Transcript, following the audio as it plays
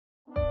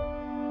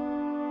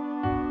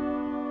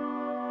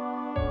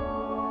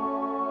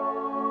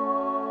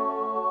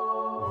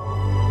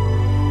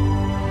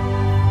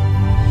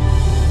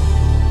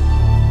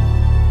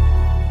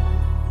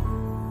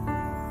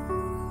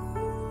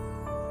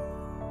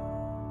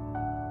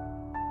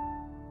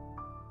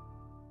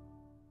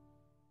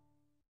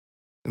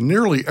In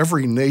nearly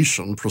every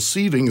nation,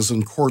 proceedings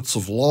in courts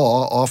of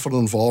law often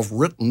involve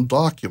written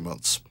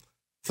documents.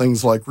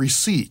 Things like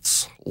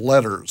receipts,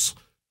 letters,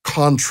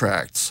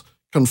 contracts,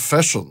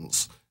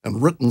 confessions,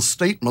 and written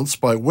statements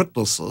by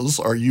witnesses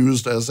are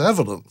used as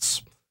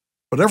evidence.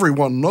 But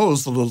everyone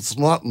knows that it's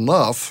not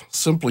enough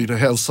simply to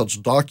have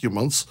such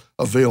documents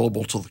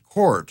available to the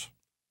court.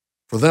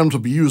 For them to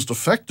be used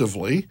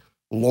effectively,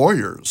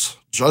 lawyers,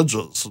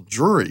 judges, and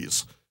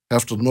juries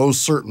have to know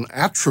certain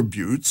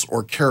attributes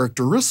or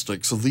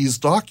characteristics of these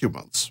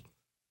documents.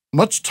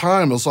 Much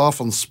time is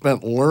often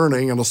spent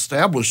learning and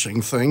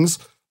establishing things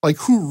like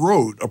who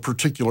wrote a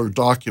particular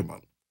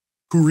document,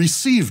 who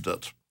received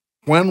it,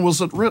 when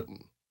was it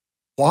written,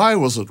 why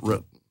was it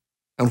written,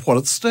 and what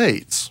it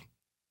states.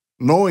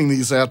 Knowing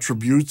these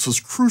attributes is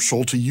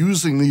crucial to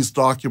using these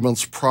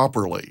documents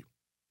properly.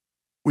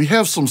 We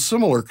have some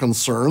similar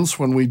concerns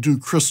when we do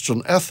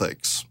Christian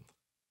ethics.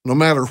 No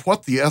matter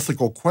what the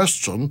ethical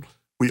question,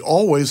 we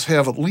always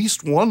have at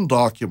least one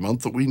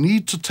document that we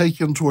need to take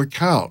into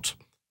account,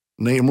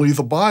 namely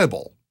the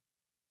Bible.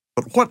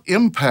 But what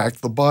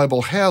impact the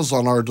Bible has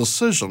on our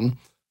decision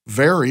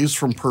varies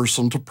from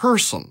person to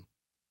person.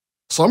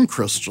 Some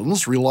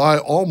Christians rely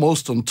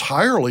almost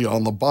entirely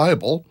on the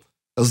Bible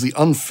as the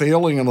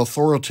unfailing and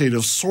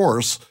authoritative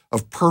source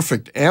of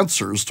perfect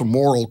answers to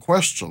moral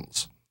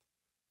questions.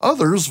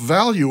 Others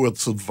value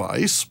its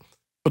advice,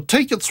 but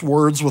take its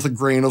words with a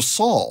grain of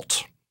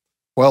salt,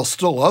 while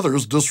still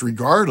others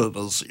disregard it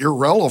as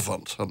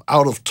irrelevant and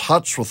out of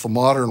touch with the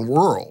modern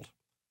world.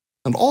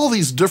 And all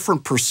these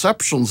different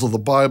perceptions of the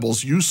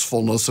Bible's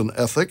usefulness in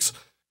ethics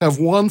have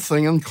one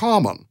thing in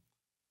common.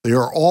 They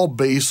are all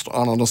based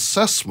on an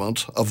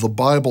assessment of the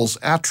Bible's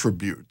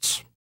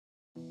attributes.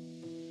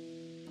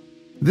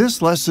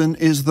 This lesson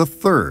is the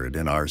third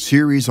in our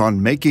series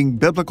on making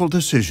biblical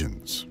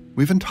decisions.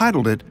 We've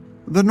entitled it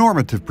The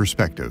Normative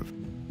Perspective,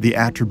 the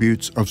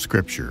Attributes of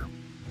Scripture.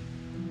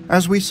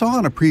 As we saw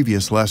in a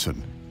previous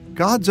lesson,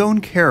 God's own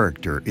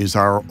character is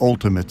our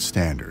ultimate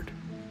standard,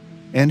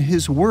 and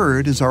His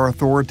Word is our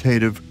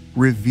authoritative,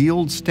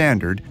 revealed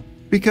standard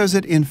because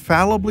it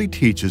infallibly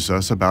teaches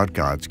us about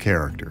God's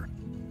character.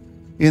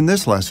 In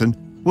this lesson,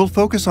 we'll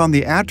focus on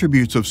the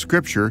attributes of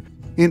Scripture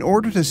in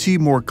order to see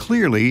more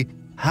clearly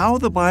how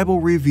the Bible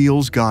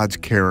reveals God's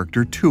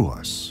character to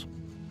us.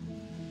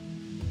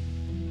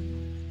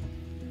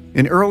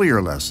 In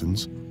earlier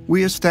lessons,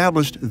 we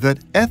established that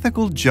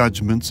ethical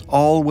judgments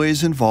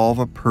always involve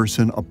a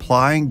person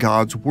applying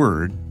God's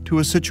Word to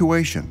a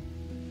situation.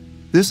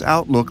 This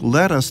outlook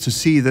led us to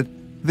see that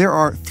there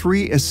are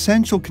three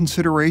essential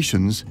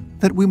considerations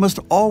that we must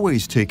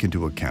always take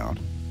into account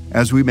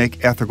as we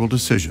make ethical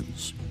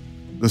decisions: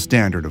 the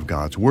standard of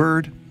God's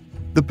Word,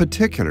 the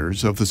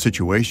particulars of the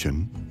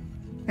situation,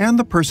 and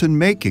the person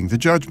making the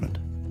judgment.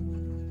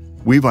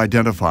 We've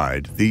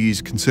identified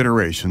these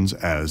considerations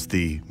as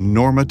the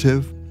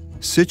normative,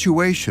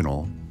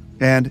 situational,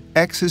 and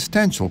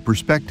existential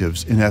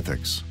perspectives in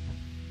ethics.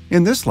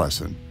 In this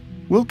lesson,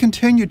 we'll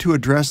continue to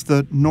address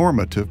the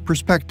normative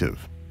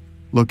perspective,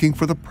 looking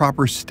for the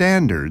proper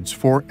standards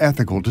for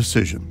ethical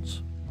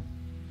decisions.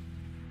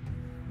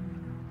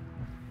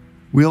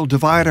 We'll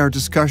divide our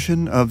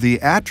discussion of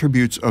the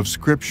attributes of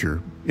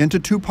Scripture into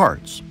two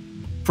parts.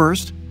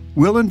 First,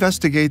 we'll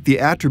investigate the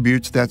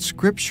attributes that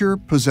Scripture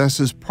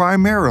possesses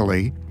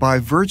primarily by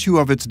virtue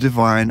of its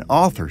divine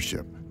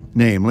authorship,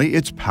 namely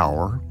its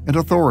power and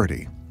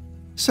authority.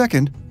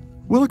 Second,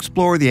 we'll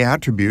explore the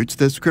attributes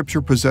that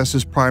Scripture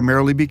possesses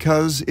primarily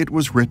because it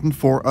was written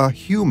for a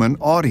human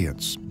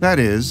audience, that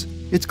is,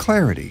 its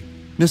clarity,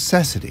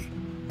 necessity,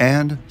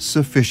 and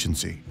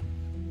sufficiency.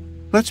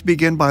 Let's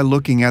begin by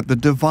looking at the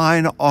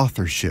divine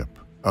authorship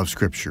of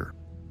Scripture.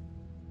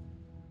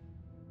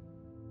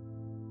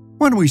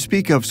 When we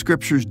speak of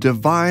Scripture's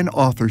divine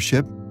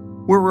authorship,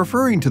 we're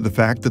referring to the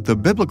fact that the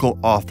biblical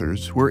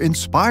authors were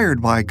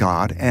inspired by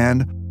God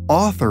and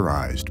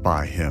authorized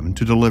by Him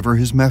to deliver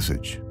His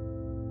message.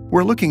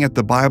 We're looking at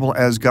the Bible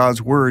as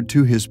God's Word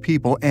to His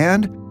people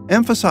and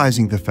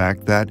emphasizing the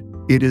fact that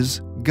it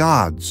is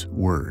God's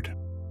Word.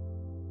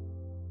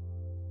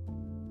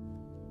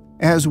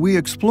 As we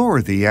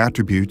explore the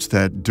attributes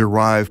that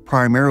derive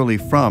primarily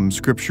from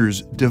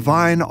Scripture's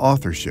divine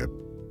authorship,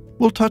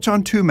 we'll touch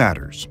on two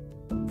matters.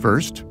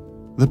 First,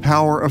 the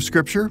power of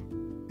Scripture,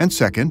 and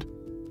second,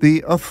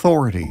 the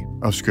authority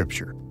of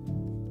Scripture.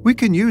 We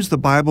can use the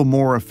Bible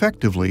more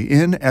effectively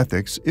in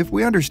ethics if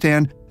we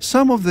understand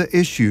some of the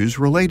issues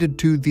related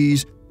to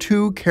these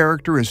two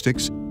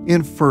characteristics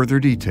in further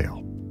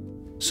detail.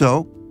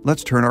 So,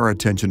 let's turn our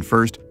attention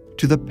first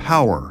to the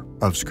power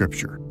of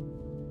Scripture.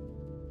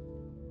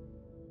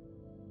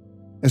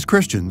 As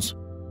Christians,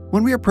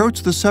 when we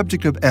approach the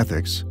subject of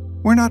ethics,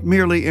 we're not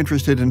merely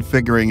interested in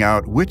figuring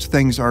out which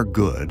things are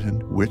good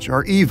and which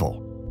are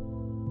evil.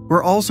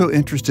 We're also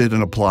interested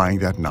in applying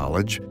that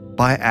knowledge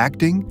by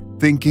acting,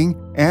 thinking,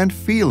 and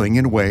feeling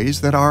in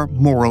ways that are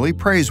morally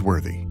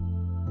praiseworthy.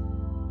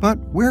 But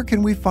where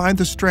can we find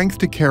the strength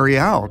to carry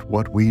out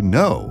what we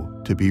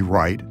know to be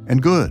right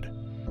and good?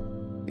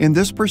 In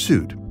this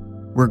pursuit,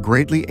 we're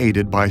greatly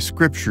aided by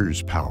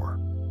Scripture's power.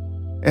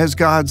 As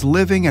God's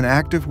living and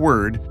active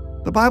Word,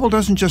 the Bible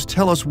doesn't just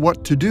tell us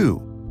what to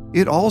do,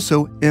 it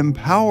also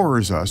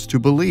empowers us to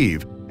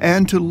believe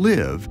and to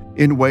live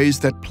in ways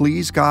that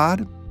please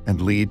God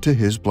and lead to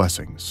His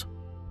blessings.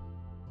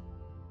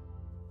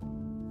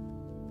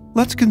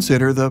 Let's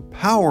consider the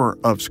power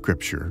of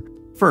Scripture,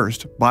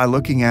 first by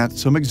looking at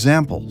some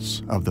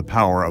examples of the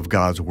power of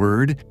God's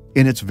Word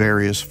in its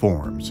various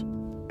forms,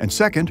 and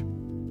second,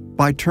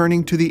 by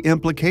turning to the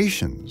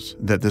implications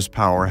that this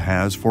power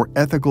has for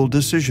ethical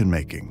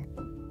decision-making.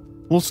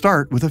 We'll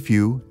start with a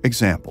few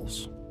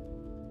examples.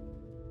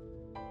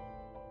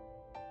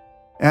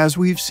 As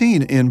we've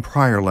seen in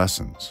prior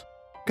lessons,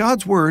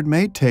 God's Word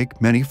may take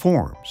many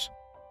forms,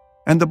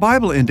 and the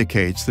Bible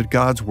indicates that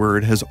God's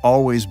Word has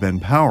always been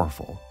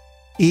powerful,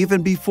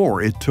 even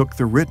before it took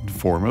the written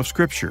form of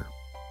Scripture.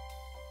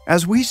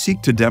 As we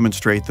seek to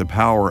demonstrate the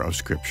power of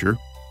Scripture,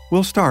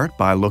 we'll start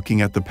by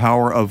looking at the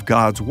power of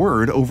God's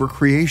Word over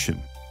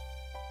creation.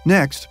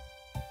 Next,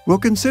 we'll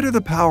consider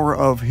the power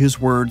of His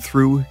Word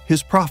through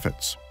His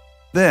prophets.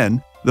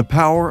 Then, the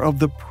power of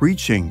the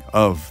preaching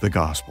of the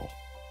gospel.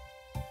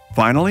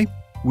 Finally,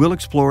 we'll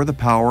explore the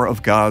power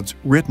of God's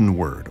written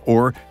Word,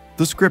 or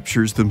the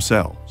Scriptures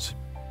themselves.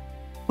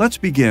 Let's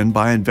begin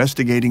by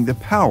investigating the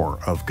power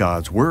of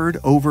God's Word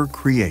over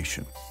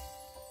creation.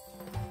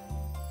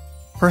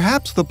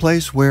 Perhaps the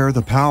place where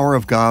the power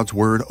of God's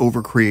Word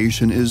over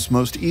creation is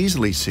most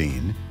easily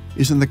seen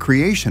is in the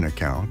creation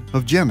account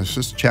of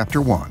Genesis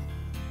chapter 1.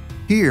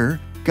 Here,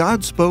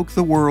 God spoke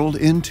the world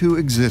into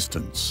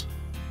existence.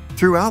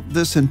 Throughout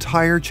this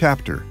entire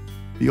chapter,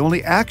 the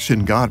only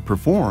action God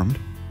performed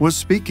was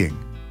speaking,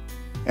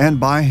 and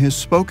by His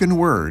spoken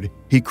word,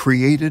 He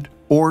created,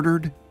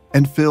 ordered,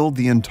 and filled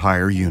the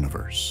entire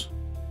universe.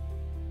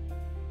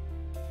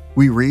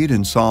 We read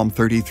in Psalm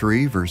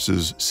 33,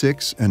 verses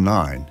 6 and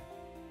 9,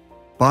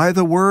 "By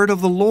the word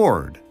of the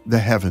Lord the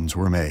heavens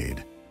were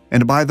made,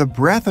 and by the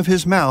breath of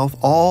His mouth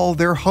all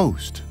their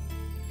host.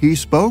 He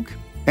spoke,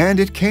 and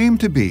it came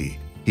to be.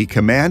 He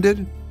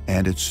commanded,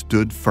 and it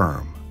stood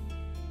firm."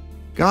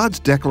 God's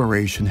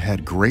declaration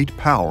had great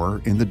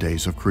power in the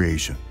days of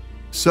creation.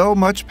 So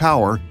much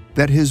power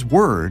that His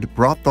Word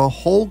brought the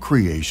whole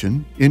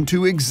creation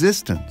into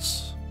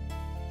existence.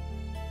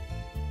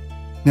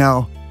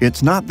 Now,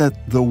 it's not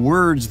that the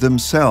words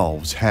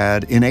themselves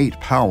had innate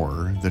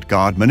power that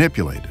God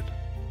manipulated.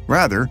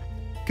 Rather,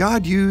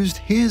 God used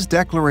His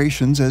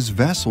declarations as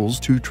vessels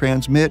to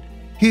transmit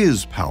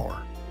His power.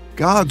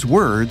 God's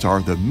words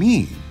are the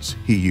means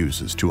He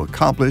uses to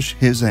accomplish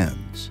His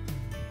ends,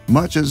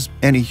 much as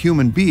any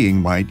human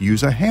being might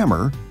use a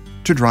hammer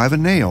to drive a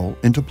nail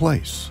into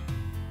place.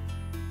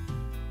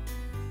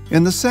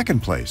 In the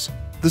second place,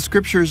 the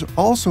Scriptures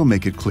also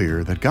make it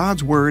clear that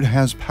God's Word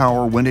has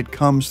power when it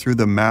comes through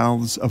the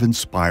mouths of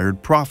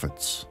inspired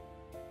prophets.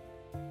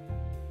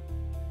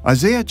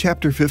 Isaiah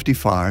chapter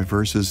 55,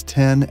 verses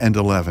 10 and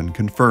 11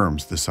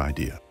 confirms this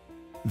idea.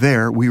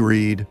 There we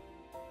read,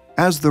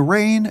 "As the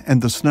rain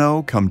and the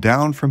snow come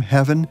down from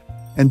heaven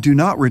and do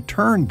not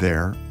return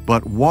there,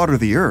 but water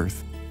the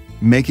earth,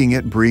 making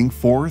it bring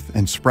forth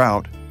and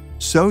sprout,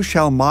 so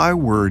shall my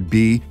word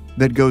be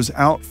that goes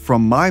out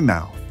from my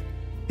mouth.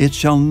 It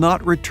shall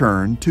not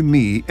return to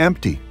me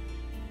empty,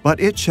 but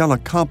it shall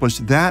accomplish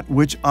that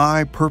which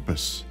I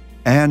purpose,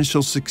 and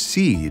shall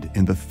succeed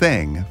in the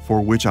thing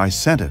for which I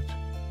sent it."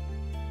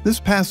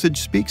 This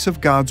passage speaks of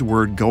God's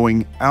word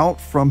going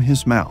out from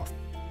His mouth.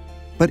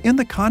 But in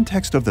the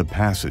context of the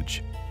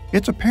passage,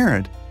 it's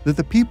apparent that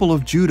the people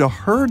of Judah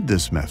heard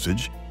this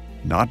message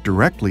not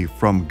directly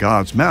from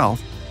God's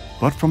mouth,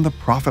 but from the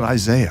prophet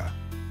Isaiah.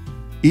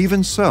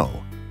 Even so,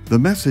 the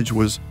message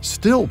was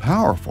still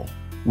powerful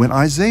when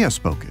Isaiah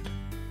spoke it.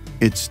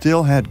 It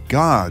still had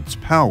God's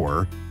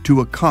power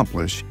to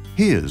accomplish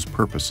His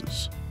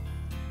purposes.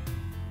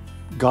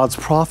 God's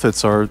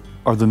prophets are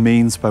the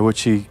means by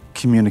which He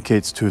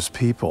communicates to His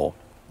people,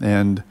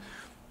 and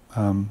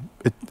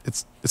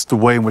it's the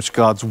way in which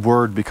God's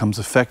word becomes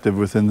effective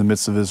within the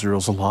midst of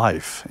Israel's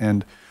life.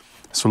 And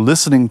so,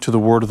 listening to the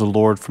word of the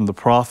Lord from the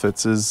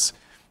prophets is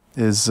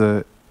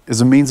a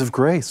means of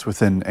grace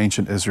within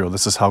ancient Israel.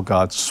 This is how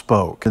God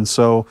spoke, and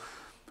so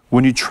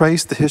when you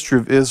trace the history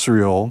of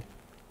Israel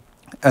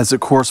as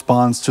it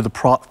corresponds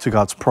to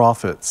God's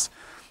prophets,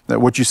 that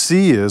what you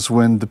see is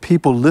when the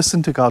people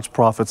listen to God's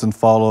prophets and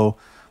follow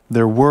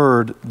their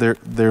word,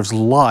 there's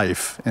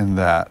life in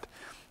that.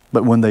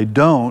 But when they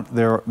don't,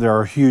 there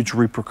are huge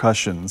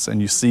repercussions, and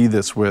you see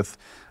this with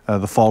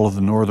the fall of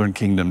the northern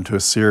kingdom to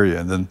Assyria,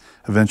 and then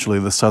eventually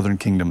the southern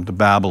kingdom to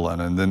Babylon,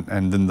 and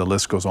then the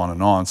list goes on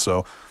and on.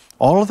 So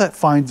all of that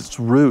finds its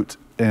root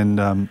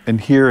in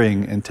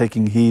hearing and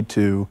taking heed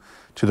to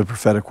the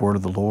prophetic word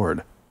of the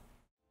Lord.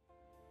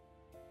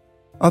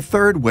 A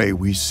third way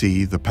we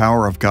see the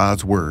power of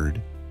God's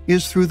Word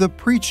is through the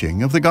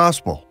preaching of the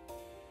gospel.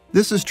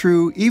 This is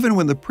true even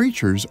when the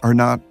preachers are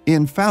not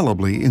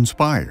infallibly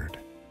inspired.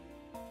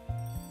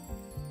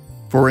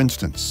 For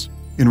instance,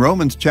 in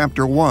Romans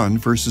chapter 1,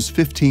 verses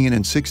 15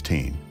 and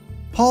 16,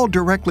 Paul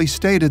directly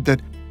stated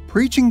that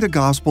preaching the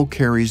gospel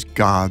carries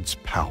God's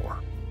power.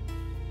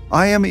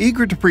 I am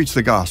eager to preach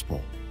the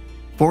gospel,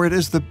 for it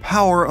is the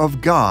power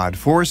of God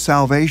for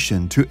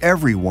salvation to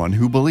everyone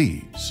who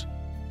believes.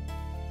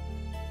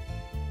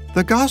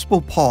 The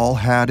gospel Paul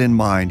had in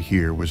mind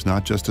here was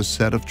not just a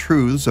set of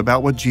truths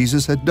about what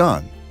Jesus had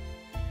done,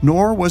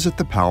 nor was it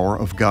the power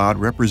of God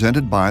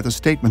represented by the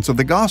statements of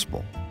the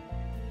gospel.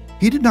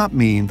 He did not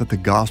mean that the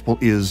gospel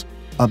is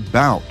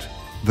about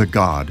the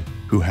God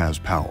who has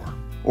power,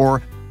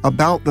 or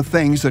about the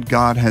things that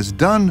God has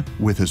done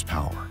with his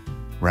power.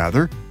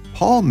 Rather,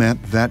 Paul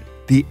meant that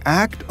the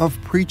act of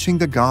preaching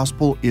the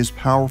gospel is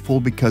powerful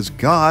because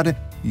God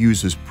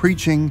uses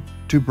preaching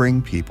to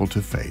bring people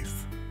to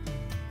faith.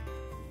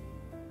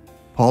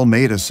 Paul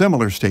made a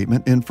similar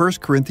statement in 1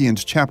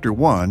 Corinthians chapter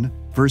 1,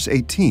 verse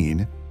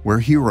 18, where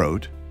he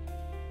wrote,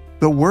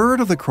 "The word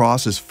of the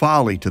cross is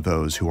folly to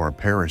those who are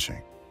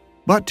perishing,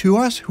 but to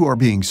us who are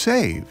being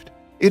saved,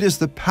 it is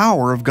the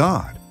power of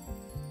God."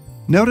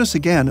 Notice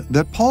again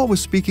that Paul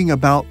was speaking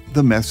about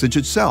the message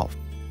itself,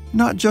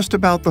 not just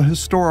about the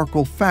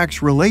historical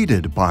facts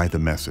related by the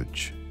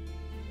message.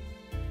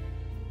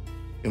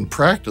 In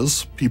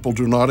practice, people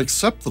do not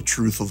accept the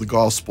truth of the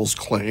gospel's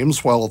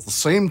claims while at the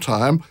same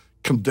time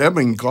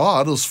condemning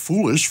God as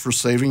foolish for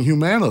saving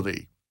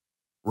humanity.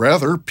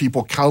 Rather,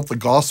 people count the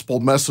gospel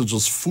message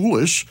as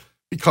foolish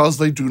because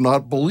they do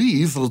not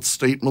believe that its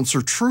statements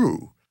are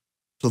true.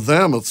 To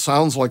them, it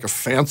sounds like a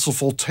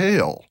fanciful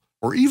tale,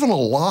 or even a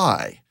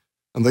lie,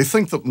 and they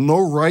think that no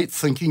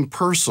right-thinking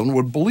person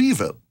would believe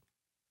it.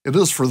 It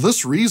is for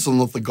this reason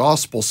that the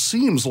gospel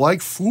seems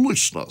like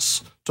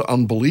foolishness to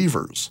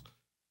unbelievers.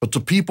 But to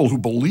people who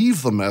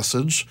believe the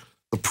message,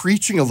 the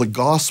preaching of the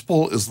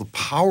gospel is the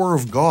power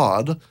of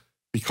God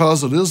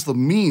because it is the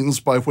means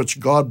by which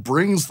God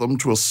brings them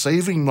to a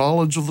saving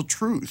knowledge of the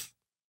truth.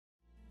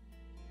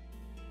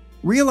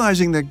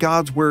 Realizing that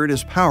God's word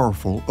is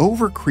powerful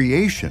over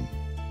creation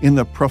in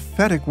the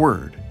prophetic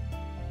word,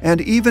 and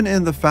even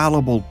in the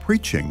fallible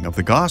preaching of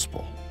the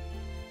gospel,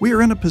 we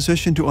are in a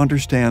position to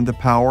understand the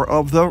power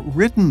of the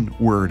written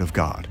word of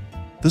God,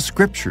 the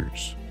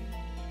Scriptures.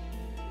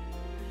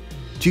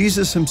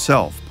 Jesus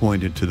himself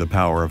pointed to the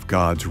power of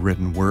God's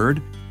written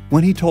word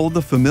when he told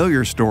the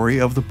familiar story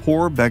of the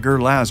poor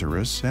beggar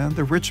Lazarus and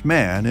the rich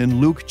man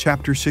in Luke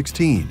chapter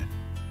 16.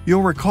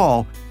 You'll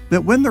recall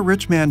that when the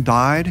rich man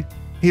died,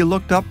 he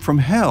looked up from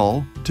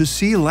hell to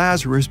see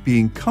Lazarus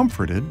being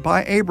comforted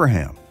by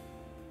Abraham.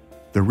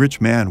 The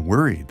rich man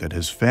worried that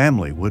his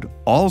family would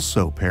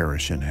also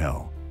perish in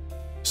hell.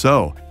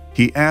 So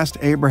he asked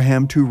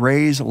Abraham to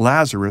raise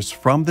Lazarus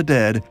from the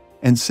dead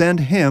and send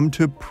him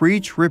to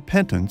preach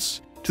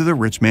repentance to the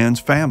rich man's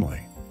family.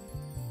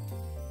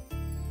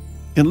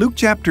 In Luke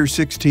chapter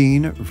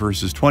 16,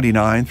 verses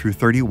 29 through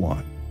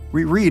 31,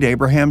 we read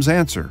Abraham's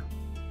answer.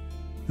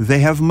 "They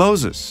have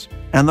Moses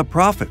and the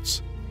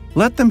prophets.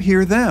 Let them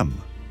hear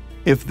them.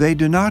 If they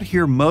do not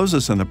hear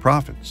Moses and the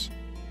prophets,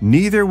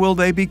 neither will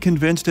they be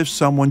convinced if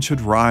someone should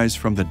rise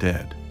from the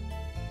dead."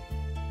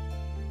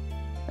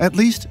 At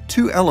least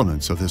two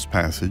elements of this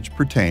passage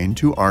pertain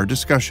to our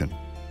discussion.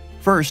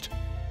 First,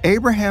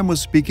 Abraham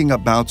was speaking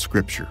about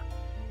Scripture.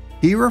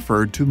 He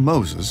referred to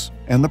Moses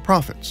and the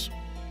prophets,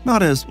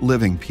 not as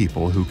living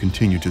people who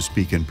continue to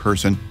speak in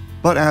person,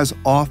 but as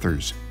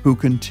authors who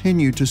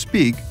continue to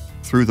speak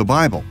through the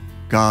Bible,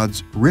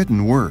 God's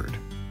written word.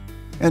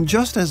 And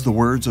just as the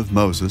words of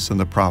Moses and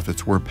the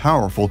prophets were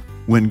powerful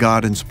when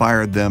God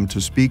inspired them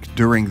to speak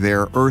during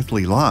their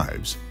earthly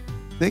lives,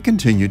 they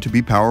continue to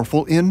be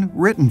powerful in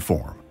written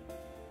form.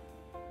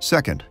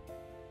 Second,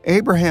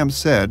 Abraham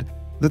said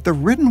that the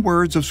written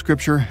words of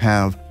Scripture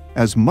have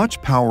as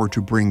much power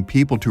to bring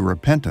people to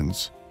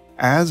repentance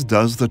as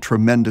does the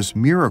tremendous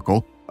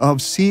miracle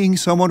of seeing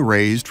someone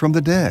raised from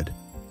the dead.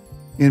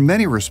 In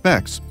many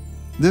respects,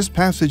 this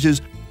passage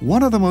is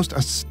one of the most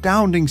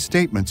astounding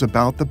statements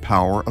about the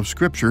power of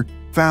Scripture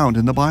found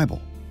in the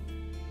Bible.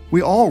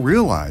 We all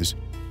realize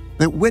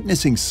that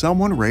witnessing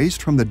someone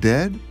raised from the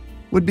dead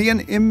would be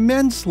an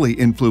immensely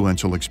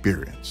influential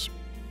experience.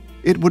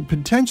 It would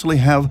potentially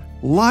have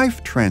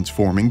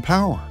life-transforming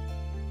power.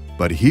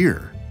 But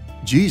here,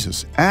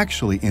 Jesus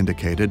actually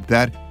indicated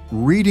that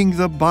reading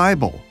the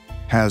Bible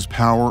has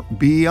power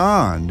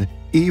beyond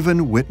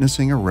even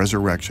witnessing a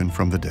resurrection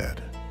from the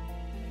dead.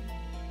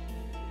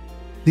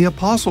 The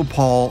Apostle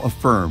Paul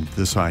affirmed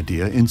this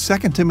idea in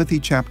 2 Timothy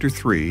chapter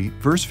 3,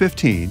 verse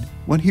 15,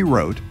 when he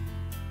wrote,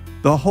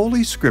 "The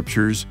Holy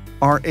Scriptures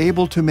are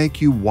able to make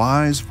you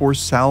wise for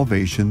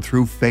salvation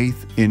through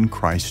faith in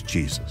Christ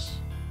Jesus."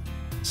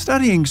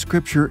 Studying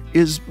Scripture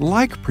is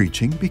like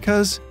preaching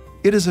because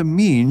it is a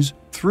means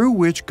through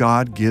which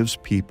God gives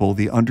people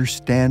the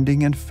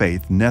understanding and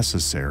faith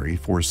necessary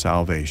for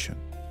salvation.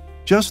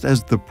 Just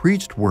as the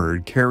preached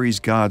word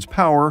carries God's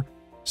power,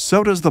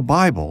 so does the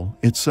Bible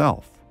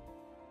itself.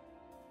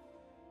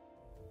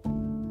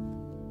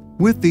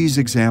 With these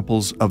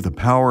examples of the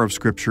power of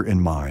Scripture in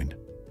mind,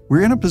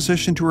 we're in a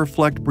position to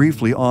reflect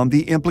briefly on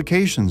the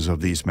implications of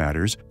these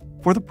matters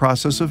for the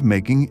process of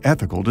making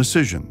ethical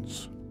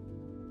decisions.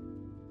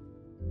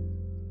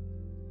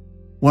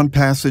 One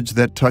passage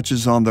that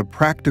touches on the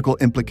practical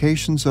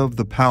implications of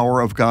the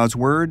power of God's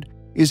Word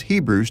is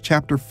Hebrews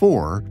chapter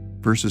 4,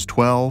 verses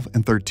 12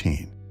 and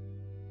 13.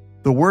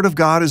 The Word of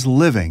God is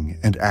living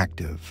and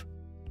active,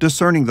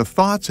 discerning the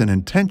thoughts and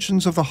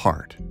intentions of the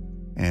heart,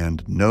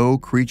 and no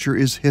creature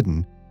is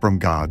hidden from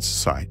God's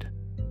sight.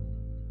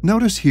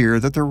 Notice here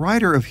that the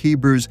writer of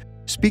Hebrews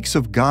speaks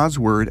of God's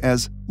Word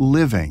as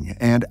living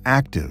and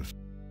active.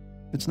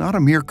 It's not a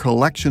mere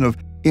collection of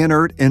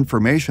inert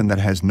information that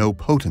has no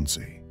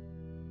potency.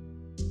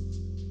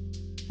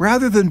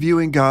 Rather than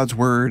viewing God's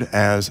Word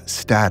as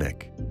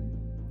static,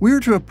 we are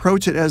to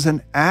approach it as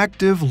an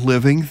active,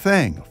 living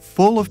thing,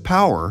 full of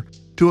power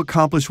to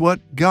accomplish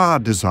what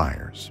God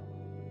desires.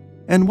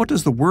 And what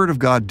does the Word of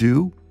God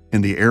do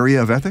in the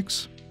area of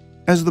ethics?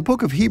 As the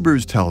book of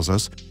Hebrews tells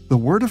us, the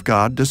Word of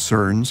God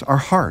discerns our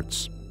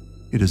hearts.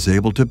 It is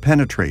able to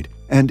penetrate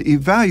and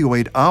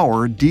evaluate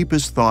our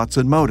deepest thoughts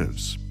and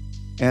motives.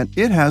 And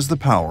it has the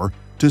power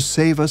to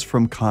save us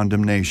from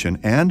condemnation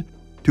and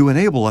to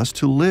enable us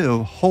to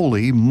live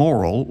holy,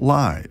 moral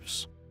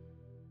lives.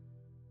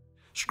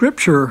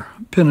 Scripture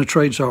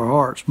penetrates our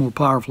hearts more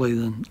powerfully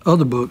than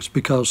other books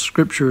because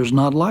Scripture is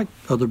not like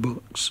other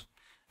books.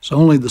 It's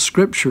only the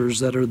Scriptures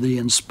that are the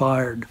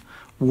inspired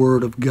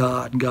Word of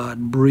God,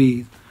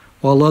 God-breathed.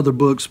 While other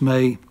books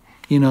may,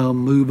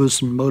 move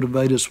us and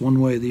motivate us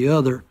one way or the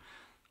other,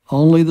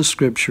 only the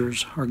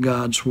Scriptures are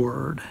God's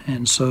Word,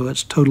 and so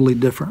it's totally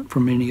different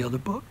from any other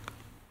book.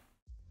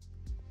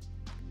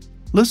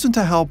 Listen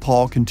to how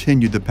Paul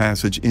continued the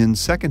passage in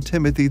 2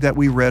 Timothy that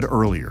we read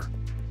earlier.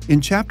 In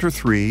chapter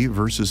 3,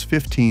 verses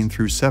 15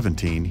 through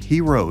 17,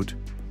 he wrote,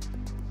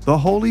 "The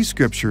Holy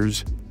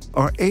Scriptures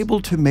are able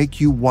to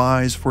make you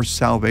wise for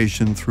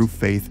salvation through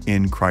faith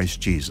in Christ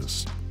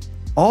Jesus.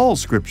 All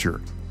Scripture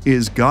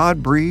is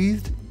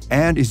God-breathed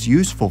and is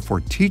useful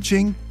for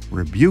teaching,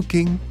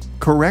 rebuking,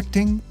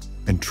 correcting,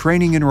 and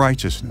training in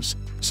righteousness,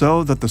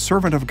 so that the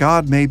servant of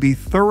God may be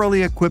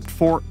thoroughly equipped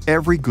for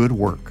every good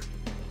work."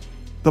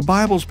 The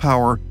Bible's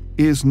power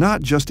is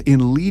not just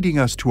in leading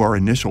us to our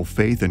initial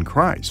faith in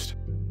Christ.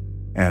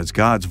 As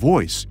God's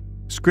voice,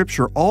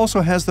 Scripture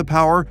also has the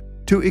power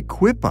to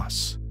equip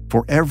us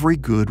for every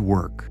good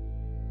work.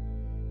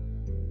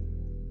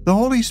 The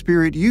Holy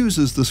Spirit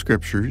uses the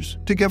Scriptures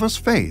to give us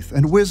faith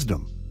and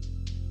wisdom.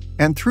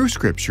 And through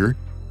Scripture,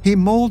 He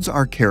molds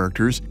our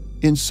characters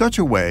in such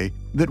a way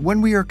that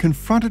when we are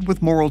confronted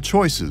with moral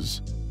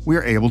choices, we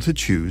are able to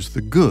choose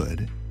the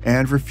good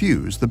and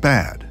refuse the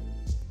bad.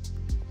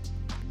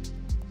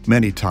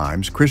 Many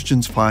times,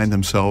 Christians find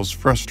themselves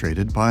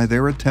frustrated by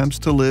their attempts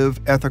to live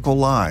ethical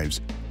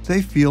lives.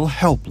 They feel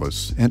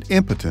helpless and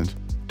impotent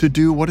to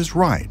do what is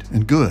right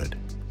and good.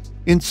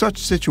 In such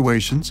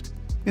situations,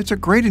 it's a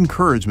great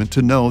encouragement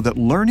to know that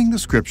learning the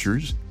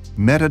Scriptures,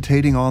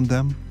 meditating on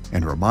them,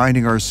 and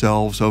reminding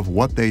ourselves of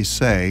what they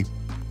say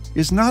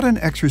is not an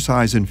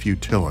exercise in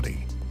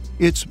futility.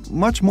 It's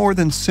much more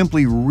than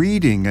simply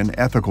reading an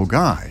ethical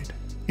guide.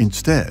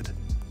 Instead,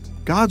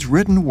 God's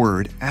written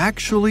Word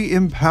actually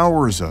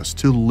empowers us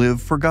to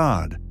live for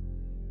God.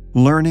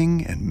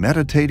 Learning and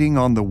meditating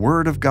on the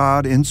Word of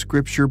God in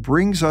Scripture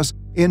brings us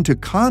into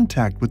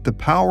contact with the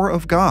power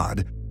of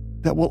God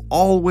that will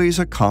always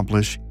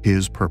accomplish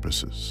His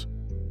purposes.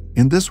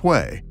 In this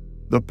way,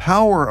 the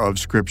power of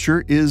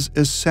Scripture is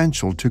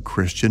essential to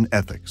Christian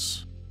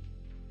ethics.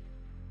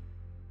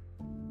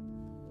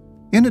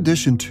 In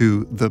addition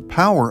to the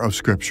power of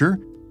Scripture,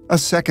 a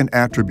second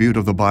attribute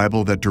of the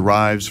Bible that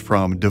derives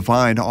from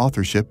divine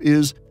authorship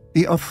is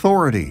the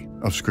authority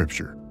of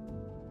Scripture.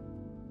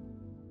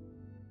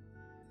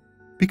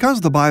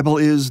 Because the Bible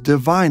is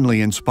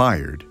divinely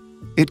inspired,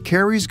 it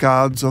carries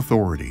God's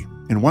authority.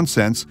 In one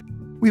sense,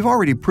 we've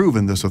already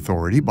proven this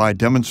authority by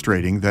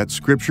demonstrating that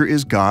Scripture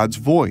is God's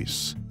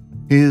voice,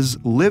 His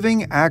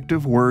living,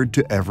 active Word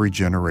to every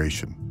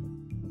generation.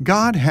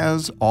 God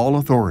has all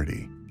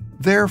authority.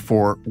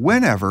 Therefore,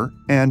 whenever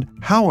and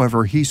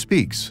however He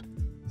speaks,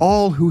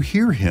 all who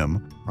hear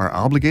Him are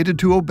obligated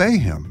to obey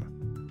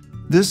Him.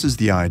 This is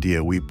the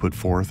idea we put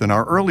forth in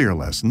our earlier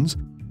lessons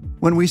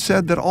when we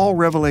said that all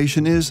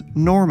revelation is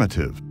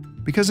normative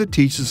because it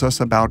teaches us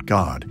about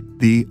God,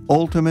 the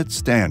ultimate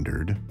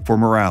standard for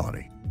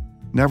morality.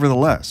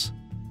 Nevertheless,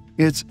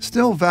 it's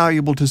still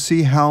valuable to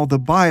see how the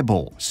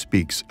Bible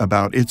speaks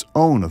about its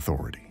own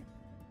authority.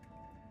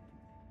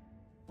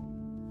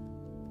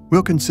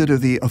 We'll consider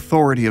the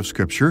authority of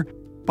Scripture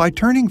by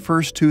turning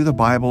first to the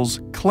Bible's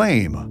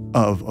claim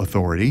of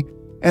authority,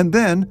 and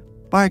then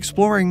by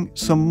exploring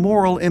some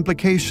moral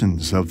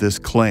implications of this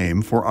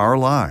claim for our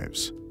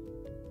lives.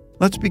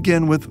 Let's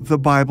begin with the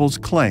Bible's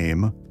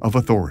claim of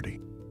authority.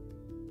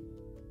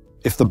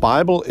 If the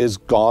Bible is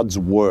God's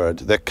Word,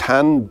 there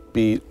can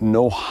be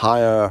no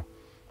higher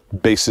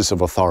basis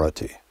of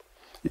authority.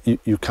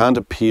 You can't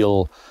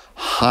appeal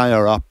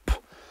higher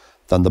up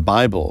than the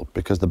Bible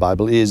because the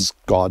Bible is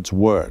God's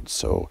Word.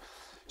 So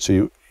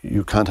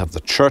you can't have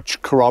the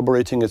church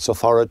corroborating its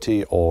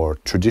authority or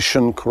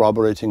tradition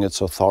corroborating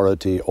its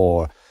authority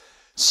or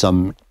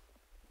some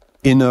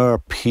inner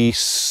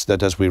peace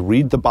that as we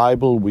read the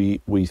Bible,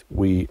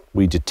 we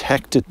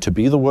detect it to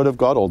be the Word of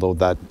God, although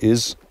that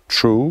is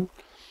true.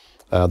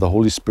 The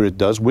Holy Spirit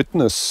does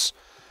witness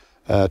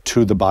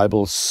to the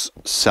Bible's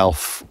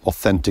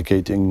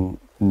self-authenticating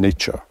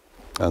nature,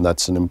 and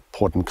that's an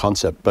important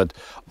concept. But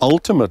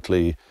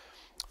ultimately,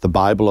 the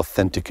Bible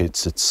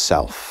authenticates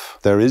itself.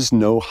 There is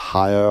no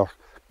higher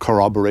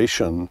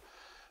corroboration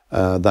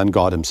than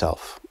God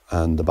Himself,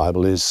 and the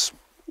Bible is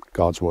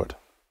God's Word.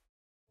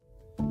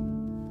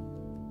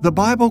 The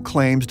Bible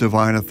claims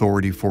divine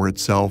authority for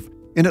itself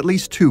in at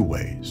least two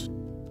ways.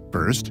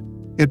 First,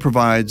 it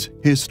provides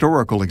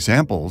historical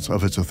examples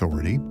of its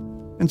authority,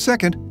 and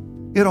second,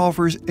 it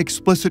offers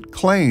explicit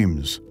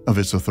claims of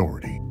its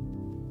authority.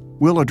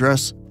 We'll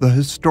address the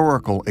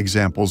historical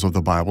examples of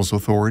the Bible's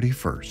authority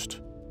first.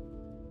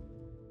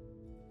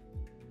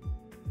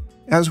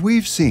 As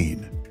we've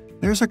seen,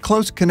 there's a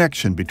close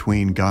connection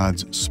between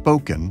God's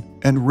spoken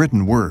and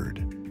written word.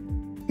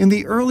 In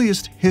the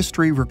earliest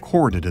history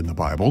recorded in the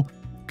Bible,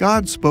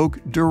 God spoke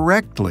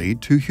directly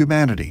to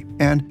humanity,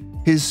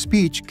 and His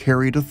speech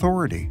carried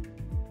authority.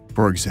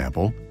 For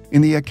example,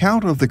 in the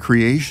account of the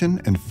creation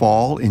and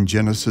fall in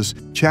Genesis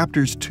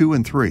chapters 2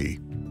 and 3,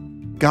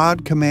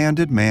 God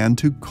commanded man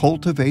to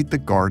cultivate the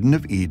Garden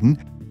of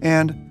Eden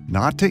and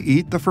not to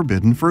eat the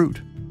forbidden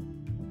fruit.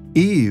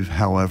 Eve,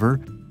 however,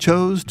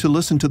 chose to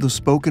listen to the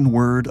spoken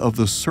word of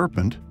the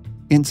serpent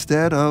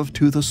instead of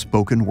to the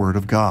spoken word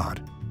of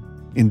God.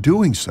 In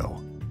doing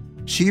so,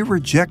 she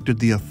rejected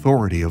the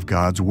authority of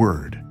God's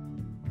word.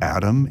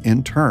 Adam,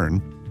 in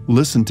turn,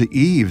 listened to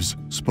Eve's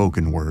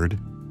spoken word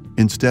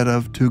instead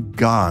of to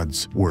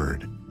God's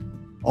word,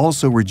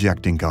 also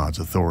rejecting God's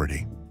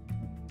authority.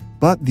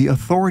 But the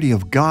authority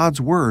of God's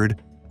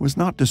word was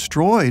not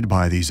destroyed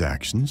by these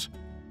actions.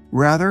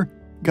 Rather,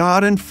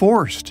 God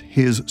enforced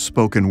His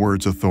spoken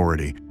word's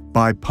authority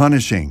by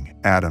punishing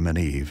Adam and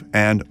Eve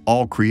and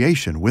all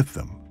creation with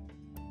them.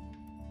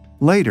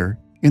 Later,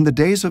 in the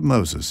days of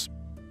Moses,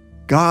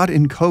 God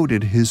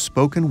encoded His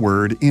spoken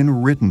word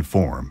in written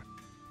form.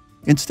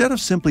 Instead of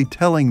simply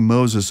telling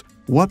Moses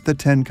what the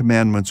Ten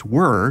Commandments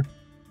were,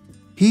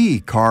 He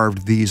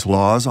carved these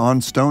laws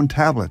on stone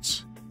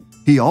tablets.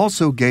 He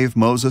also gave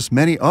Moses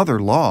many other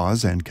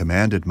laws and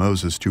commanded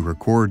Moses to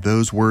record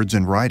those words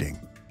in writing.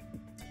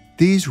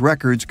 These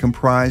records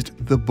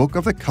comprised the Book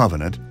of the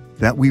Covenant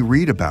that we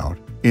read about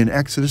in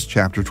Exodus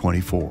chapter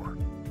 24.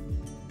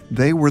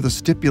 They were the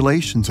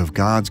stipulations of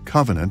God's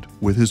covenant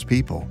with His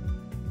people,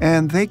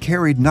 and they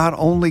carried not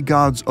only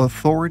God's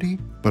authority,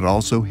 but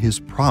also His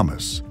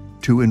promise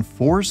to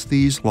enforce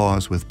these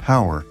laws with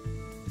power,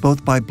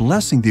 both by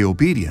blessing the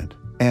obedient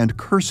and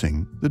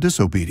cursing the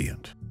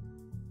disobedient.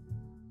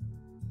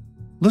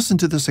 Listen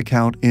to this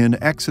account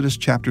in Exodus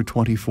chapter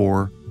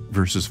 24,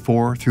 verses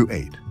 4 through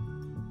 8.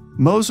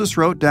 Moses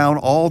wrote down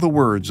all the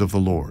words of the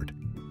Lord.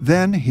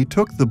 Then he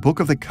took the book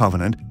of the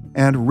covenant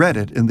and read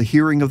it in the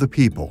hearing of the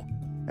people.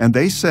 And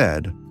they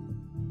said,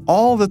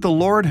 "All that the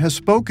Lord has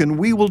spoken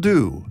we will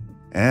do,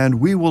 and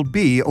we will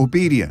be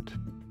obedient."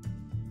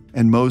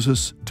 And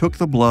Moses took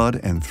the blood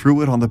and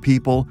threw it on the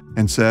people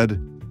and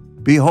said,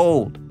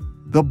 "Behold,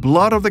 the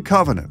blood of the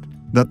covenant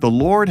that the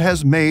Lord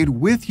has made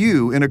with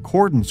you in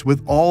accordance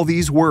with all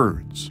these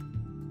words."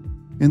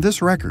 In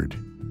this record,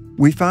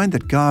 we find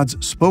that God's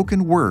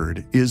spoken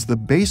word is the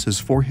basis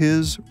for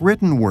His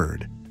written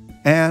word,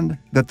 and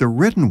that the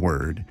written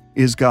word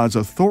is God's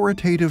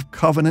authoritative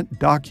covenant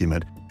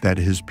document that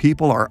His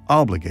people are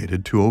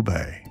obligated to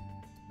obey.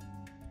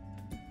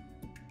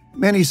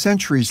 Many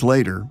centuries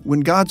later, when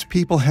God's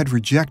people had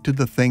rejected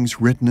the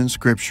things written in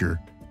Scripture,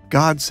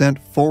 God sent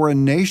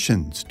foreign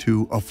nations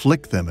to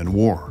afflict them in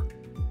war.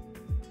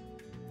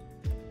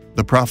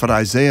 The prophet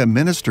Isaiah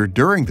ministered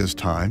during this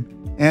time,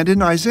 and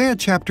in Isaiah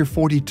chapter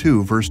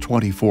 42, verse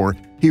 24,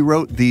 he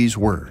wrote these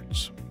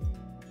words,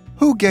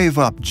 "Who gave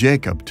up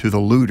Jacob to the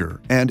looter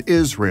and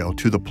Israel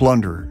to the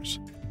plunderers?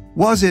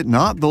 Was it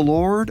not the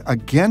Lord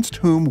against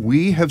whom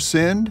we have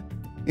sinned,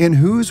 in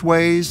whose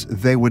ways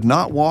they would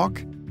not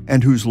walk,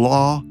 and whose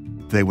law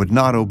they would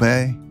not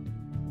obey?"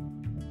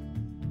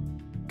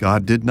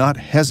 God did not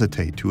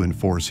hesitate to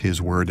enforce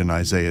His word in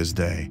Isaiah's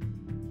day,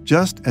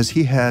 just as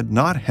He had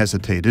not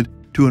hesitated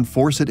to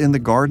enforce it in the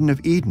Garden of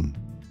Eden.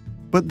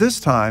 But this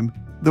time,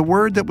 the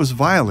word that was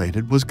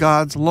violated was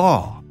God's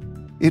law.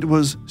 It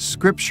was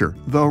Scripture,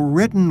 the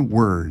written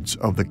words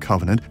of the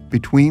covenant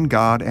between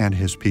God and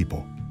His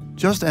people.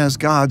 Just as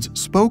God's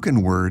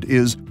spoken word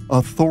is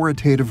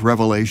authoritative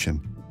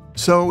revelation,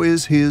 so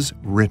is His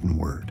written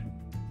word.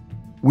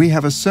 We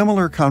have a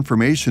similar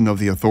confirmation of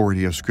the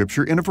authority of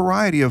Scripture in a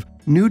variety of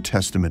New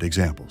Testament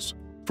examples.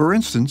 For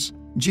instance,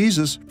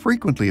 Jesus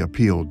frequently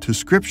appealed to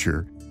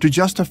Scripture to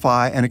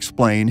justify and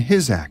explain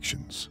His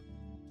actions.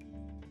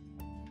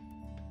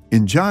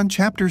 In John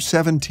chapter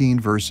 17,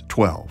 verse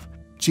 12,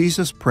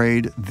 Jesus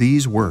prayed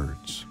these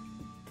words,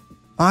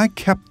 "I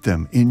kept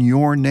them in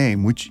your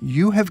name which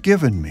you have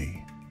given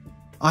me.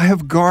 I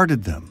have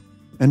guarded them,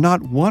 and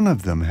not one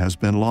of them has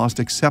been lost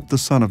except the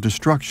son of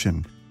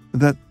destruction,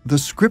 that the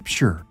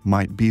Scripture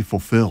might be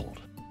fulfilled."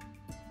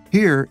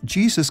 Here,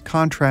 Jesus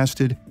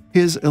contrasted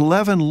his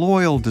 11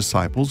 loyal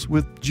disciples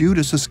with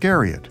Judas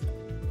Iscariot,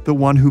 the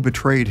one who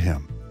betrayed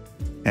him.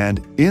 And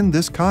in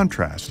this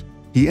contrast,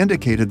 he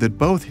indicated that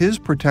both his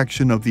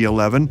protection of the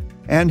 11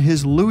 and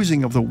his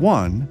losing of the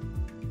one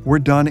were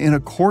done in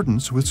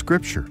accordance with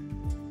Scripture.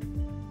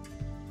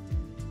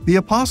 The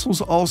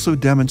apostles also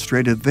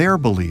demonstrated their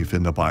belief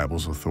in the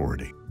Bible's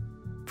authority.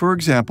 For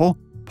example,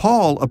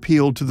 Paul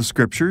appealed to the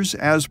Scriptures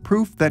as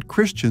proof that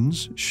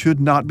Christians should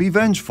not be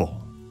vengeful.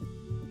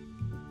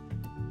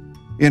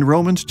 In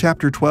Romans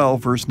chapter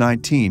 12, verse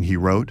 19, he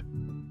wrote,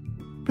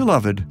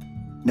 "Beloved,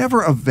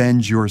 never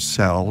avenge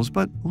yourselves,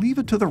 but leave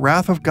it to the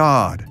wrath of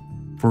God.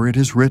 For it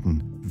is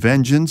written,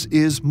 'Vengeance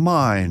is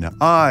mine,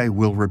 I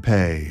will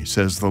repay,'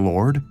 says the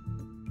Lord."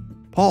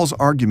 Paul's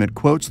argument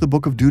quotes the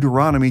book of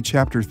Deuteronomy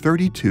chapter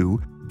 32,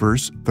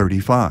 verse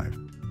 35.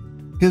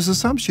 His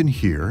assumption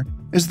here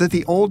is that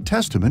the Old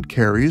Testament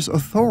carries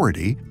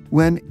authority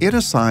when it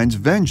assigns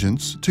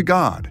vengeance to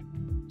God.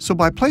 So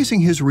by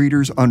placing his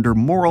readers under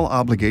moral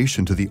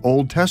obligation to the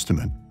Old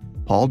Testament,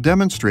 Paul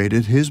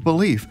demonstrated his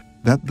belief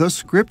that the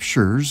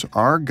Scriptures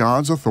are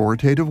God's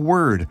authoritative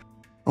word,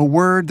 a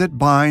word that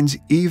binds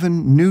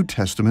even New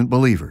Testament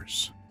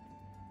believers.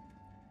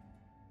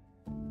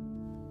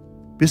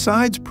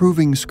 Besides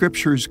proving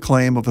Scripture's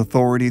claim of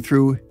authority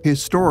through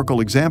historical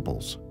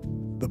examples,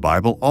 the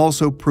Bible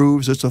also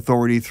proves its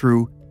authority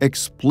through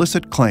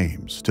explicit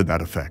claims to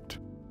that effect.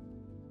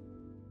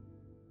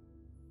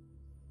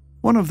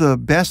 One of the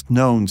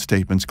best-known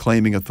statements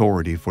claiming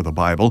authority for the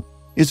Bible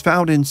is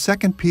found in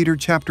 2 Peter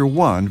chapter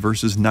 1,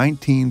 verses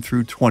 19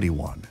 through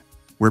 21,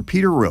 where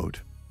Peter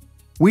wrote,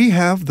 "We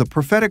have the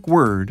prophetic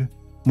word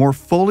more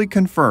fully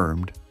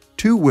confirmed,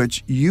 to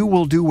which you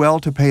will do well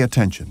to pay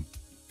attention.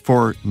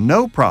 For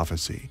no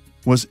prophecy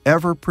was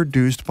ever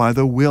produced by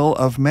the will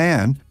of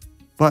man,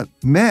 but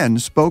men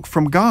spoke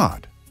from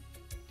God."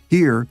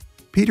 Here,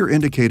 Peter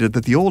indicated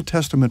that the Old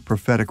Testament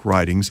prophetic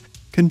writings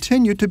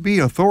continue to be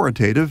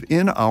authoritative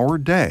in our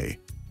day.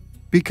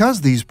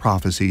 Because these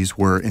prophecies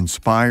were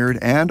inspired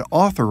and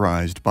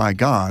authorized by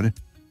God,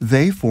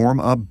 they form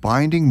a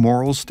binding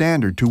moral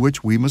standard to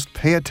which we must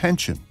pay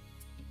attention.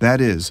 That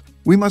is,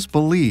 we must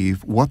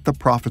believe what the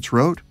prophets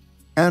wrote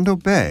and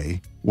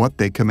obey what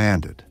they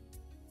commanded.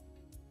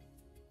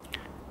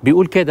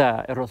 بيقول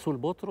كده الرسول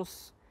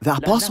بطرس The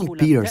Apostle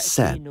Peter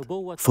said,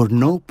 "For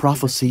no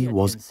prophecy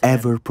was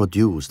ever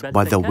produced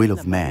by the will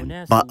of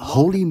man, but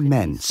holy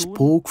men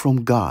spoke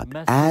from God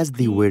as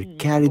they were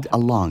carried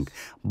along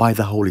by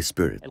the Holy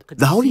Spirit."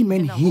 The holy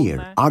men here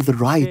are the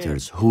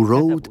writers who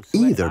wrote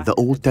either the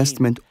Old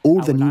Testament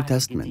or the New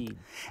Testament.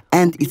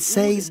 And it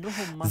says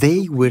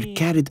they were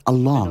carried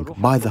along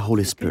by the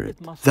Holy Spirit.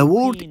 The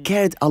word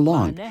carried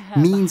along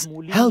means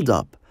held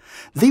up.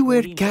 They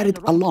were carried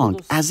along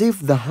as if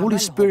the Holy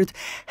Spirit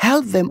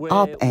held them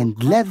up and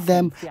led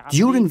them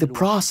during the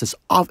process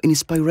of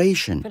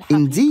inspiration.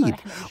 Indeed,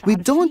 we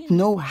don't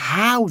know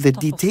how the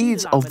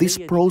details of this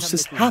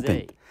process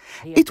happened.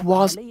 It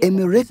was a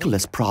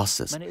miraculous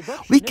process.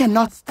 We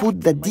cannot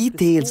put the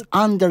details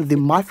under the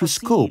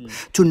microscope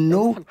to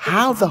know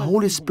how the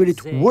Holy Spirit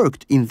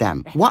worked in them.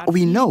 What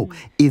we know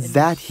is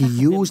that He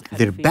used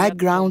their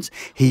backgrounds,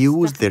 He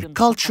used their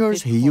cultures,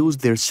 He used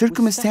their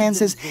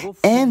circumstances,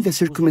 and the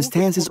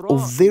circumstances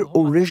of their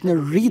original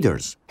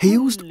readers. He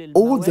used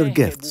all their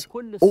gifts,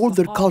 all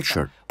their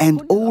culture, and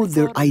all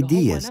their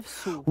ideas,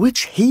 which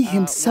He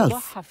Himself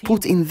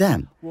put in them.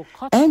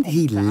 And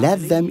He led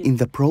them in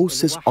the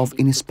process of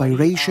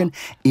inspiration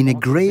in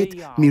a great,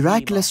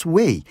 miraculous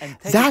way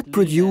that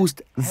produced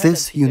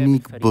this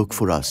unique book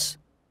for us.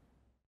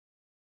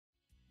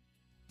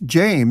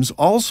 James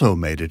also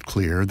made it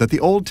clear that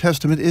the Old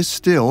Testament is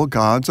still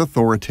God's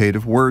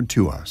authoritative word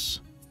to us.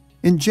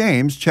 In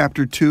James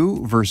chapter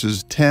 2,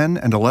 verses 10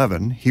 and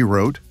 11, he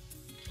wrote,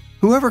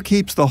 "Whoever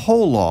keeps the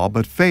whole law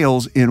but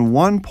fails in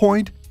one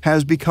point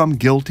has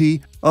become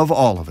guilty of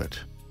all of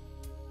it.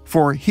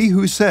 For he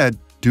who said,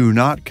 'Do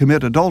not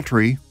commit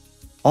adultery,'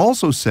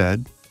 also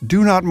said,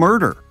 'Do not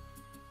murder.'"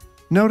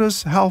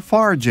 Notice how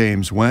far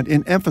James went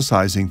in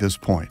emphasizing this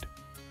point.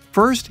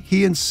 First,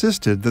 he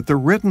insisted that the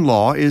written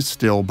law is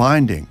still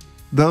binding.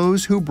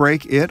 Those who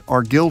break it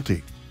are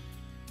guilty.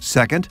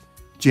 Second,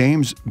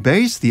 James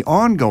based the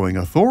ongoing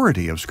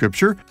authority of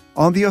Scripture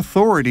on the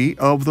authority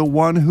of the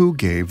one who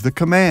gave the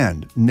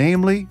command,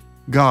 namely,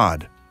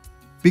 God.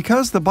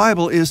 Because the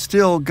Bible is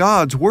still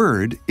God's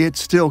Word, it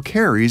still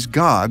carries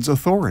God's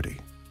authority.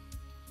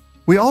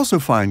 We also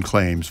find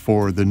claims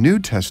for the New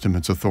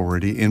Testament's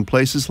authority in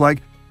places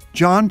like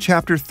John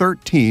chapter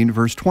 13,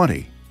 verse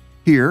 20.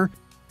 Here,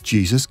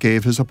 Jesus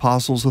gave His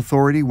apostles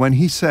authority when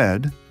He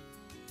said,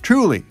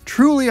 "Truly,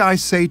 truly I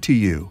say to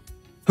you,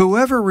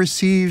 whoever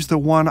receives the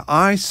one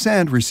I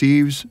send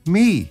receives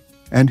me,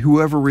 and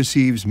whoever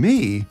receives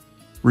me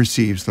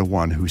receives the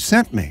one who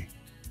sent me."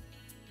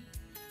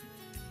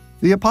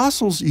 The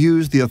apostles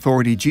used the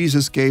authority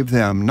Jesus gave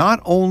them not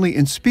only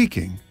in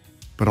speaking,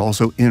 but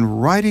also in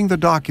writing the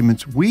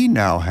documents we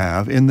now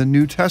have in the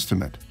New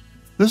Testament.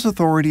 This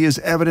authority is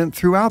evident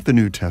throughout the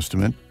New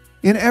Testament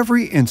in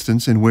every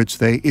instance in which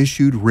they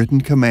issued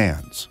written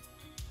commands.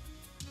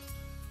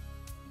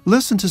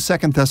 Listen to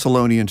 2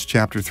 Thessalonians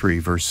chapter 3,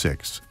 verse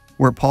 6,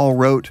 where Paul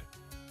wrote,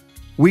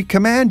 "We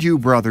command you,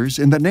 brothers,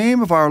 in the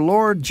name of our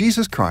Lord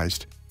Jesus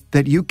Christ,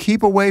 that you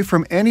keep away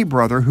from any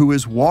brother who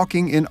is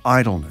walking in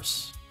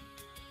idleness."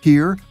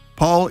 Here,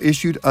 Paul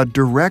issued a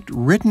direct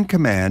written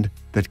command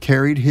that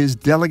carried his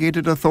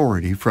delegated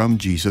authority from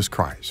Jesus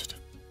Christ.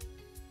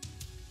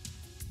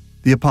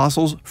 The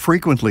apostles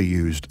frequently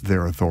used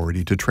their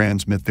authority to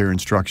transmit their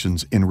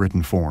instructions in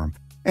written form,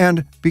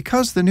 and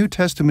because the New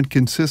Testament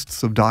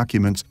consists of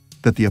documents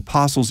that the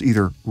apostles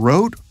either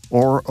wrote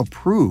or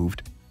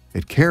approved,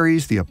 it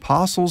carries the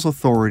apostles'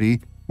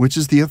 authority, which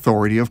is the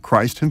authority of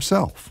Christ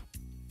himself.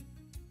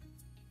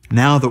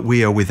 Now that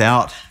we are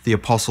without the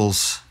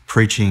apostles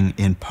preaching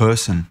in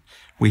person,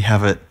 we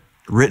have it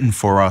written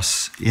for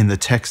us in the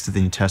text of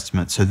the New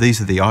Testament. So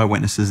these are the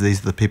eyewitnesses,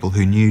 these are the people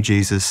who knew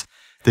Jesus,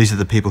 these are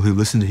the people who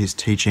listened to his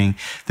teaching,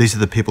 these are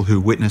the people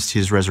who witnessed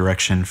his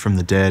resurrection from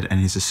the dead and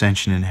his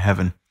ascension in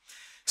heaven.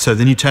 So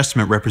the New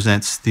Testament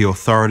represents the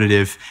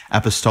authoritative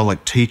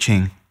apostolic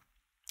teaching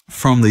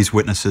from these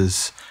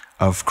witnesses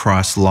of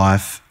Christ's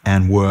life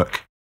and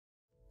work.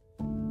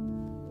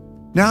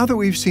 Now that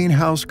we've seen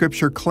how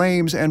Scripture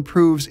claims and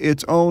proves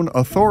its own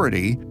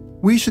authority,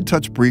 we should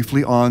touch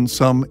briefly on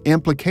some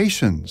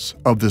implications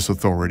of this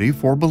authority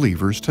for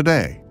believers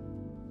today.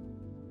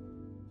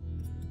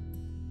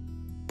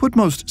 Put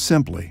most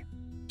simply,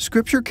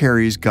 Scripture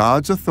carries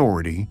God's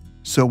authority,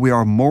 so we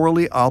are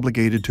morally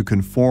obligated to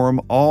conform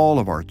all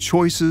of our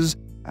choices,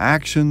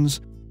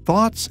 actions,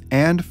 thoughts,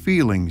 and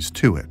feelings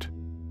to it.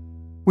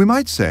 We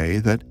might say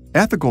that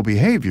ethical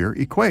behavior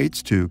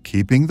equates to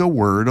keeping the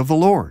word of the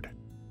Lord.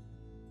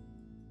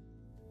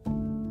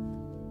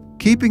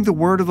 Keeping the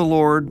word of the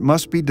Lord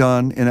must be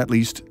done in at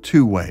least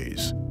two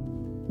ways.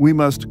 We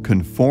must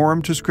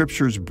conform to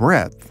Scripture's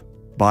breadth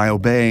by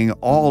obeying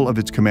all of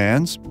its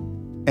commands,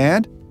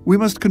 and we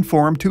must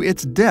conform to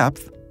its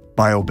depth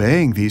by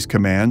obeying these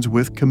commands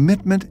with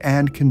commitment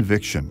and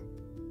conviction.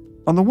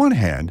 On the one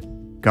hand,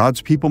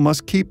 God's people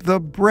must keep the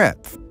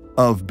breadth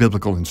of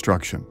biblical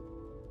instruction.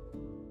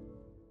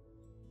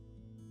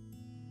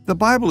 The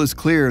Bible is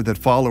clear that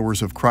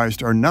followers of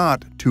Christ are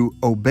not to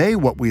obey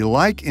what we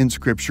like in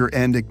Scripture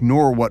and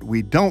ignore what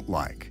we don't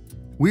like.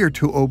 We are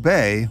to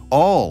obey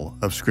all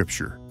of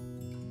Scripture.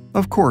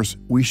 Of course,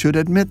 we should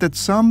admit that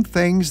some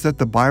things that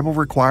the Bible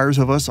requires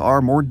of us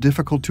are more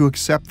difficult to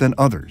accept than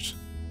others,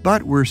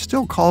 but we're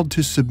still called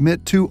to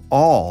submit to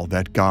all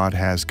that God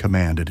has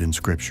commanded in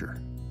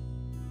Scripture.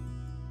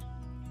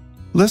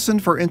 Listen,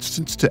 for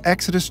instance, to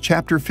Exodus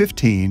chapter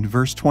 15,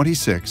 verse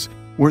 26,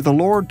 where the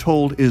Lord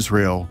told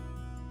Israel,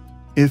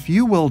 "If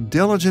you will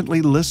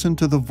diligently listen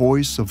to the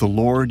voice of the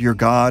Lord your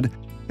God,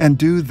 and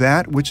do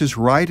that which is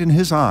right in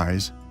his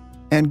eyes,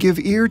 and give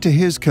ear to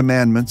his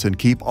commandments and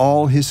keep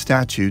all his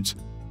statutes,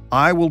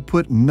 I will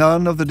put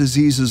none of the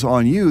diseases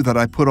on you that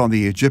I put on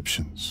the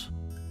Egyptians."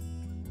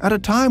 At a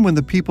time when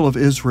the people of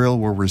Israel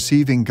were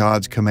receiving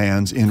God's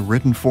commands in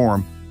written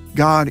form,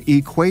 God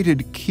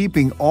equated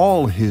keeping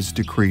all his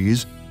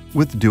decrees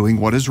with doing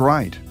what is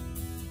right.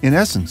 In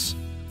essence,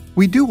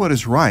 we do what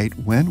is right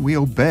when we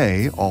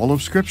obey all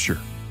of Scripture.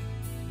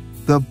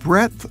 The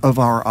breadth of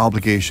our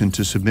obligation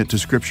to submit to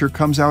Scripture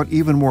comes out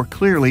even more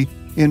clearly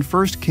in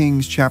 1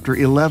 Kings chapter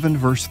 11,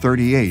 verse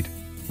 38,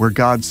 where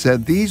God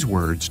said these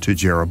words to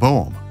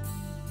Jeroboam,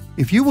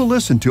 "If you will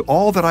listen to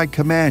all that I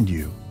command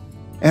you,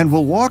 and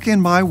will walk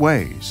in my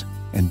ways,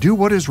 and do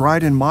what is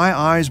right in my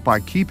eyes by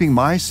keeping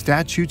my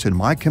statutes and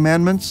my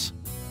commandments,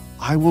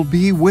 I will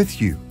be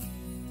with you."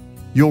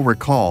 You'll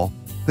recall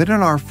that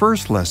in our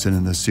first lesson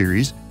in this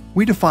series,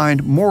 we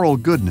defined moral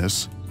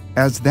goodness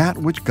as that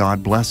which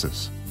God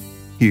blesses.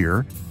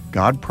 Here,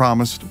 God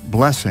promised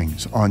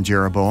blessings on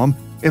Jeroboam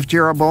if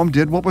Jeroboam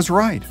did what was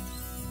right.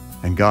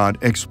 And God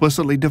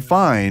explicitly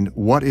defined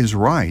what is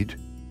right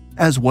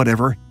as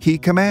whatever he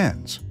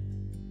commands.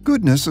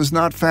 Goodness is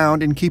not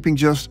found in keeping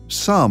just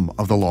some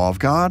of the law of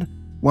God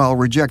while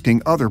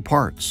rejecting other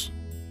parts.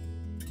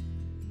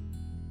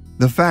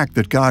 The fact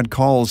that God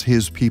calls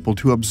his people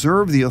to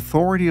observe the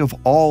authority of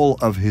all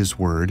of his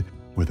word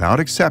without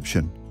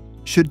exception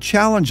should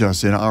challenge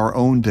us in our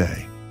own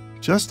day,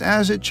 just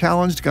as it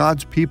challenged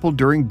God's people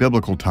during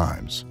biblical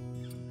times.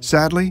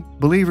 Sadly,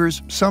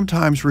 believers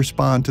sometimes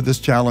respond to this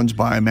challenge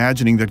by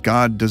imagining that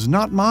God does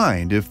not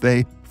mind if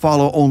they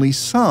follow only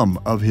some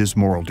of his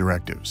moral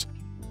directives.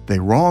 They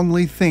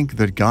wrongly think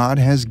that God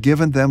has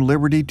given them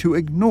liberty to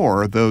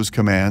ignore those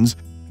commands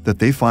that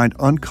they find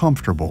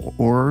uncomfortable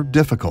or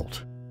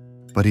difficult.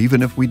 But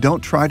even if we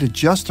don't try to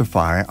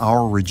justify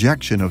our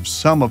rejection of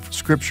some of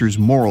Scripture's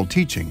moral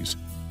teachings,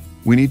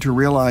 we need to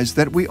realize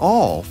that we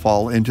all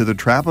fall into the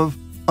trap of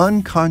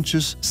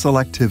unconscious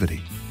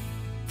selectivity.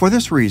 For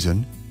this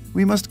reason,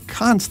 we must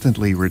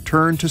constantly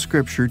return to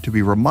Scripture to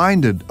be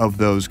reminded of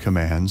those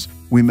commands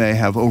we may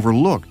have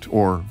overlooked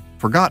or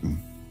forgotten.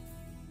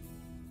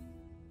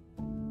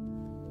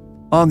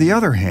 On the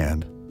other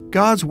hand,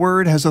 God's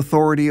Word has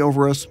authority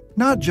over us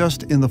not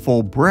just in the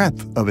full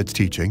breadth of its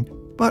teaching,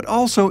 but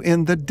also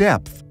in the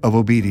depth of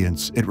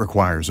obedience it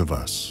requires of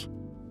us.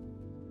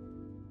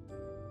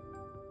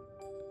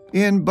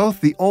 In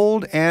both the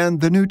Old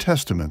and the New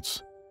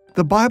Testaments,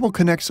 the Bible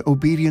connects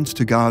obedience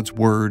to God's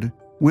Word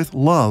with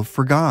love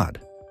for God.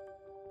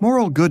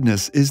 Moral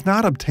goodness is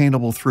not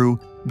obtainable through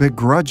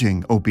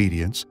begrudging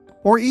obedience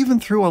or even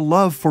through a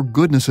love for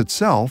goodness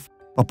itself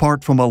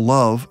apart from a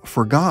love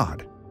for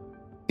God.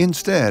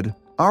 Instead,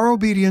 our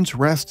obedience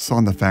rests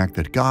on the fact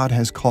that God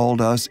has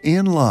called us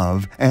in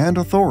love and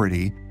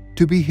authority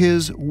to be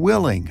His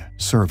willing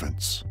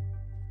servants.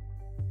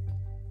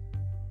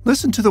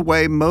 Listen to the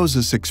way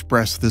Moses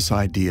expressed this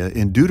idea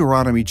in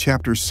Deuteronomy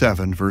chapter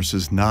 7,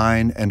 verses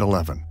 9 and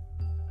 11.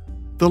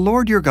 The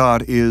Lord your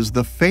God is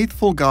the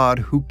faithful God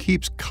who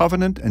keeps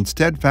covenant and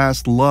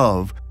steadfast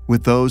love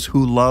with those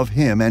who love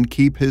Him and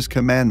keep His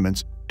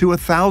commandments to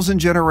 1,000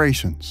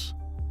 generations.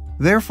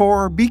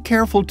 Therefore, be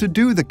careful to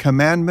do the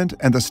commandment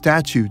and the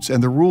statutes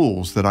and the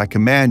rules that I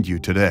command you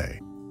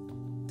today.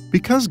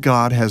 Because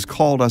God has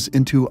called us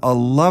into a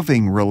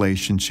loving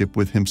relationship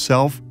with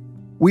Himself,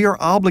 we are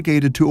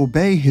obligated to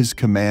obey His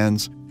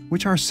commands,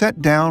 which are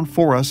set down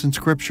for us in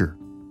Scripture.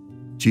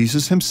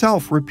 Jesus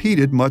Himself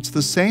repeated much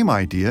the same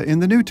idea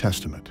in the New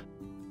Testament.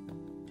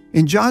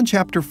 In John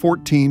chapter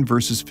 14,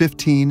 verses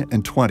 15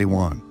 and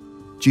 21,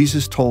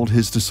 Jesus told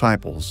His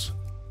disciples,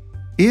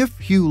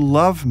 "If you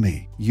love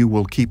me, you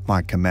will keep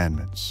my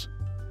commandments.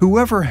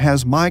 Whoever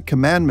has my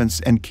commandments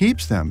and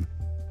keeps them,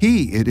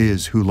 he it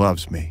is who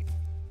loves me."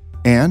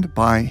 And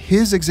by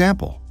His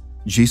example,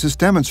 Jesus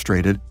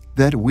demonstrated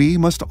that we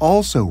must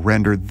also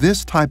render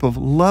this type of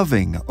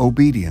loving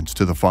obedience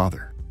to the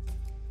Father.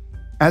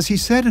 As He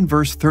said in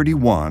verse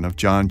 31 of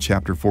John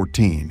chapter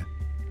 14,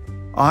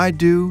 "I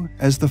do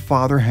as the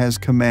Father has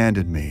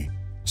commanded me,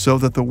 so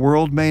that the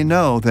world may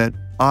know that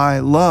I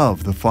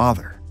love the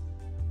Father."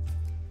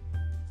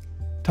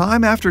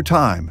 Time after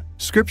time,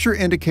 Scripture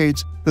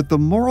indicates that the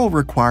moral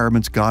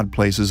requirements God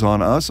places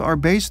on us are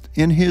based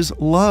in His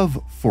love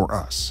for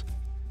us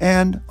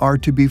and are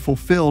to be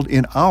fulfilled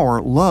in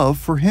our love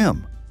for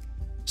Him.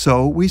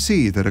 So we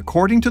see that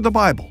according to the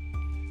Bible,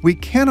 we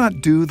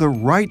cannot do the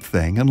right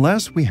thing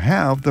unless we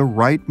have the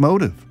right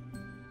motive.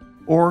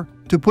 Or,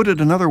 to put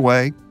it another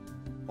way,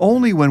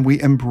 only when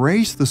we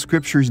embrace the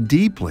Scriptures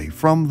deeply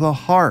from the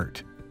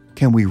heart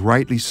can we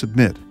rightly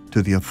submit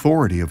to the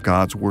authority of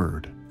God's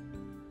Word.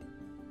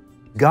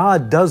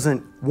 God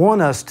doesn't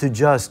want us to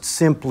just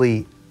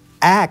simply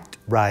act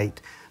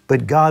right,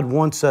 but God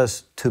wants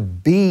us to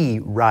be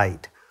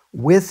right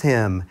with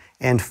Him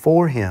and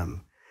for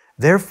Him.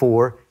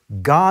 Therefore,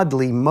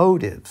 godly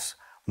motives,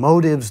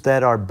 motives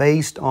that are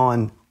based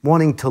on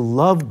wanting to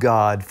love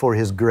God for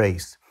His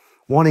grace,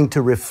 wanting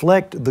to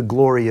reflect the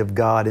glory of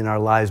God in our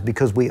lives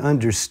because we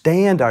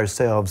understand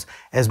ourselves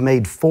as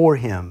made for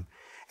Him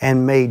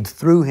and made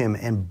through Him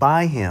and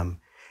by Him.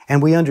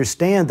 And we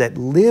understand that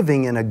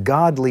living in a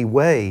godly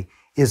way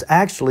is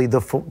actually the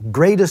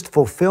greatest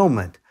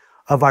fulfillment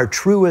of our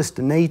truest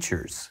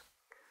natures.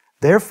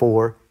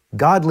 Therefore,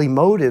 godly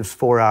motives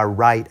for our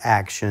right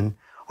action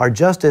are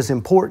just as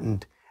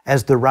important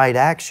as the right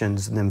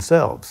actions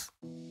themselves.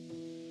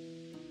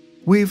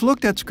 We've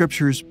looked at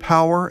Scripture's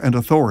power and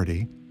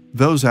authority,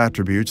 those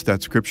attributes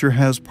that Scripture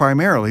has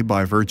primarily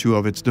by virtue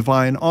of its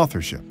divine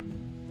authorship.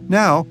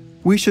 Now,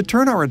 we should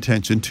turn our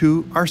attention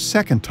to our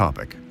second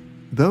topic,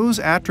 those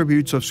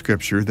attributes of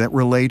Scripture that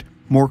relate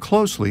more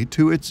closely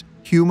to its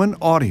human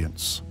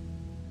audience.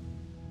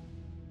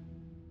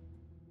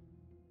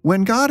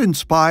 When God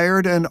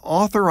inspired and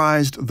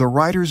authorized the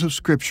writers of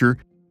Scripture,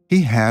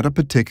 He had a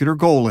particular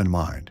goal in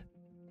mind.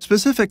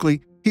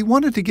 Specifically, He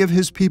wanted to give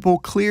His people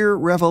clear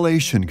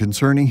revelation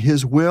concerning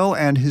His will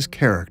and His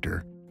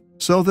character,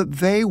 so that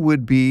they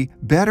would be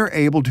better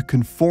able to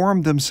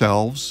conform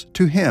themselves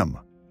to Him.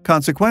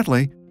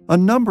 Consequently, a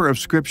number of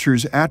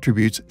Scripture's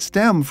attributes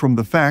stem from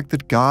the fact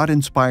that God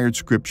inspired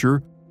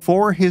Scripture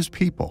for His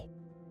people.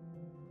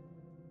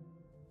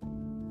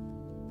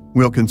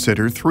 We'll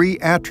consider 3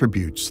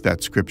 attributes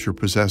that Scripture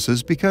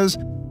possesses because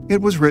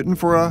it was written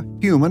for a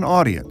human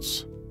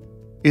audience: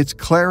 its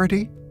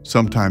clarity,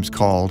 sometimes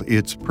called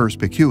its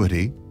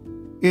perspicuity,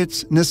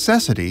 its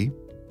necessity,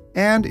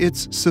 and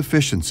its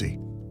sufficiency.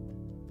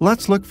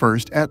 Let's look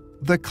first at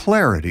the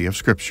clarity of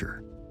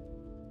Scripture.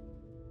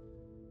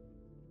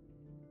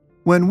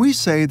 When we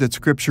say that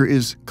Scripture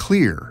is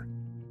clear,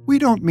 we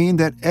don't mean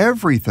that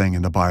everything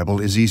in the Bible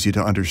is easy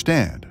to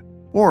understand,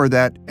 or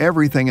that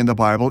everything in the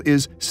Bible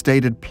is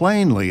stated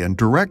plainly and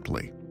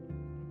directly.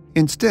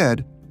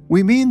 Instead,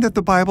 we mean that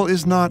the Bible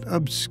is not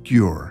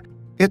obscure.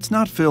 It's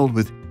not filled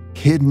with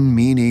hidden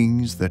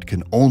meanings that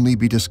can only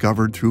be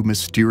discovered through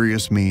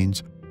mysterious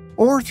means,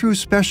 or through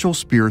special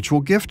spiritual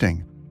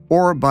gifting,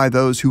 or by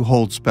those who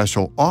hold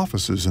special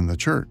offices in the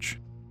church.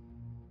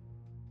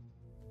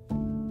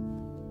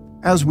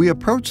 As we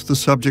approach the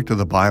subject of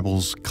the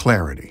Bible's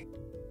clarity,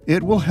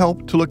 it will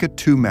help to look at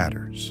 2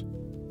 matters: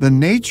 the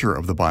nature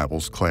of the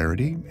Bible's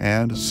clarity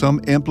and some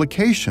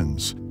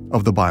implications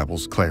of the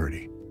Bible's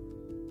clarity.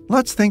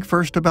 Let's think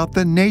first about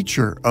the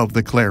nature of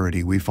the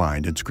clarity we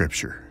find in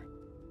Scripture.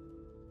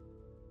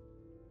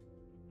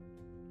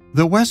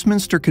 The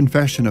Westminster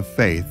Confession of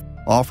Faith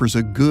offers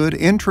a good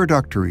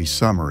introductory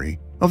summary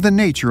of the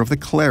nature of the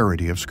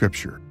clarity of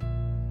Scripture.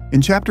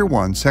 In Chapter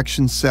 1,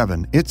 Section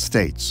 7, it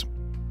states,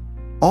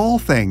 "All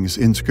things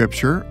in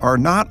Scripture are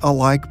not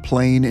alike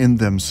plain in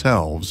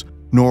themselves,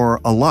 nor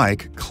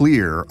alike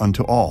clear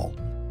unto all.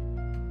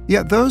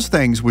 Yet those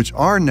things which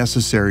are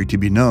necessary to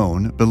be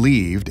known,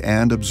 believed,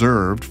 and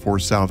observed for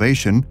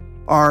salvation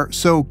are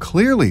so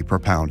clearly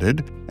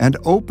propounded and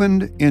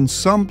opened in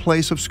some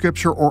place of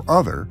Scripture or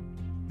other,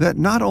 that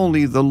not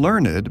only the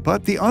learned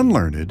but the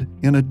unlearned,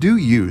 in a due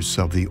use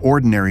of the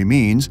ordinary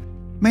means,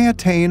 may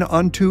attain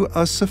unto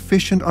a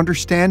sufficient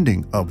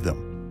understanding of them."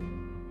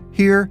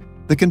 Here,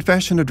 the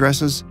confession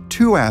addresses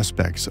two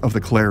aspects of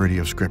the clarity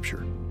of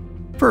Scripture.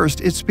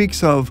 First, it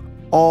speaks of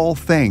all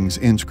things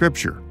in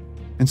Scripture,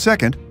 and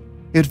second,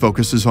 it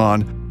focuses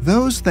on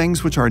those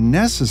things which are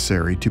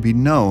necessary to be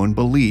known,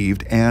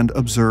 believed, and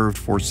observed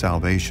for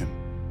salvation,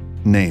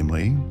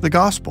 namely the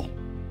gospel.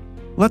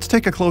 Let's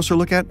take a closer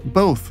look at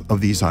both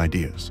of these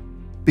ideas,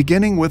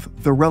 beginning with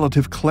the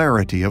relative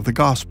clarity of the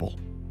gospel.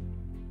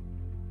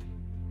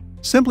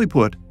 Simply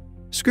put,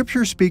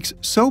 Scripture speaks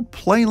so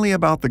plainly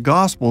about the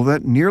gospel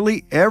that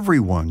nearly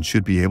everyone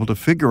should be able to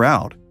figure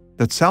out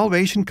that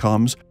salvation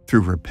comes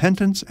through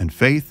repentance and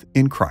faith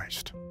in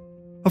Christ.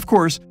 Of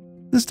course,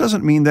 this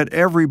doesn't mean that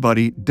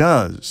everybody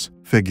does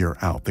figure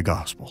out the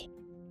gospel.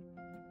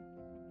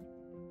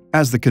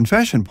 As the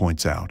confession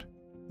points out,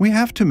 we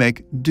have to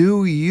make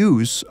due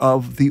use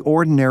of the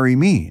ordinary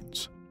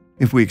means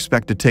if we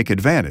expect to take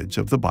advantage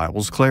of the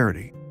Bible's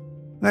clarity.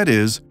 That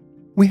is,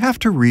 we have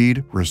to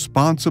read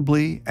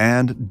responsibly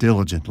and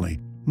diligently,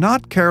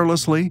 not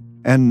carelessly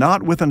and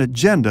not with an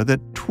agenda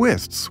that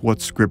twists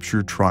what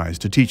Scripture tries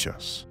to teach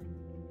us.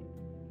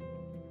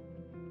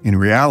 In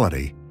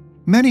reality,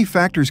 many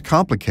factors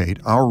complicate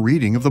our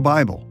reading of the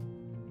Bible,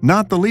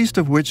 not the least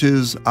of which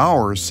is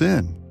our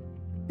sin.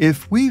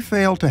 If we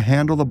fail to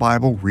handle the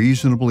Bible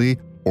reasonably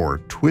or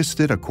twist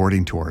it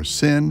according to our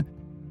sin,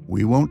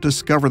 we won't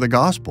discover the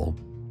gospel.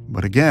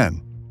 But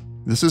again,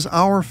 this is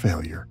our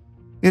failure.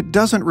 It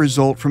doesn't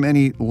result from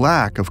any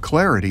lack of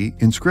clarity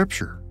in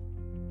Scripture.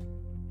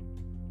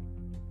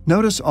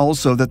 Notice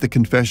also that the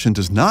confession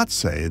does not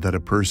say that a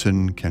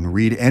person can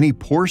read any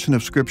portion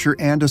of Scripture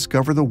and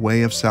discover the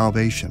way of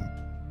salvation.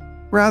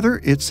 Rather,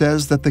 it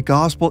says that the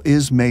gospel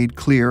is made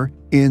clear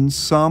in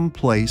some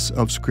place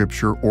of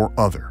Scripture or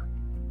other.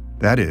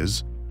 That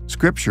is,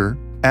 Scripture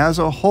as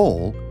a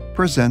whole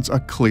presents a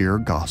clear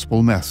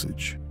gospel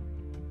message.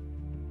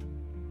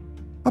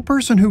 A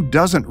person who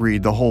doesn't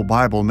read the whole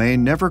Bible may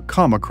never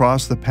come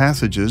across the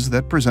passages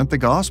that present the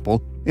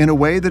gospel in a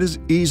way that is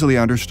easily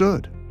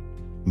understood.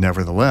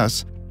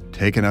 Nevertheless,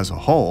 taken as a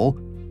whole,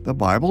 the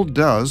Bible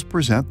does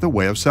present the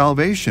way of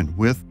salvation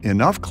with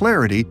enough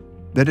clarity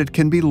that it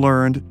can be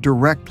learned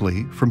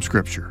directly from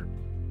Scripture.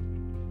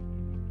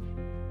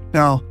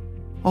 Now,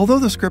 although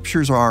the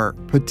Scriptures are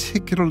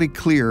particularly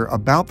clear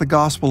about the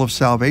gospel of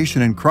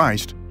salvation in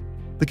Christ,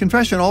 the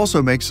confession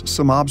also makes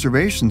some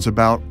observations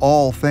about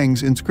all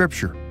things in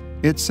Scripture.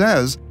 It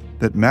says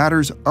that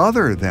matters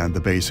other than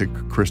the basic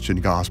Christian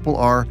gospel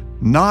are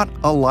not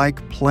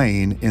alike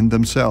plain in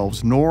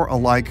themselves, nor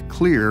alike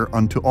clear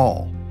unto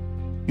all.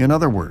 In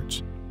other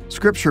words,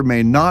 Scripture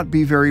may not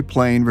be very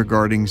plain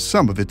regarding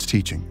some of its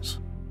teachings.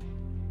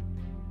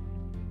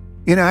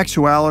 In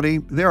actuality,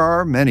 there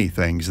are many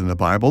things in the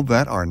Bible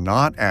that are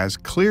not as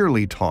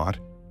clearly taught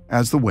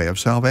as the way of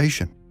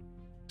salvation.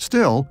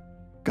 Still,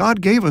 God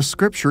gave us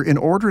Scripture in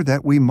order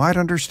that we might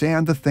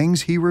understand the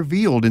things He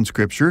revealed in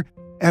Scripture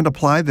and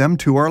apply them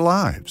to our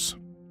lives.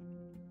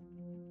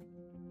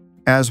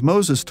 As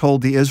Moses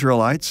told the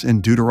Israelites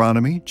in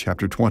Deuteronomy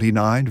chapter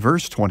 29,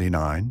 verse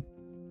 29,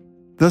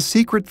 "The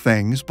secret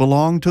things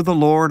belong to the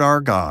Lord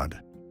our God,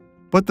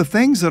 but the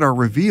things that are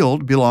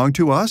revealed belong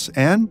to us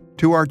and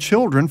to our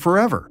children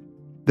forever,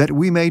 that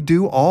we may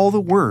do all the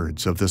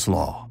words of this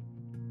law."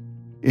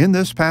 In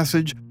this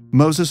passage,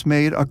 Moses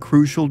made a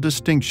crucial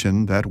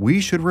distinction that we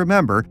should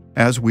remember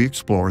as we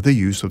explore the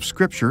use of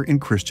Scripture in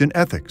Christian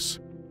ethics.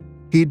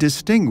 He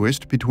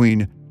distinguished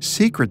between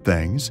secret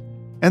things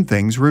and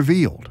things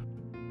revealed.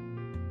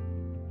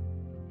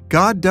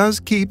 God does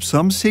keep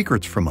some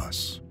secrets from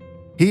us.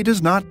 He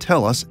does not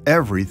tell us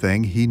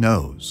everything He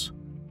knows,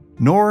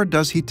 nor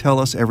does He tell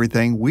us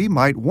everything we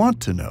might want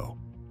to know.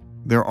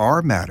 There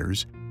are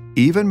matters,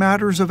 even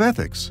matters of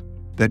ethics,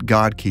 that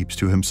God keeps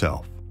to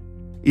Himself.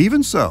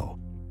 Even so,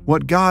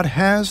 what God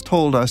has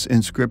told us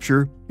in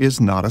Scripture is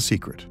not a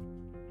secret.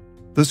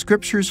 The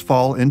Scriptures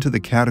fall into the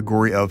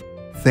category of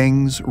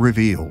things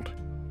revealed.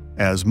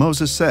 As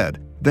Moses said,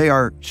 they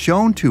are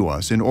shown to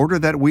us in order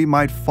that we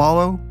might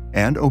follow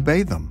and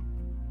obey them.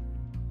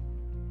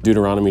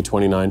 Deuteronomy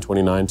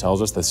 29:29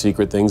 tells us the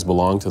secret things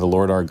belong to the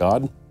Lord our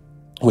God,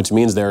 which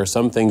means there are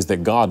some things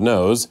that God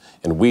knows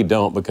and we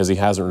don't because He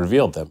hasn't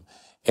revealed them.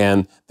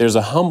 And there's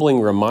a humbling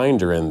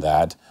reminder in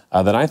that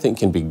that I think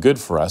can be good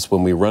for us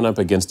when we run up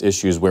against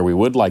issues where we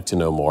would like to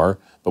know more,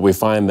 but we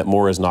find that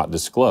more is not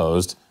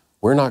disclosed.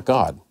 We're not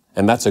God.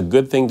 And that's a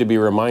good thing to be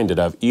reminded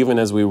of, even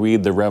as we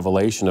read the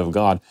revelation of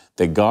God,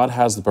 that God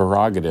has the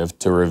prerogative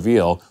to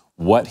reveal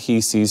what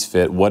He sees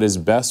fit, what is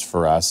best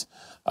for us,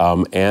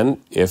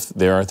 and if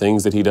there are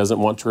things that He doesn't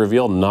want to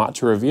reveal, not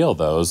to reveal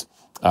those.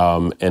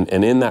 And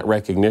in that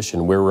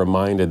recognition, we're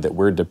reminded that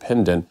we're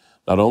dependent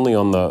not only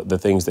on the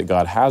things that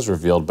God has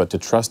revealed, but to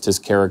trust His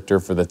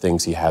character for the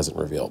things He hasn't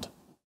revealed.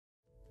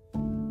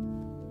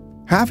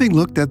 Having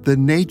looked at the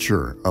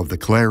nature of the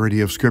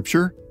clarity of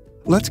Scripture,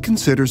 let's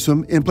consider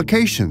some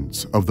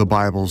implications of the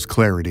Bible's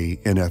clarity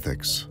in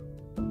ethics.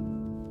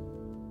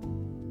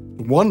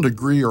 To one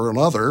degree or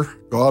another,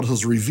 God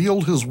has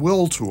revealed His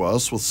will to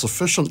us with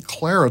sufficient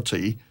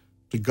clarity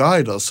to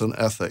guide us in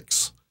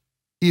ethics.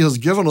 He has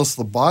given us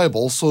the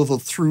Bible so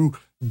that through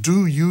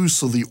due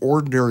use of the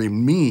ordinary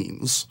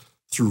means,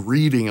 through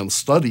reading and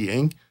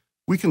studying,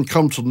 we can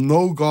come to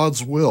know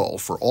God's will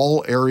for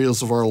all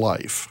areas of our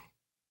life.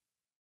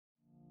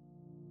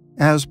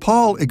 As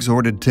Paul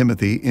exhorted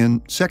Timothy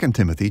in 2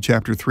 Timothy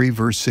chapter 3,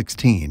 verse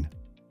 16,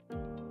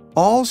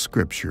 all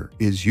Scripture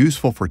is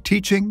useful for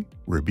teaching,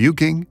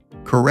 rebuking,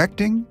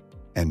 correcting,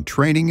 and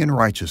training in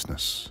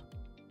righteousness.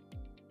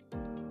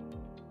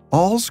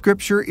 All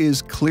Scripture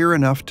is clear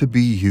enough to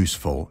be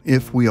useful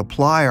if we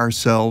apply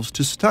ourselves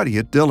to study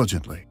it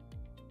diligently.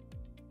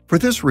 For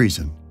this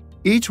reason,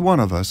 each one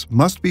of us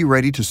must be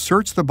ready to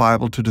search the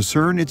Bible to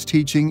discern its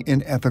teaching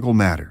in ethical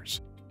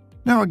matters.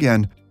 Now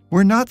again,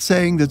 we're not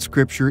saying that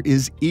Scripture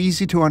is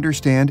easy to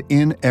understand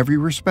in every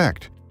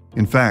respect.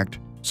 In fact,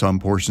 some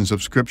portions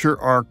of Scripture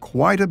are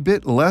quite a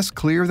bit less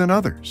clear than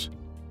others.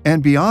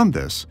 And beyond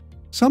this,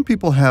 some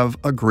people have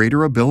a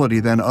greater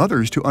ability than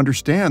others to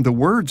understand the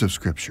words of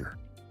Scripture.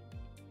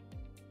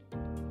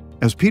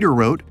 As Peter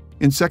wrote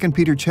in 2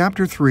 Peter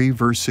chapter 3,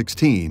 verse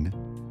 16,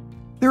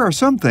 there are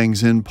some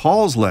things in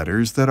Paul's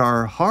letters that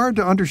are hard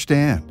to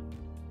understand,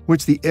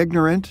 which the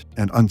ignorant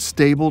and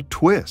unstable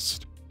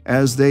twist,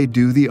 as they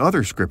do the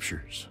other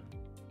Scriptures.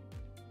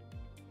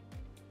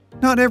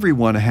 Not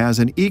everyone has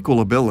an equal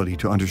ability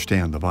to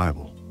understand the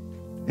Bible,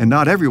 and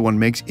not everyone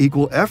makes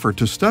equal effort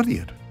to study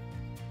it.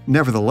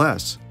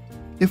 Nevertheless,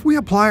 if we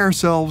apply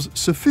ourselves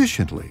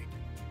sufficiently,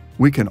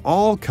 we can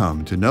all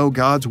come to know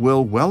God's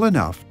will well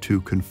enough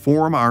to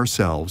conform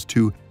ourselves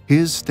to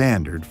His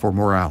standard for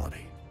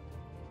morality.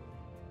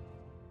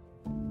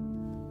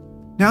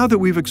 Now that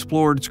we've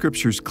explored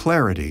Scripture's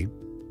clarity,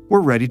 we're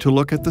ready to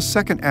look at the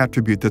second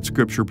attribute that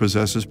Scripture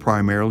possesses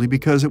primarily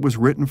because it was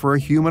written for a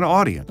human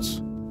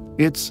audience: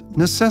 its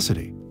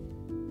necessity.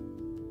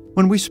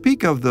 When we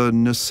speak of the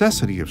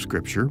necessity of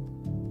Scripture,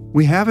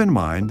 we have in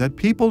mind that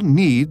people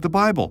need the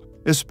Bible,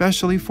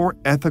 especially for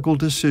ethical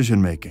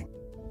decision-making.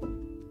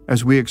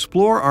 As we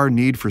explore our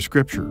need for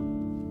Scripture,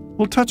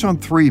 we'll touch on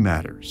three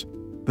matters: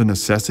 the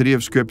necessity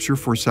of Scripture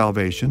for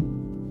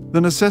salvation,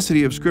 the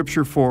necessity of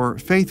Scripture for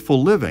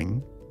faithful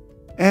living,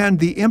 and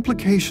the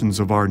implications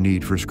of our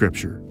need for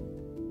Scripture.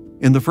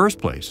 In the first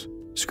place,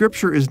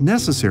 Scripture is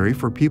necessary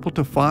for people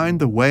to find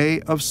the way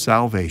of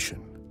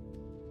salvation.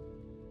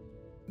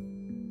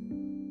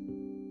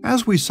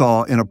 As we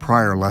saw in a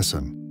prior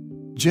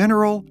lesson,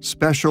 general,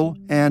 special,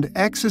 and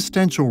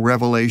existential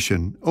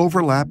revelation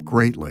overlap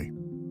greatly.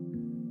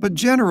 But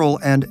general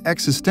and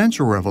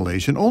existential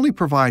revelation only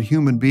provide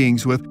human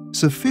beings with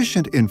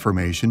sufficient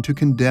information to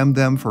condemn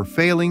them for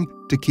failing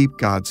to keep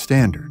God's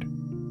standard.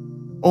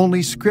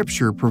 Only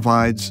Scripture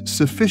provides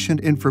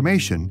sufficient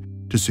information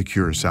to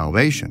secure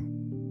salvation.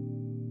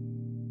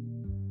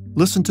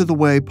 Listen to the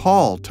way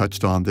Paul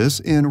touched on this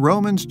in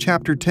Romans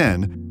chapter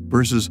 10,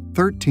 verses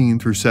 13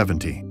 through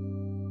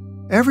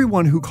 17.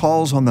 Everyone who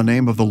calls on the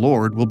name of the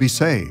Lord will be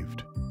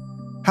saved.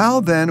 How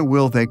then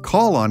will they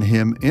call on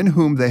Him in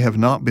whom they have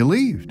not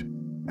believed?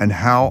 And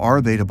how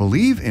are they to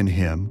believe in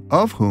Him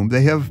of whom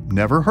they have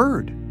never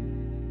heard?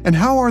 And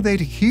how are they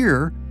to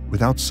hear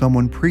without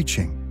someone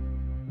preaching?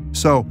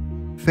 So,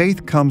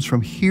 faith comes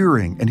from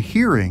hearing, and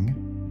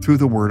hearing through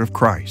the word of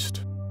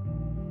Christ.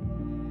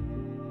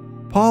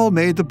 Paul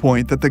made the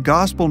point that the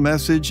gospel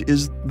message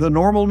is the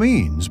normal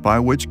means by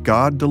which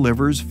God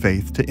delivers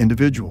faith to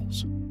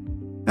individuals.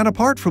 And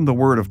apart from the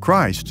word of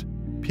Christ,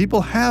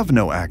 people have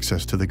no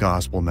access to the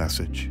gospel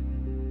message.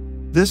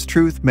 This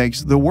truth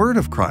makes the word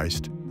of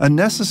Christ a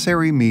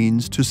necessary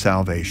means to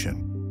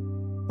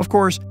salvation. Of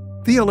course,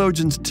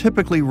 theologians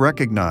typically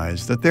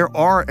recognize that there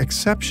are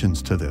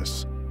exceptions to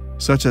this,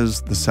 such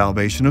as the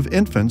salvation of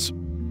infants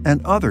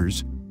and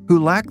others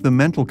who lack the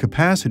mental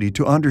capacity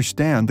to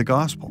understand the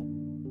gospel.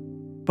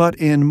 But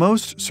in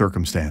most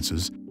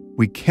circumstances,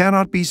 we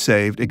cannot be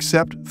saved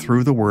except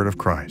through the word of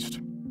Christ.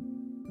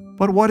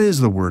 But what is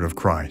the word of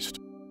Christ?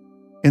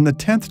 In the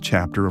 10th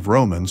chapter of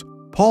Romans,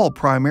 Paul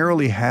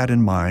primarily had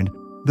in mind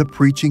the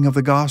preaching of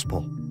the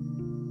gospel.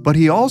 But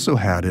he also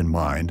had in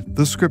mind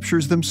the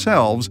Scriptures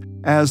themselves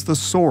as the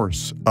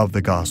source of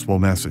the gospel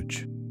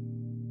message.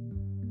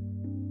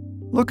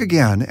 Look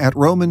again at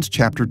Romans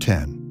chapter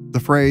 10. The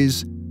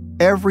phrase,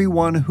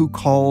 "Everyone who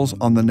calls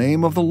on the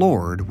name of the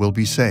Lord will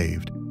be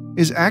saved,"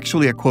 is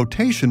actually a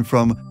quotation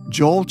from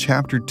Joel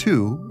chapter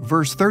 2,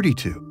 verse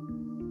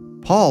 32.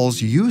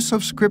 Paul's use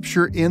of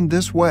Scripture in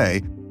this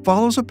way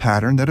follows a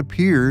pattern that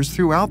appears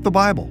throughout the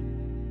Bible.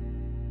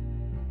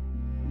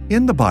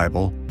 In the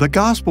Bible, the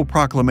gospel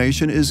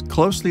proclamation is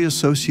closely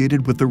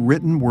associated with the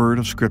written word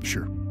of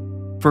Scripture.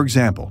 For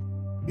example,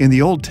 in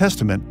the Old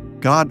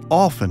Testament, God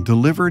often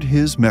delivered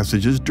His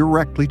messages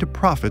directly to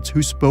prophets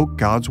who spoke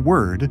God's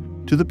word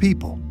to the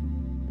people.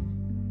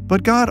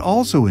 But God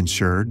also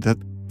ensured that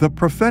the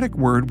prophetic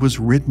word was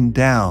written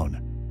down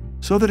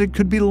so that it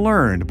could be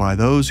learned by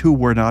those who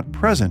were not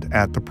present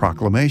at the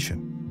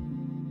proclamation.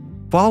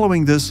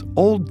 Following this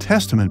Old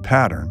Testament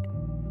pattern,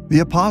 the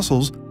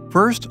apostles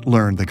first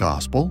learned the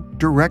gospel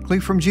directly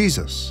from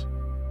Jesus.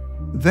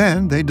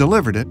 Then they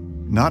delivered it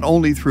not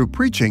only through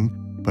preaching,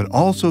 but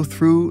also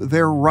through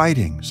their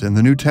writings in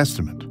the New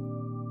Testament.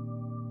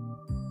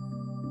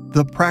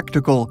 The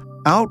practical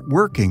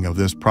outworking of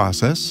this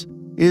process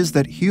is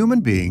that human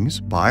beings,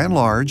 by and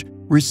large,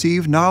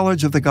 receive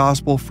knowledge of the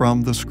gospel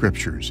from the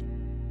Scriptures,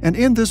 and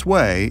in this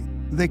way,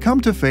 they come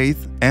to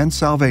faith and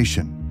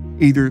salvation,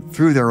 either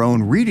through their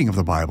own reading of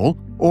the Bible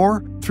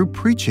or through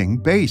preaching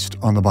based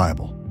on the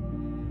Bible.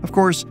 Of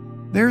course,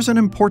 there's an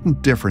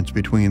important difference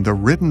between the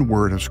written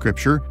word of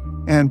Scripture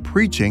and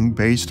preaching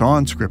based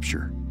on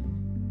Scripture.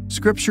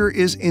 Scripture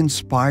is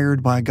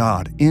inspired by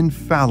God,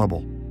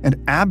 infallible, and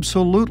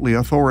absolutely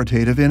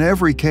authoritative in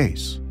every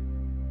case.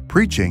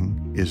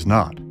 Preaching is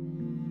not.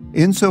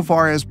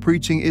 Insofar as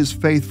preaching is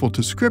faithful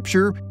to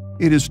Scripture,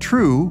 it is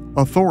true,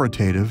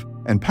 authoritative,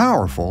 and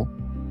powerful.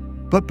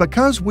 But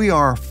because we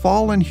are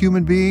fallen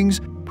human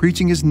beings,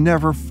 preaching is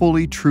never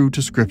fully true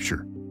to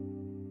Scripture.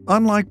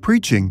 Unlike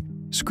preaching,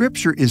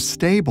 Scripture is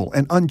stable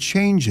and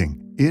unchanging.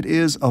 It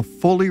is a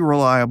fully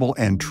reliable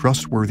and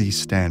trustworthy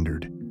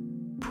standard.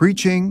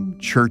 Preaching,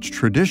 church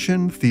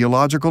tradition,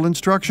 theological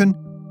instruction,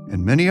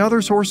 and many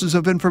other sources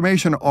of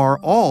information are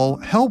all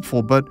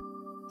helpful, but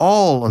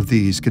all of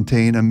these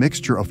contain a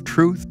mixture of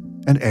truth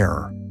and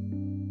error.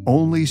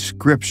 Only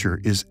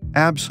Scripture is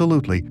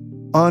absolutely,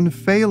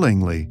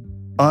 unfailingly,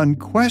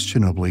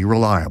 unquestionably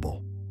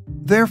reliable.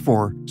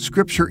 Therefore,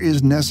 Scripture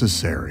is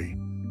necessary,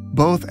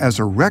 both as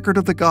a record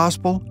of the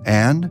gospel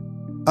and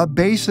a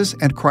basis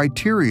and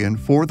criterion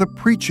for the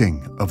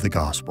preaching of the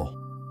gospel.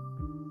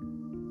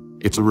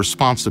 It's a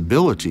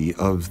responsibility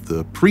of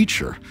the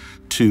preacher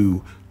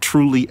to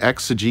truly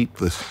exegete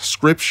the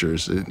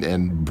Scriptures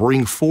and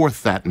bring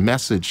forth that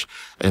message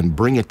and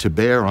bring it to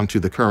bear onto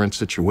the current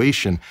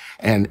situation.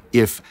 And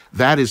if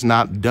that is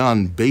not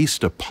done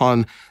based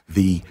upon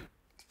the,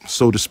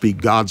 so to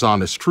speak, God's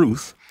honest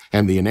truth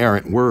and the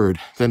inerrant word,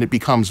 then it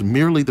becomes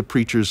merely the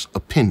preacher's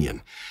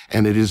opinion.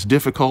 And it is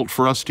difficult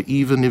for us to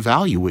even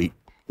evaluate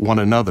one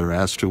another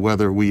as to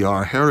whether we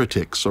are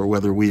heretics or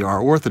whether we are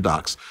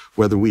orthodox,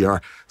 whether we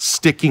are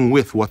sticking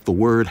with what the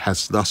word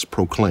has thus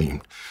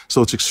proclaimed.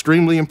 So it's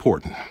extremely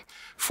important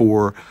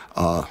for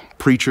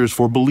preachers,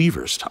 for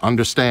believers to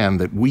understand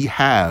that we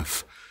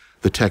have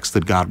the text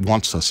that God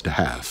wants us to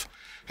have,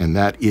 and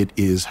that it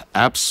is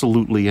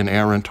absolutely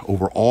inerrant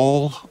over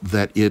all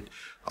that it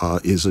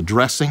is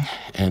addressing,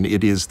 and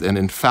it is an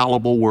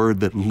infallible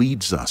word that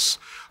leads us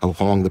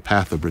along the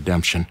path of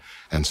redemption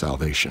and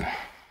salvation.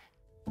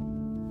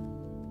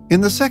 In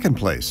the second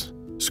place,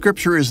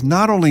 Scripture is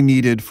not only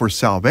needed for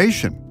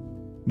salvation,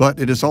 but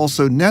it is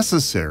also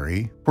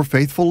necessary for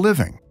faithful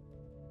living.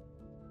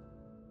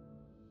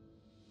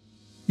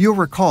 You'll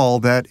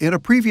recall that in a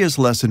previous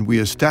lesson we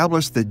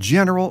established that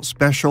general,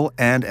 special,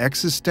 and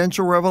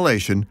existential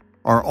revelation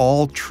are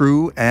all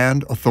true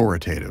and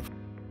authoritative.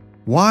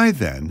 Why,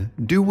 then,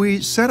 do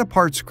we set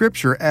apart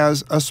Scripture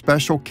as a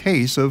special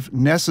case of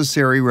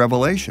necessary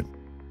revelation?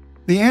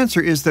 The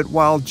answer is that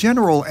while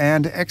general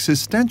and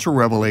existential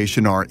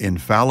revelation are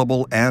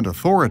infallible and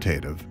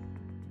authoritative,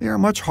 they are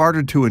much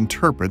harder to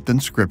interpret than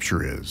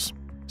Scripture is.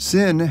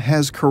 Sin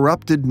has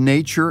corrupted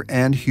nature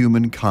and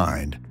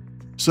humankind,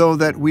 so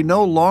that we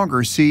no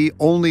longer see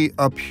only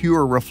a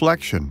pure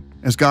reflection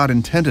as God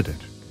intended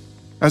it.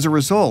 As a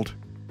result,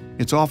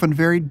 it's often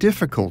very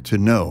difficult to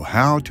know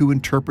how to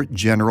interpret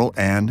general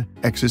and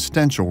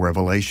existential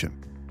revelation.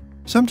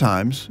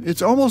 Sometimes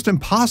it's almost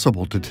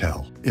impossible to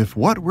tell if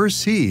what we're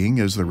seeing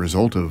is the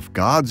result of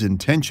God's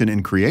intention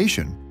in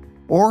creation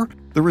or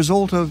the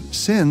result of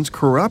sin's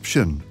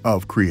corruption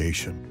of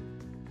creation.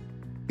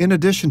 In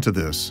addition to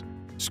this,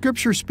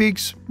 Scripture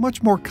speaks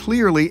much more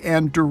clearly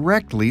and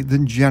directly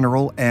than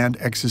general and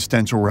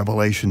existential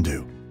revelation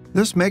do.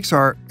 This makes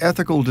our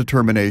ethical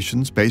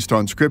determinations based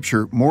on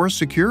Scripture more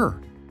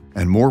secure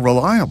and more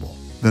reliable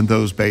than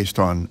those based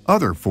on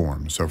other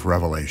forms of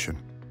revelation.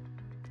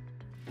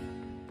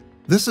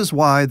 This is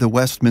why the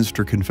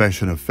Westminster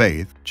Confession of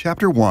Faith,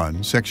 Chapter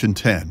 1, Section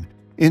 10,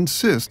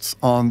 insists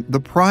on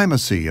the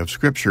primacy of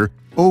Scripture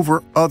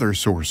over other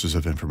sources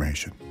of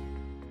information.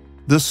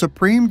 The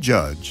supreme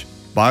judge,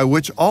 by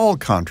which all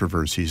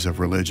controversies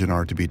of religion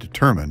are to be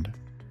determined,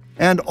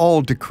 and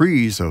all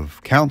decrees of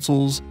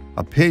councils,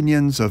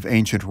 opinions of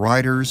ancient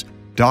writers,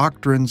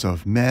 doctrines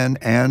of men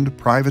and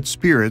private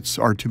spirits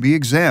are to be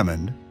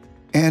examined,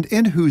 and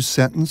in whose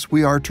sentence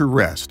we are to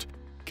rest,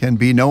 can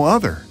be no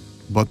other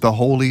but the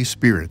Holy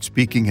Spirit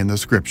speaking in the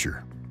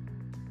Scripture.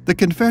 The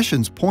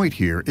Confession's point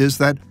here is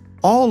that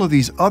all of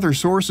these other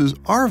sources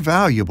are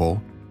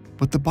valuable,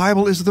 but the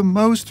Bible is the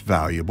most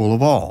valuable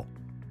of all.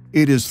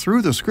 It is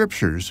through the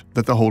Scriptures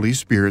that the Holy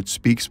Spirit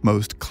speaks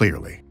most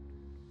clearly.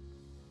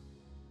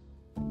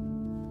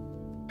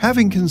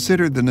 Having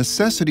considered the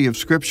necessity of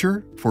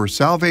Scripture for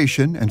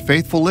salvation and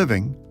faithful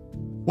living,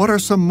 what are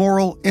some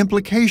moral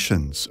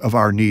implications of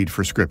our need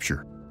for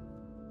Scripture?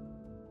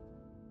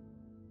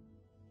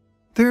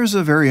 There's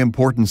a very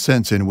important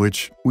sense in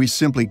which we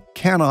simply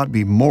cannot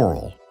be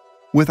moral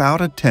without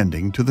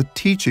attending to the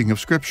teaching of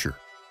Scripture.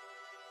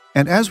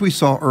 And as we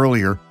saw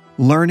earlier,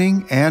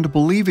 learning and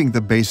believing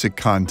the basic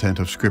content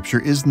of Scripture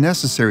is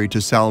necessary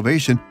to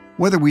salvation,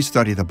 whether we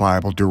study the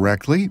Bible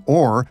directly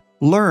or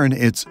learn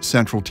its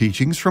central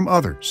teachings from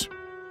others.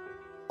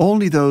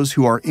 Only those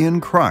who are in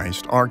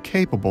Christ are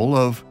capable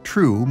of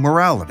true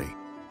morality.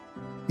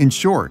 In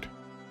short,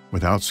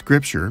 without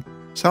Scripture,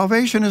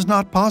 salvation is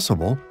not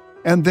possible,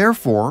 and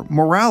therefore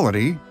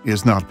morality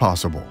is not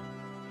possible.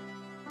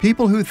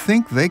 People who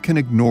think they can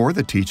ignore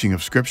the teaching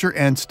of Scripture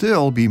and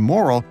still be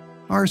moral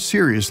are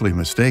seriously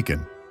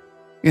mistaken.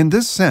 In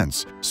this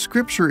sense,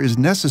 Scripture is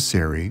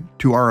necessary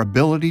to our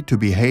ability to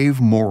behave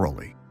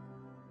morally.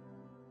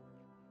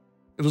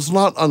 It is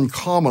not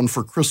uncommon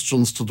for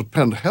Christians to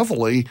depend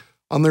heavily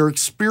on their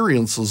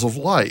experiences of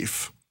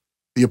life,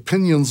 the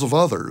opinions of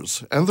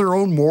others, and their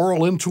own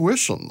moral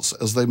intuitions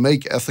as they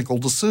make ethical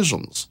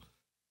decisions.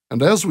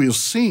 And as we have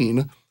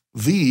seen,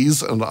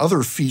 these and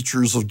other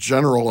features of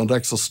general and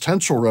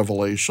existential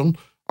revelation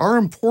are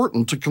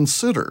important to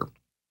consider.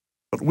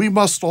 But we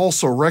must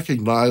also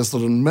recognize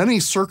that in many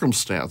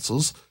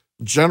circumstances,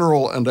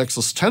 general and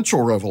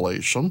existential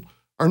revelation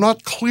are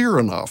not clear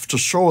enough to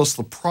show us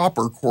the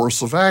proper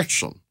course of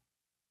action,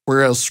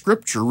 whereas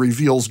Scripture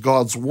reveals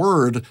God's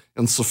Word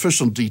in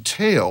sufficient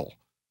detail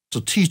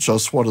to teach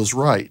us what is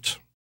right.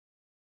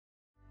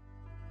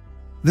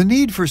 The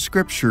need for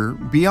Scripture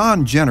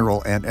beyond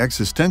general and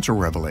existential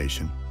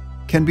revelation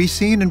can be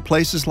seen in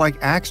places like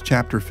Acts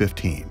chapter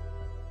 15.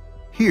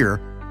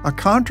 Here, a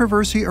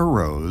controversy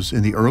arose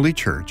in the early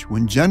church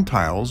when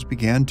Gentiles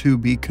began to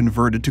be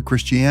converted to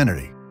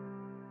Christianity.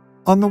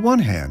 On the one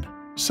hand,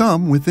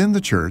 some within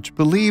the church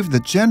believed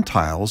that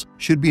Gentiles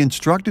should be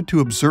instructed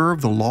to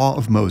observe the law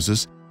of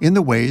Moses in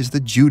the ways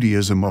that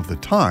Judaism of the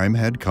time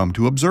had come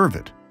to observe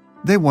it.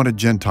 They wanted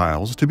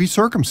Gentiles to be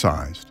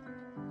circumcised,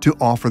 to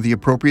offer the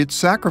appropriate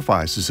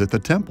sacrifices at the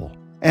temple,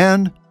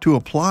 and to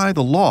apply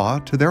the law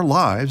to their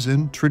lives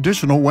in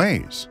traditional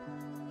ways.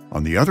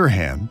 On the other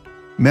hand,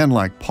 men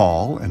like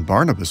Paul and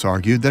Barnabas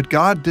argued that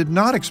God did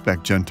not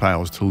expect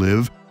Gentiles to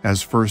live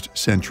as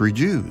first-century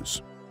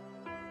Jews.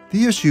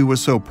 The issue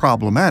was so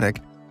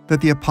problematic that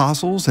the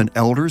apostles and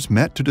elders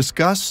met to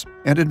discuss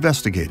and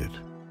investigate it.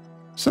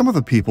 Some of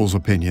the people's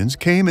opinions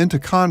came into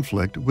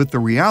conflict with the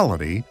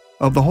reality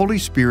of the Holy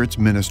Spirit's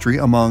ministry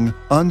among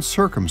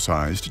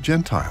uncircumcised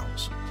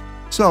Gentiles.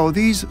 So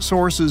these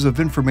sources of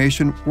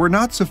information were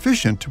not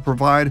sufficient to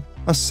provide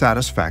a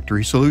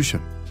satisfactory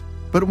solution.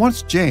 But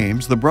once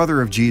James, the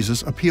brother of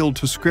Jesus, appealed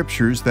to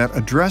Scriptures that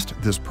addressed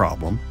this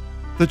problem,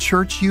 the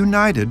church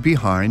united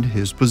behind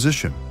his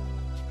position.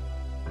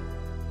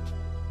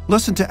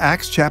 Listen to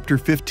Acts chapter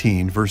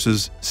 15,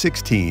 verses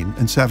 16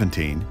 and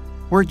 17,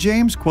 where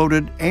James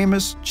quoted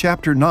Amos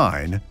chapter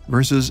 9,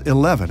 verses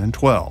 11 and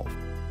 12.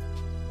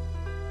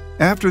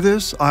 "After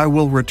this I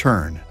will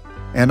return,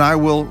 and I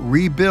will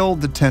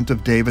rebuild the tent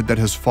of David that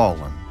has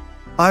fallen.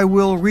 I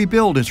will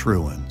rebuild its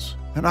ruins,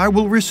 and I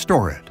will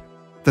restore it,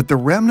 that the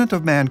remnant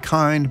of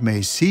mankind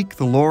may seek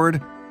the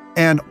Lord,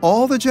 and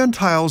all the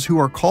Gentiles who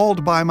are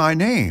called by my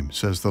name,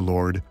 says the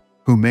Lord,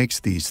 who makes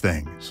these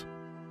things."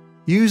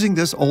 Using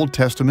this Old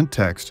Testament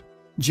text,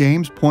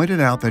 James pointed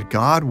out that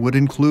God would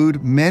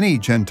include many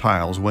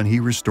Gentiles when he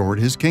restored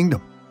his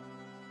kingdom.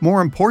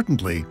 More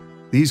importantly,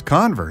 these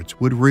converts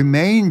would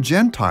remain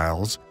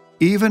Gentiles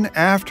even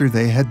after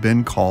they had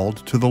been called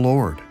to the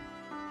Lord.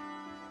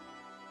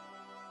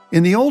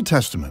 In the Old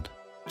Testament,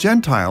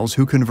 Gentiles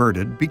who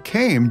converted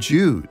became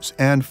Jews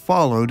and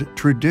followed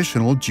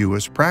traditional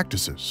Jewish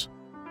practices.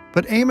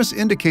 But Amos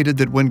indicated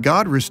that when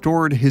God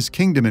restored his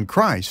kingdom in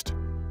Christ,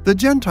 the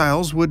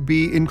Gentiles would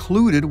be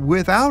included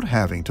without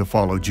having to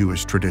follow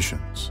Jewish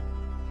traditions.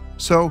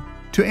 So,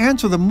 to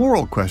answer the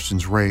moral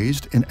questions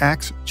raised in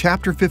Acts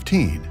chapter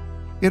 15,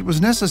 it was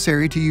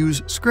necessary to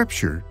use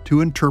Scripture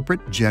to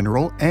interpret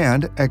general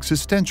and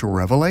existential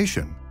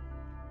revelation.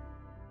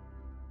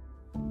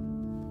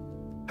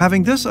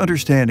 Having this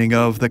understanding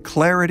of the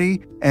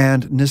clarity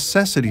and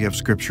necessity of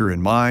Scripture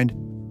in mind,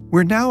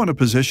 we're now in a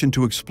position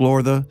to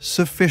explore the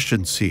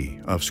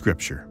sufficiency of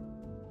Scripture.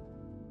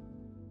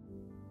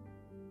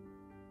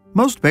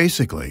 Most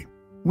basically,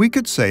 we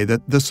could say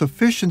that the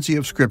sufficiency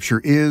of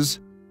Scripture is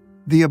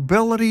the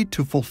ability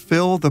to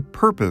fulfill the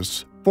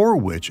purpose for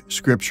which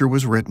Scripture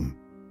was written.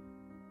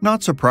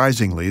 Not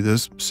surprisingly,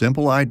 this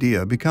simple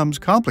idea becomes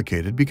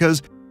complicated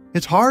because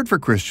it's hard for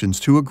Christians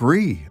to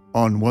agree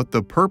on what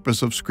the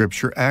purpose of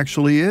Scripture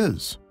actually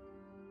is.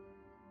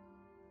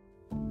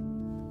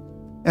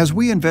 As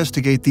we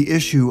investigate the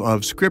issue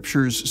of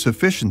Scripture's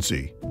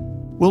sufficiency,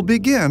 we'll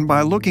begin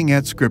by looking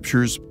at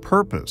Scripture's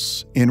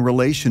purpose in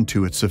relation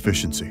to its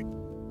sufficiency.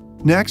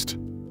 Next,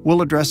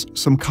 we'll address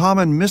some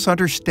common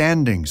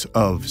misunderstandings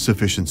of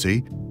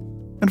sufficiency.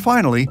 And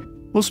finally,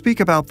 we'll speak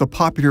about the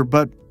popular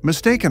but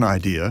mistaken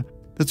idea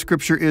that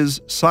Scripture is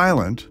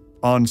silent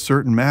on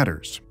certain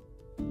matters.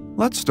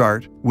 Let's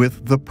start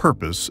with the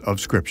purpose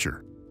of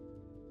Scripture.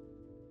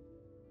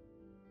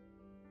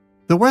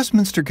 The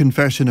Westminster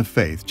Confession of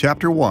Faith,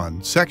 Chapter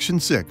 1, Section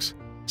 6,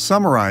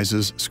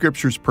 summarizes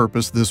Scripture's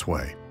purpose this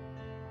way: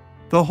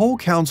 "The whole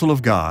counsel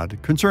of God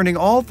concerning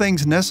all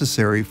things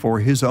necessary for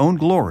His own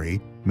glory,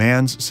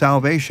 man's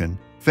salvation,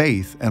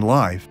 faith, and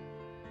life,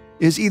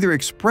 is either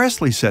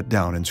expressly set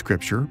down in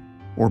Scripture,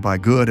 or by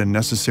good and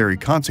necessary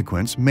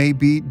consequence may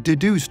be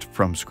deduced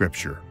from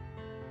Scripture,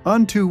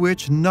 unto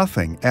which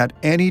nothing at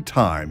any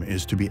time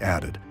is to be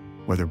added,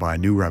 whether by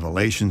new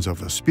revelations of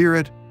the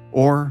Spirit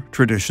or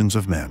traditions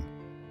of men."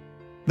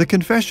 The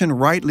Confession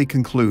rightly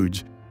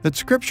concludes that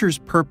Scripture's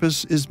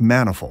purpose is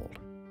manifold.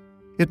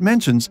 It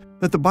mentions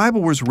that the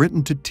Bible was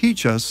written to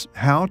teach us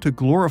how to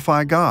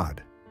glorify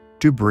God,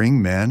 to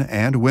bring men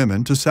and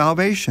women to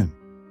salvation,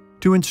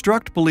 to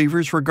instruct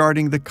believers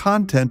regarding the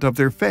content of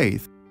their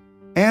faith,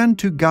 and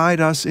to guide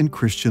us in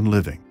Christian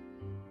living.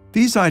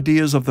 These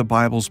ideas of the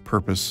Bible's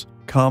purpose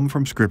come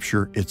from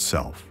Scripture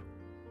itself.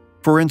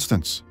 For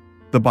instance,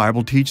 the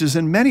Bible teaches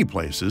in many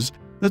places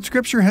that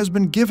Scripture has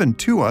been given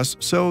to us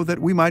so that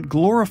we might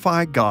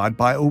glorify God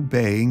by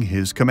obeying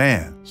His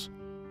commands.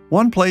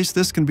 One place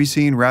this can be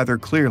seen rather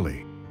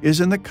clearly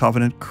is in the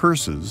covenant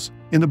curses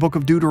in the book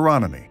of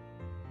Deuteronomy.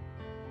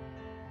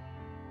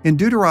 In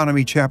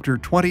Deuteronomy chapter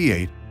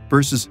 28,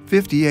 verses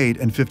 58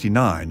 and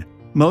 59,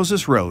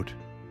 Moses wrote,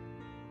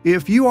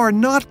 "If you are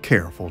not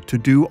careful to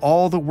do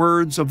all the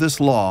words of this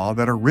law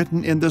that are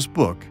written in this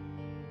book,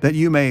 that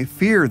you may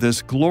fear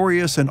this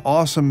glorious and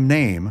awesome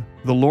name,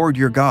 the Lord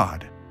your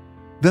God,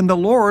 then the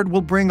Lord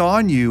will bring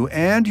on you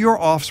and your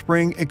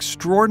offspring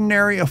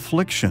extraordinary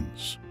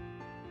afflictions."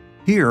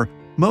 Here,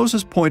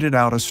 Moses pointed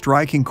out a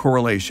striking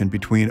correlation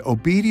between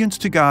obedience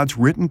to God's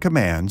written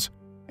commands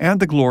and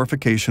the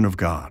glorification of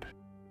God.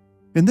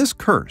 In this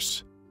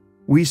curse,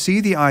 we see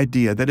the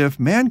idea that if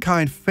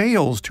mankind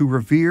fails to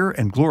revere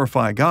and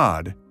glorify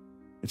God,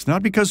 it's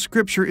not because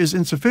Scripture is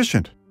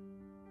insufficient,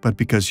 but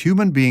because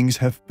human beings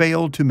have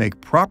failed to make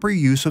proper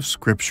use of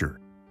Scripture.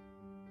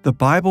 The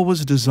Bible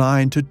was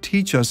designed to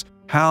teach us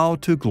how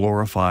to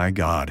glorify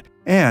God,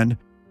 and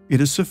it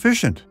is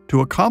sufficient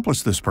to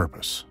accomplish this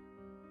purpose.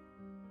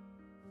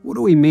 What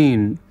do we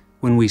mean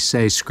when we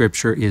say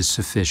Scripture is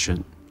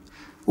sufficient?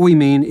 We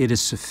mean it is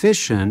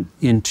sufficient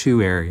in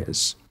two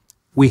areas.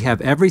 We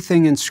have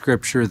everything in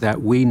Scripture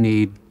that we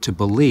need to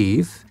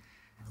believe.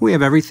 We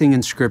have everything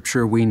in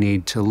Scripture we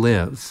need to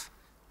live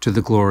to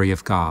the glory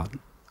of God.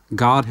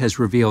 God has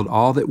revealed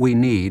all that we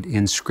need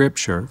in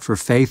Scripture for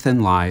faith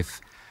and life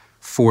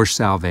for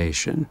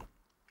salvation.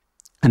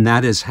 And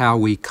that is how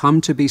we come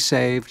to be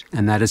saved,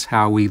 and that is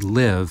how we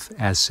live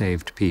as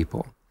saved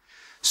people.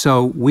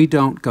 So we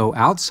don't go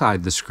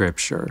outside the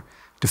Scripture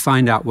to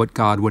find out what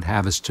God would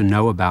have us to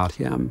know about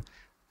Him,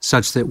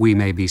 such that we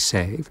may be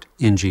saved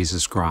in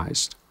Jesus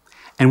Christ.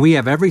 And we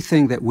have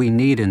everything that we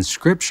need in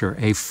Scripture,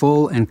 a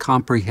full and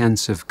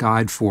comprehensive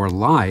guide for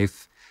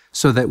life,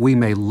 so that we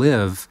may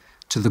live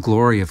to the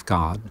glory of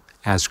God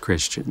as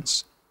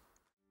Christians.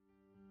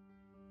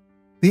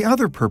 The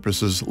other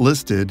purposes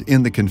listed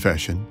in the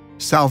Confession,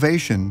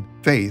 salvation,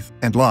 faith,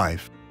 and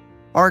life,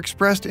 are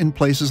expressed in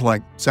places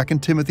like 2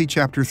 Timothy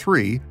chapter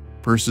 3,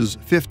 verses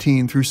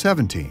 15 through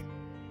 17.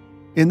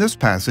 In this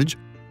passage,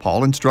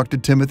 Paul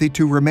instructed Timothy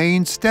to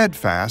remain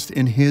steadfast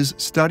in his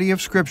study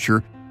of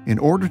Scripture in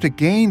order to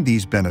gain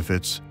these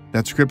benefits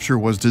that Scripture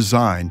was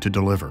designed to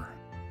deliver.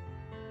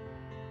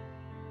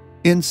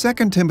 In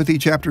 2 Timothy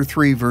chapter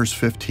 3, verse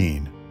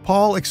 15,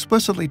 Paul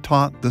explicitly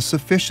taught the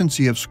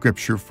sufficiency of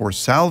Scripture for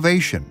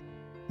salvation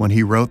when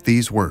he wrote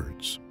these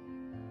words: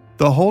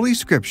 "The Holy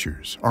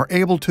Scriptures are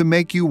able to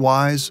make you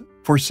wise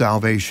for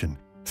salvation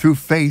through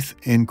faith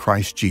in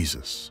Christ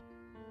Jesus."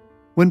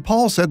 When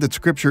Paul said that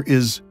Scripture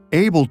is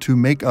able to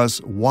make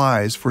us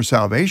wise for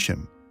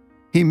salvation,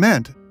 he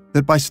meant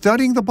that by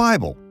studying the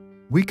Bible,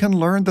 we can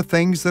learn the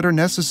things that are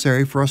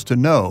necessary for us to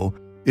know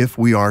if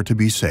we are to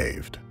be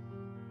saved.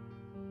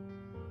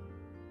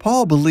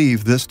 Paul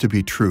believed this to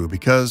be true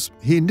because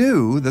he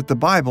knew that the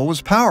Bible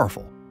was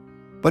powerful,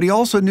 but he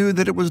also knew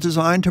that it was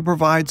designed to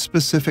provide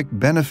specific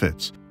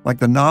benefits, like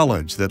the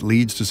knowledge that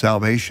leads to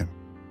salvation.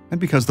 And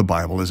because the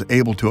Bible is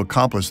able to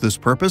accomplish this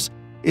purpose,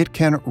 it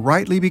can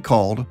rightly be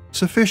called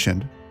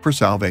sufficient for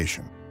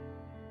salvation.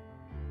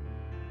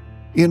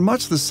 In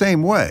much the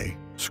same way,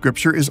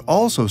 Scripture is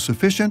also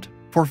sufficient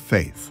for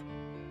faith.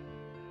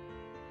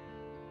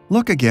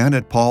 Look again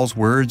at Paul's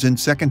words in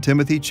 2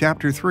 Timothy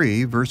chapter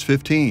 3, verse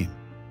 15.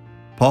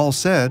 Paul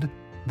said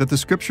that the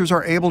Scriptures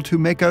are able to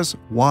make us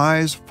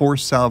wise for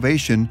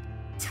salvation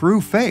through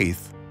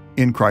faith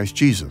in Christ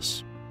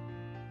Jesus.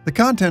 The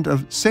content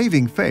of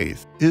saving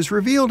faith is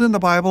revealed in the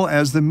Bible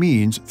as the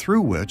means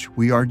through which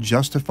we are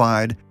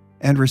justified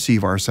and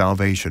receive our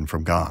salvation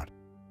from God.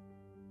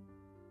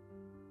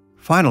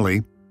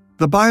 Finally,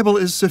 the Bible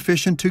is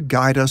sufficient to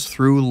guide us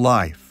through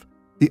life,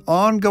 the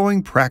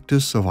ongoing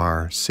practice of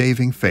our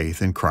saving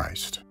faith in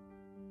Christ.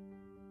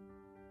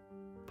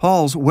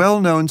 Paul's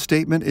well-known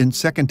statement in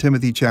 2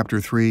 Timothy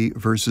chapter 3,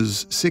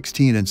 verses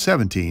 16 and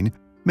 17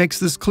 makes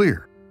this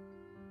clear.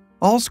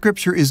 All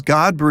Scripture is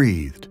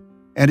God-breathed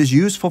and is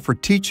useful for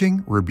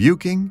teaching,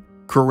 rebuking,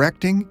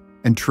 correcting,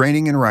 and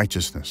training in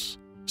righteousness,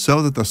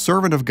 so that the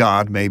servant of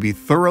God may be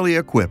thoroughly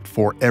equipped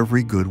for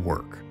every good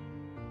work.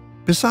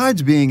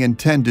 Besides being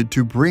intended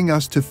to bring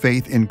us to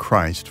faith in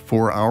Christ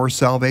for our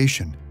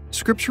salvation,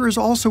 Scripture is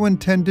also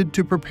intended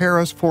to prepare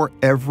us for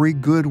every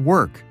good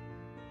work,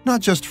 not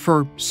just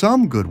for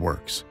some good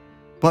works,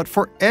 but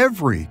for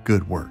every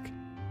good work.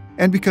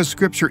 And because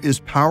Scripture is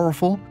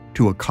powerful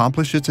to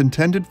accomplish its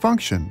intended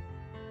function,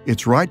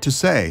 it's right to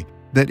say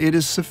that it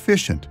is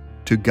sufficient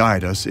to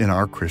guide us in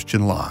our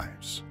Christian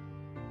lives.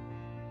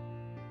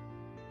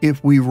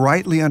 If we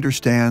rightly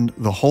understand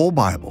the whole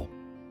Bible,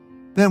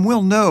 then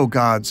we'll know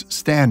God's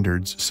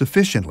standards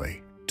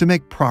sufficiently to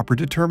make proper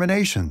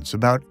determinations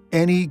about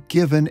any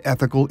given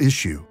ethical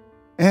issue,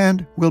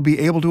 and we'll be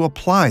able to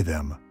apply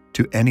them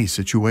to any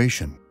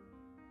situation.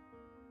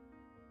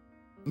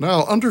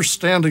 Now,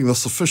 understanding the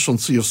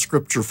sufficiency of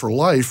Scripture for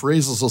life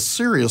raises a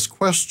serious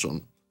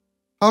question.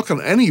 How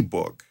can any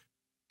book,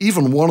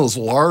 even one as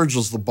large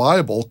as the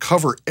Bible,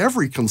 cover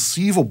every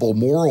conceivable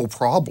moral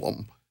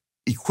problem,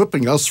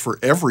 equipping us for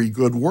every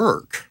good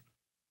work?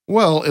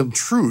 Well, in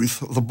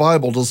truth, the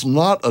Bible does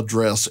not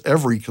address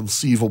every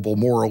conceivable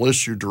moral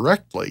issue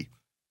directly.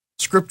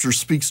 Scripture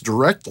speaks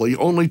directly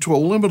only to a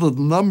limited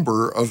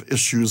number of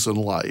issues in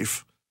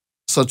life,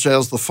 such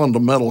as the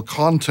fundamental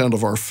content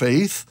of our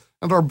faith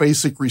and our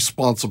basic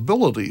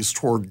responsibilities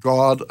toward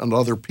God and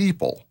other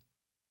people.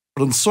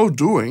 But in so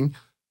doing,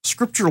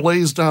 Scripture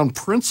lays down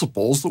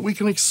principles that we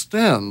can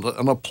extend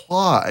and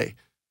apply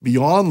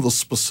beyond the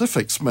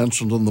specifics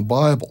mentioned in the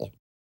Bible.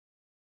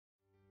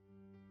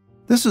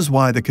 This is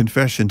why the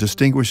Confession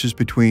distinguishes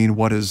between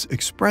what is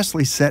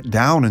expressly set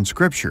down in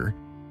Scripture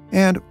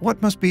and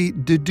what must be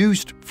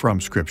deduced from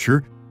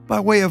Scripture by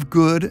way of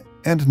good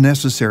and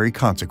necessary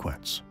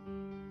consequence.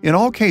 In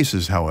all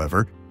cases,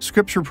 however,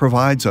 Scripture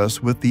provides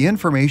us with the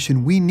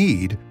information we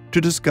need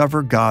to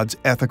discover God's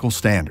ethical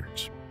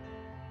standards.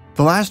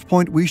 The last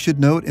point we should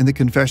note in the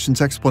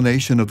Confession's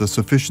explanation of the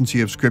sufficiency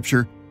of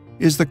Scripture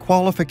is the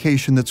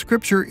qualification that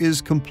Scripture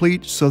is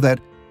complete so that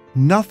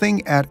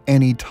nothing at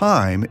any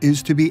time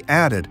is to be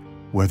added,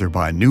 whether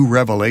by new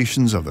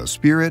revelations of the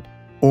Spirit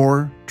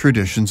or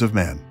traditions of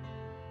men.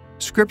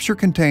 Scripture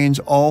contains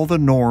all the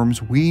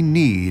norms we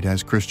need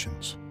as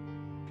Christians.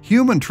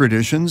 Human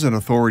traditions and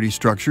authority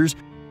structures,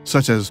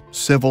 such as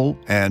civil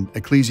and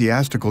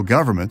ecclesiastical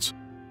governments,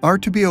 are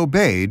to be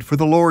obeyed for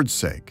the Lord's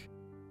sake.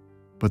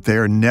 But they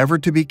are never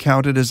to be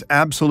counted as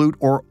absolute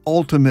or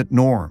ultimate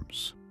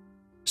norms.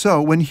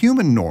 So, when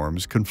human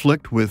norms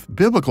conflict with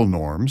biblical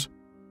norms,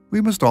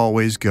 we must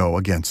always go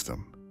against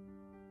them.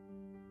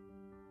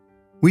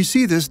 We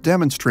see this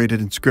demonstrated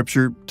in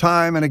Scripture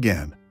time and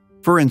again.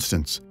 For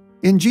instance,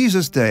 in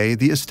Jesus' day,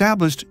 the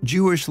established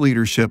Jewish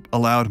leadership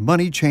allowed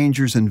money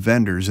changers and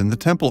vendors in the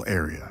temple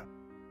area.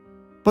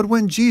 But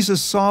when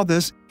Jesus saw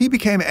this, he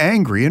became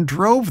angry and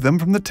drove them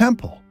from the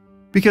temple,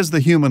 because the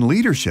human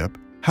leadership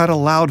had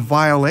allowed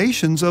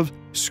violations of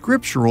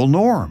scriptural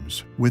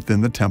norms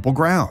within the temple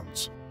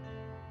grounds.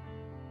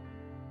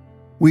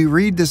 We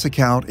read this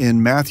account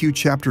in Matthew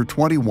chapter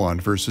 21,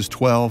 verses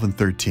 12 and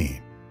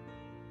 13.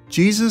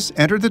 Jesus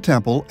entered the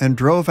temple and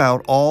drove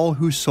out all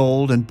who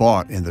sold and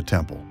bought in the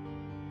temple.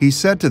 He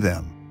said to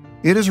them,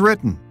 "It is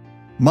written,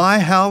 'My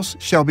house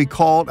shall be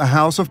called a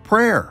house of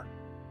prayer,'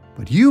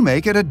 but you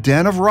make it a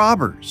den of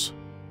robbers."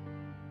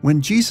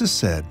 When Jesus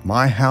said,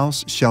 "My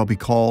house shall be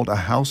called a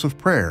house of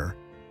prayer,"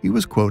 he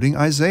was quoting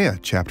Isaiah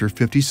chapter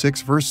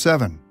 56, verse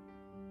 7.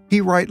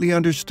 He rightly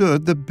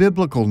understood the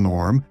biblical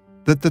norm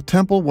that the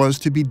temple was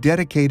to be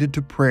dedicated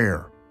to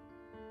prayer.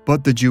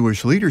 But the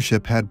Jewish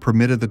leadership had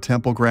permitted the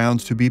temple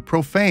grounds to be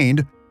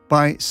profaned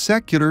by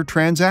secular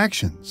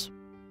transactions.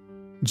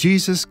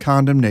 Jesus'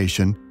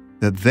 condemnation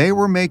that they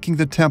were making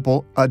the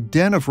temple a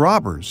den of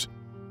robbers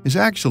is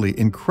actually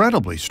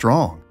incredibly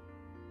strong.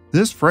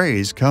 This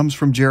phrase comes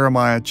from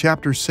Jeremiah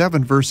chapter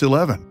 7, verse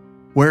 11,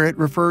 where it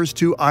refers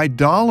to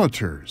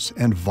idolaters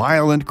and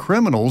violent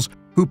criminals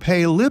who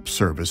pay lip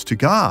service to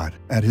God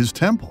at His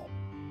temple.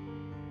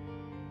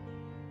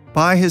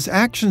 By His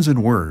actions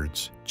and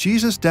words,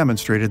 Jesus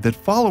demonstrated that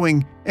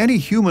following any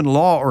human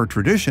law or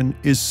tradition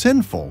is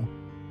sinful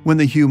when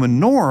the human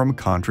norm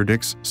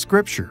contradicts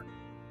Scripture.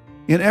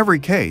 In every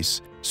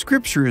case,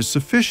 Scripture is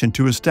sufficient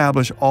to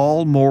establish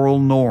all moral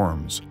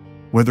norms,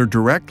 whether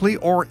directly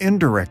or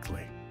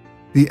indirectly.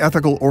 The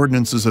ethical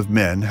ordinances of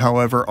men,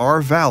 however,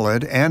 are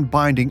valid and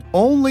binding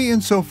only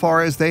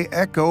insofar as they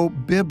echo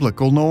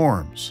biblical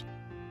norms.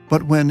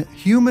 But when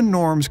human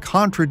norms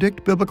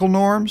contradict biblical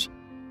norms,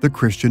 the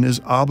Christian is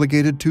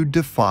obligated to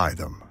defy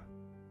them.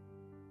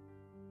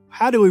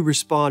 How do we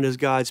respond as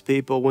God's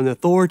people when the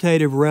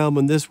authoritative realm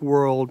in this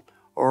world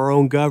or our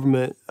own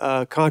government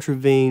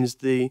contravenes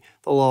the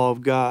law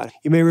of God?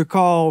 You may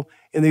recall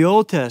in the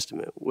Old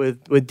Testament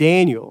with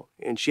Daniel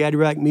and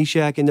Shadrach,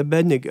 Meshach, and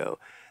Abednego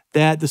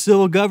that the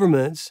civil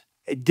governments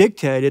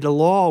dictated a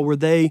law where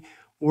they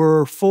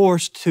were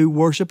forced to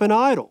worship an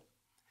idol.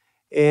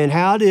 And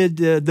how did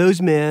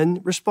those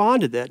men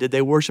respond to that? Did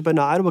they worship an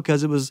idol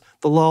because it was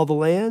the law of the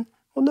land?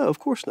 Well, no, of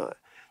course not.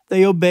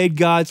 They obeyed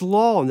God's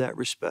law in that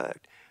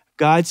respect.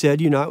 God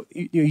said,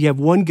 you have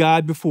one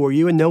God before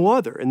you and no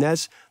other, and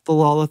that's the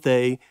law that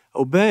they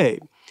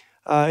obeyed.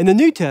 In the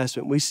New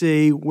Testament, we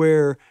see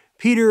where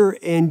Peter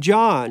and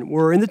John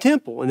were in the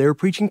temple and they were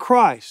preaching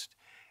Christ.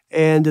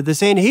 And the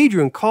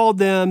Sanhedrin called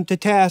them to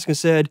task and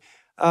said,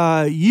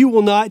 you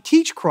will not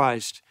teach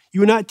Christ.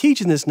 You are not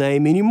teaching this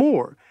name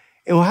anymore.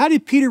 And how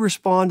did Peter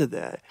respond to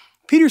that?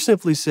 Peter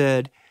simply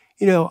said,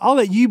 I'll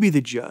let you be the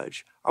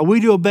judge. Are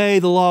we to obey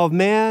the law of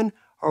man,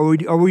 or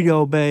are we to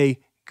obey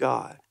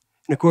God?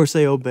 And of course,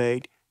 they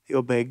obeyed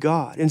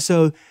God. And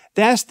so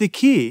that's the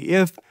key.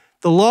 If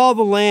the law of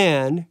the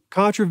land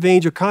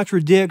contravenes or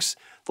contradicts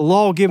the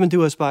law given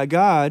to us by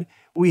God,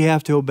 we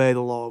have to obey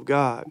the law of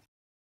God.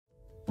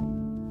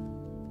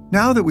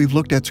 Now that we've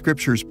looked at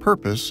Scripture's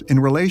purpose in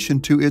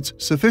relation to its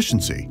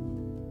sufficiency,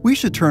 we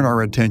should turn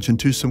our attention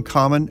to some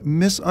common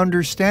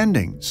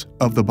misunderstandings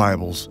of the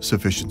Bible's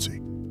sufficiency.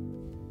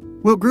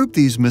 We'll group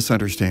these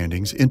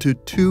misunderstandings into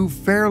two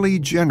fairly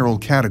general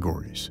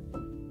categories.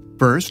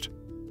 First,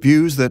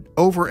 views that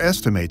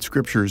overestimate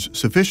Scripture's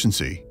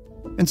sufficiency,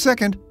 and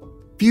second,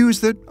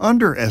 views that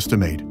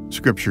underestimate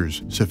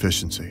Scripture's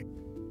sufficiency.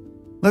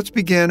 Let's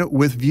begin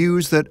with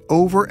views that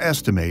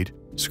overestimate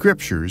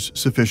Scripture's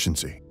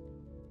sufficiency.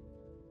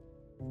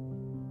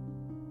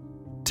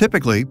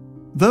 Typically,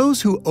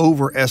 those who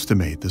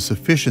overestimate the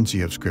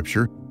sufficiency of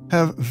Scripture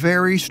have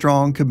very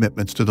strong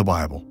commitments to the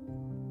Bible,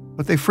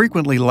 but they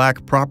frequently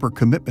lack proper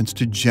commitments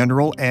to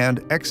general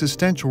and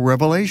existential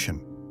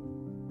revelation.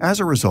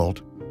 As a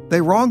result, they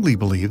wrongly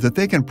believe that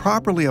they can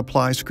properly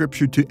apply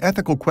Scripture to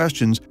ethical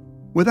questions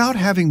without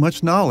having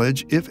much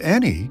knowledge, if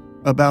any,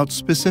 about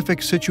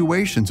specific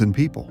situations and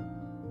people.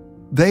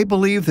 They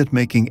believe that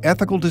making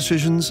ethical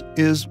decisions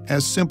is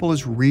as simple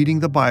as reading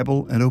the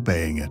Bible and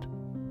obeying it.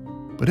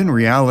 But in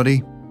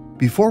reality,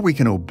 before we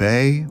can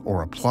obey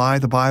or apply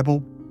the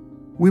Bible,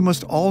 we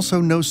must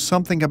also know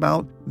something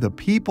about the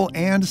people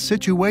and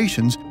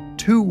situations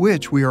to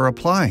which we are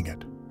applying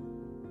it.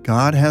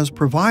 God has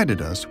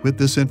provided us with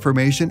this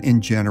information in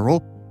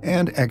general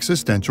and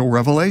existential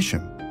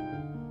revelation.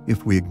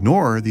 If we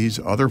ignore these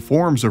other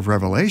forms of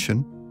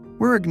revelation,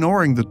 we're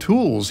ignoring the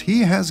tools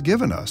He has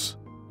given us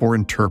for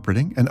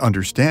interpreting and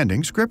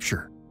understanding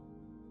Scripture.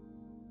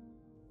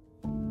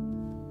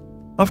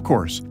 Of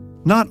course,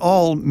 not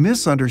all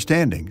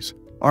misunderstandings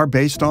are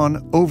based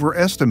on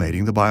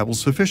overestimating the Bible's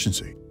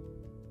sufficiency.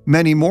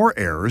 Many more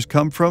errors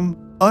come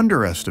from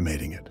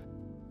underestimating it.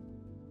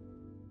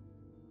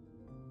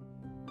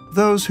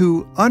 Those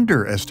who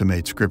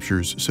underestimate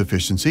Scripture's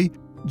sufficiency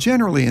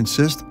generally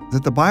insist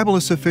that the Bible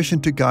is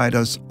sufficient to guide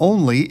us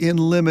only in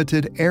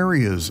limited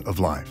areas of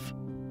life.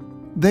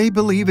 They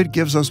believe it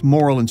gives us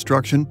moral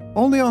instruction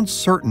only on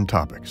certain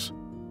topics.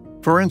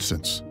 For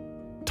instance,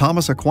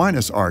 Thomas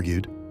Aquinas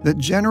argued that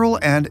general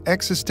and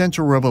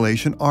existential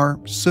revelation are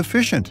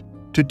sufficient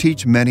to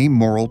teach many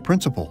moral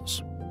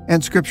principles,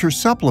 and Scripture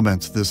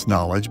supplements this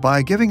knowledge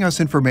by giving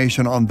us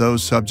information on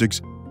those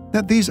subjects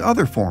that these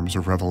other forms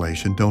of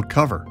revelation don't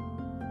cover,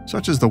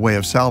 such as the way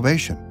of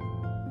salvation.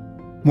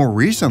 More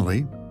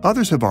recently,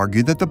 others have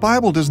argued that the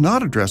Bible does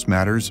not address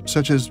matters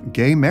such as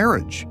gay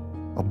marriage,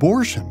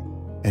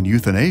 abortion, and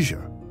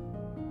euthanasia.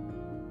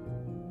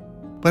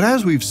 But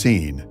as we've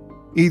seen,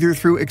 either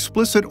through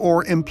explicit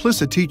or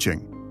implicit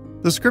teaching,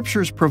 the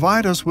Scriptures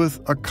provide us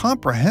with a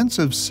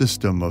comprehensive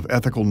system of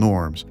ethical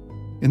norms.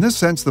 In this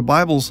sense, the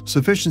Bible's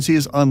sufficiency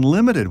is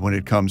unlimited when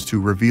it comes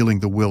to revealing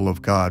the will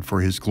of God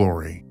for His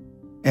glory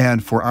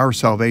and for our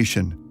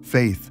salvation,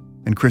 faith,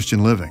 and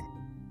Christian living.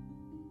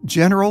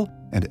 General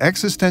and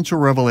existential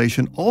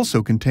revelation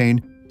also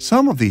contain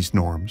some of these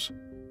norms,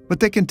 but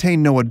they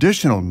contain no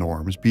additional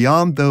norms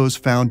beyond those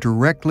found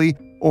directly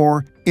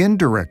or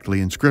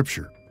indirectly in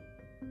Scripture.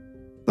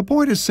 The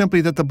point is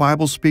simply that the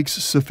Bible speaks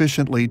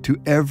sufficiently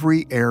to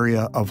every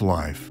area of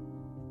life,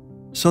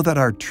 so that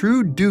our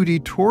true duty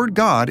toward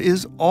God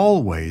is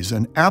always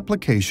an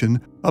application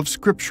of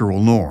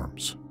scriptural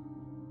norms.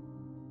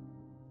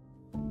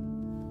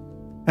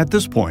 At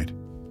this point,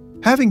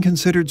 having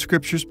considered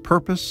Scripture's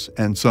purpose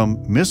and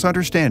some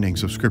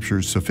misunderstandings of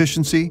Scripture's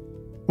sufficiency,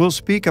 we'll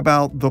speak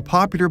about the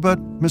popular but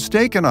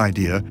mistaken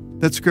idea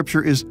that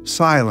Scripture is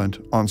silent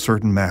on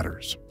certain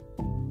matters.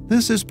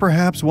 This is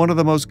perhaps one of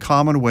the most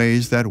common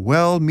ways that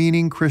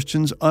well-meaning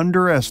Christians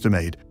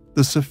underestimate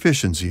the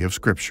sufficiency of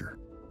Scripture.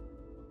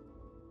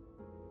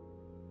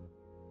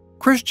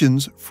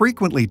 Christians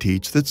frequently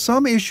teach that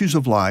some issues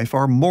of life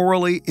are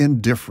morally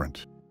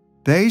indifferent.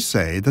 They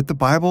say that the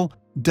Bible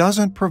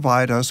doesn't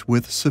provide us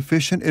with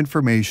sufficient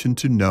information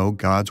to know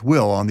God's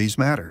will on these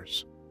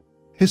matters.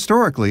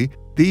 Historically,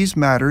 these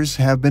matters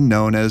have been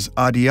known as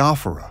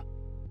adiaphora.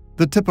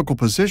 The typical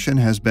position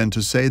has been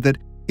to say that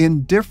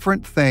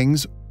indifferent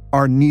things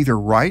are neither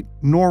right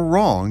nor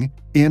wrong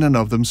in and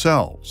of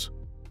themselves.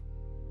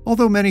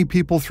 Although many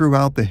people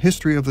throughout the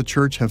history of the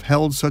Church have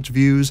held such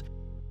views,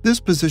 this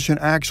position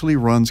actually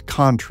runs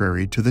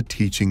contrary to the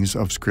teachings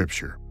of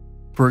Scripture.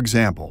 For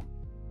example,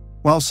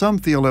 while some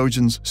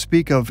theologians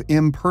speak of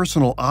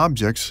impersonal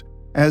objects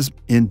as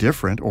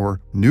indifferent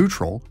or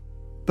neutral,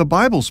 the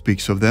Bible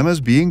speaks of them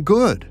as being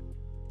good.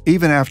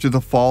 Even after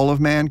the fall of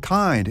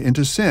mankind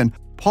into sin,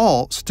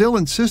 Paul still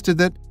insisted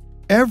that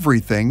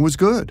everything was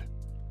good.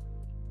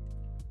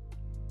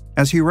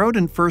 As he wrote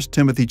in 1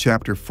 Timothy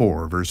chapter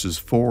 4, verses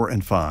 4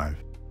 and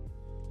 5,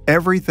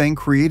 "Everything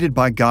created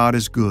by God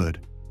is good,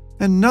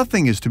 and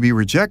nothing is to be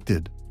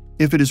rejected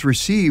if it is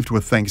received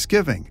with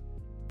thanksgiving,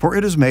 for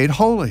it is made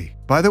holy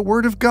by the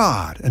word of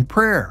God and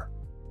prayer."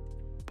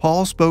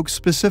 Paul spoke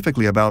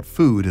specifically about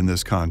food in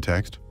this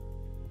context,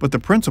 but the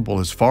principle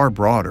is far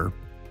broader.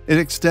 It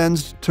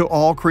extends to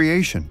all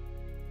creation,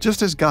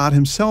 just as God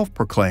himself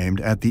proclaimed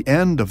at the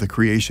end of the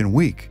creation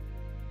week.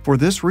 For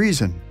this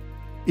reason,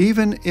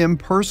 even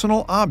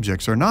impersonal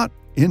objects are not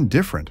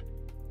indifferent,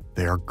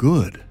 they are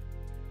good.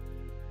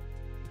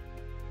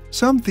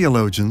 Some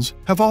theologians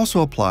have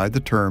also applied the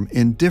term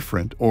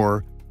indifferent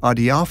or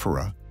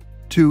adiaphora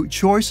to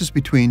choices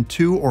between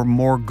two or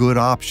more good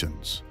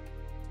options.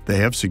 They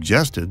have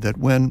suggested that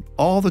when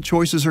all the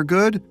choices are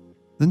good,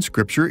 then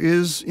Scripture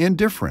is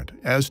indifferent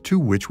as to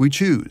which we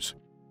choose.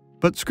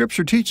 But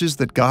Scripture teaches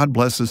that God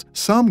blesses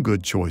some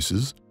good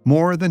choices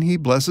more than He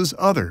blesses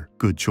other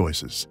good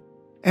choices,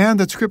 and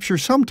that Scripture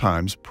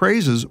sometimes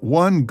praises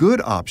one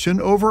good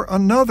option over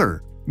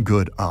another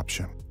good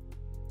option.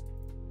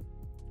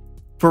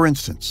 For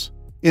instance,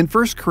 in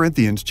 1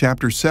 Corinthians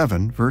chapter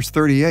 7, verse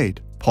 38,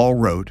 Paul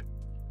wrote,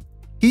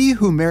 "He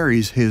who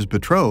marries his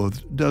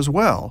betrothed does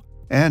well,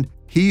 and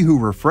he who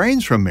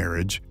refrains from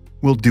marriage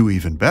will do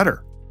even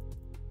better."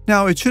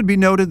 Now, it should be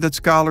noted that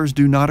scholars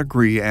do not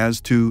agree as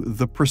to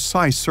the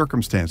precise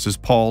circumstances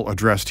Paul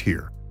addressed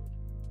here.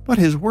 But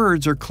his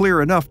words are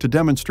clear enough to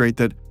demonstrate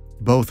that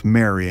both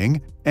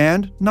marrying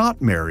and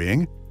not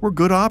marrying were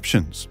good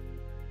options,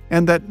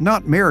 and that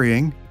not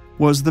marrying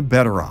was the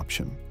better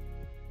option.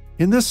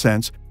 In this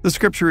sense, the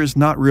Scripture is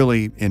not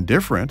really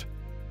indifferent,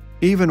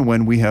 even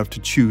when we have to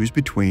choose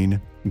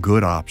between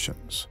good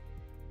options.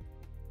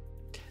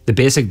 The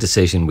basic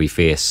decision we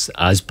face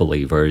as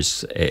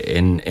believers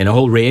in a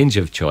whole range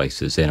of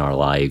choices in our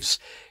lives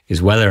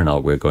is whether or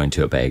not we're going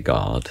to obey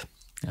God.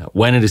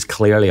 When it is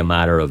clearly a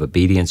matter of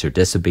obedience or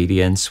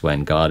disobedience,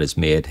 when God has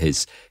made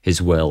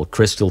His will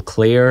crystal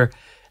clear,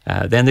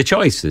 then the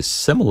choice is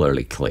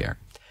similarly clear.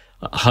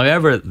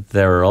 However,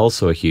 there are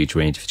also a huge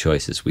range of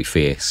choices we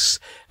face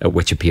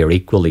which appear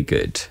equally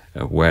good,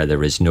 where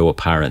there is no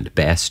apparent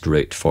best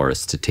route for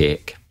us to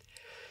take.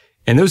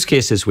 In those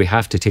cases, we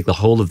have to take the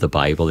whole of the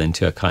Bible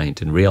into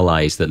account and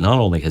realize that not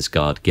only has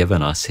God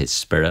given us His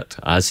Spirit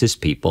as His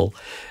people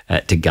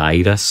to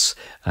guide us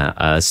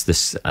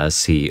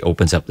as He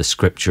opens up the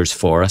Scriptures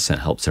for us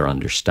and helps our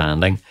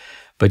understanding,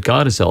 but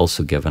God has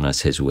also given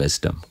us His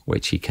wisdom,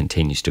 which He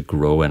continues to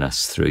grow in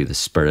us through the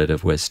Spirit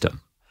of wisdom.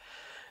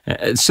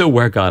 So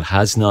where God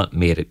has not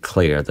made it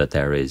clear that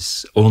there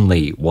is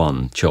only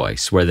one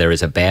choice, where there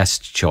is a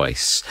best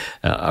choice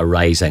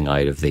arising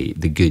out of the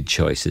good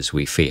choices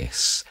we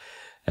face,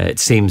 it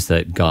seems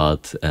that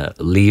God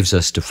leaves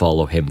us to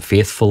follow Him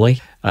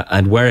faithfully,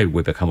 and where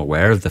we become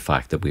aware of the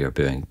fact that we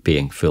are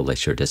being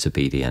foolish or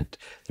disobedient,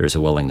 there is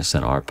a willingness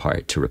on our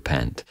part to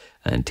repent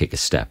and take a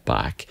step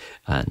back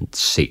and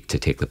seek to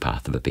take the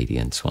path of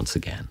obedience once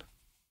again.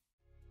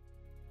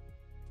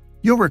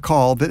 You'll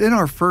recall that in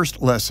our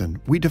first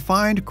lesson, we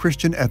defined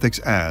Christian ethics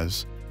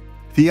as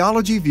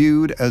theology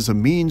viewed as a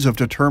means of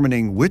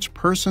determining which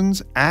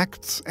persons,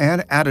 acts,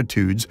 and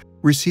attitudes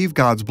receive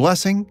God's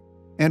blessing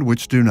and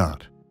which do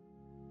not.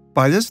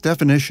 By this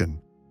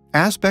definition,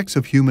 aspects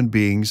of human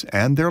beings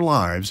and their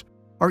lives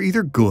are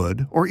either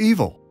good or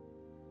evil.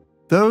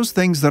 Those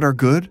things that are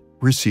good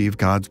receive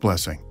God's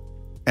blessing,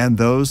 and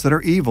those that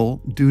are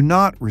evil do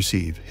not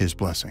receive His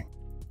blessing.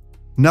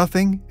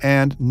 Nothing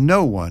and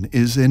no one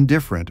is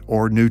indifferent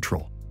or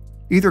neutral.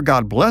 Either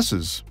God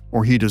blesses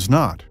or He does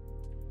not.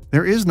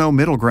 There is no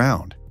middle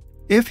ground.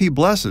 If He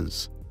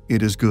blesses,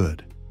 it is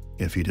good.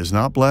 If He does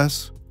not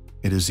bless,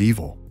 it is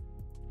evil.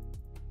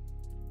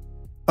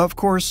 Of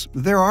course,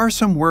 there are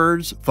some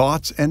words,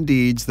 thoughts, and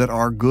deeds that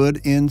are good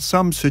in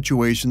some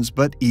situations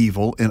but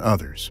evil in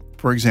others.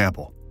 For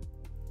example,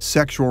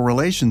 sexual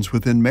relations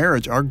within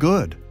marriage are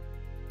good,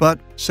 but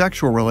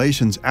sexual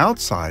relations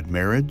outside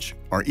marriage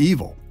are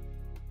evil.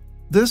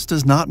 This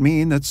does not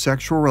mean that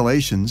sexual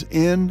relations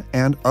in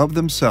and of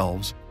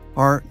themselves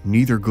are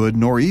neither good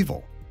nor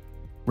evil.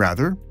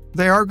 Rather,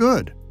 they are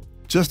good,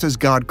 just as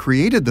God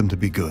created them to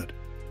be good.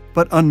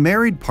 But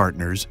unmarried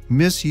partners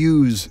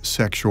misuse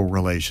sexual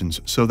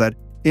relations so that,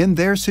 in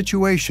their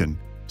situation,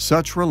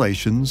 such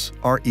relations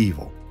are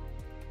evil.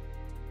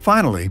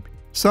 Finally,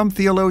 some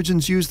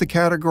theologians use the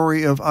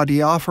category of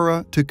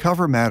adiaphora to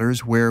cover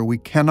matters where we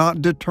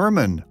cannot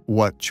determine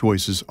what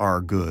choices are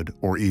good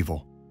or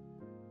evil.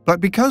 But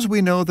because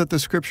we know that the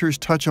Scriptures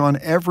touch on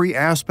every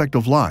aspect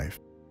of life,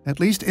 at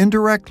least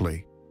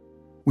indirectly,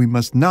 we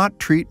must not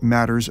treat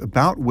matters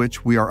about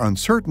which we are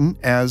uncertain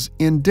as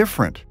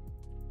indifferent.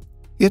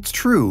 It's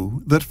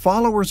true that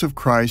followers of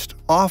Christ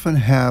often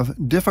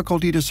have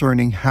difficulty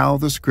discerning how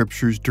the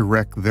Scriptures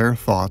direct their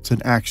thoughts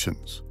and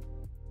actions.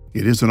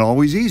 It isn't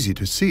always easy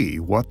to see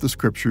what the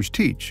Scriptures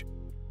teach,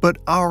 but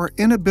our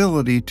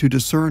inability to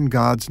discern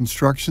God's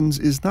instructions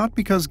is not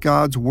because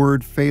God's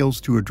Word fails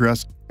to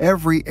address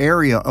every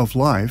area of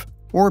life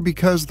or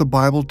because the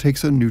Bible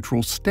takes a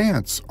neutral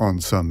stance on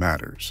some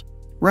matters.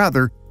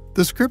 Rather,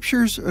 the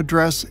Scriptures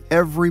address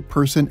every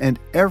person and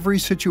every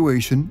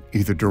situation,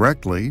 either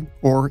directly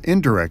or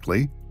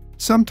indirectly,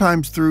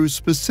 sometimes through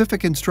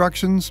specific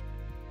instructions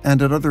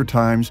and at other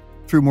times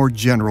through more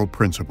general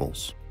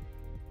principles.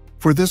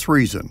 For this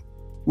reason,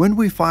 when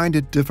we find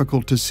it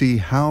difficult to see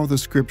how the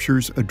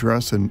Scriptures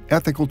address an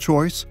ethical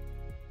choice,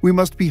 we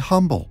must be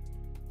humble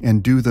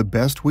and do the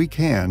best we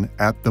can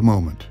at the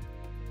moment.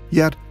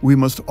 Yet, we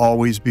must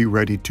always be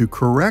ready to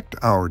correct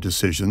our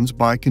decisions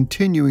by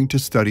continuing to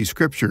study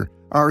Scripture,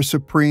 our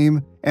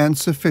supreme and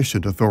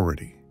sufficient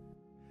authority.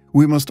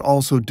 We must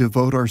also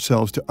devote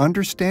ourselves to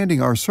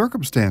understanding our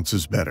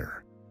circumstances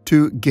better,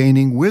 to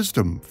gaining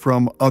wisdom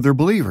from other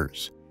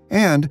believers,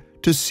 and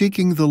to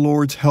seeking the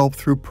Lord's help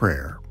through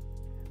prayer.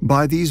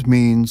 By these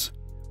means,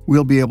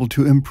 we'll be able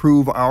to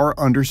improve our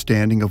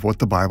understanding of what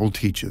the Bible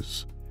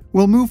teaches.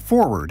 We'll move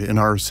forward in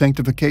our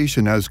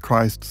sanctification as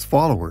Christ's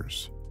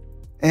followers,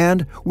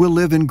 and we'll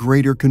live in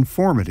greater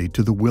conformity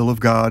to the will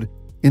of God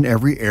in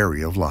every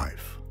area of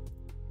life.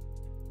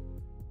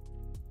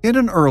 In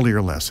an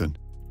earlier lesson,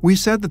 we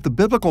said that the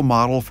biblical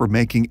model for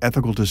making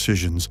ethical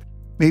decisions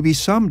may be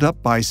summed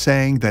up by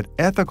saying that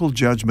ethical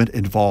judgment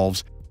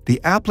involves the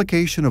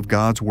application of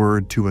God's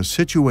Word to a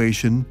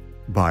situation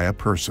by a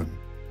person.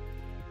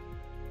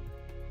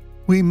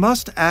 We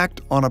must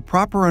act on a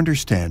proper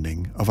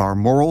understanding of our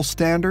moral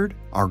standard,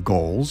 our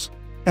goals,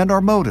 and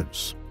our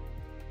motives.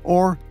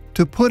 Or,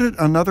 to put it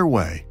another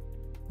way,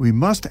 we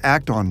must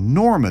act on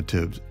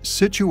normative,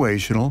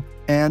 situational,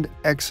 and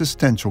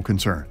existential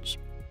concerns.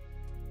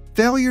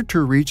 Failure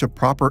to reach a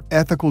proper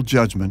ethical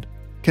judgment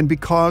can be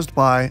caused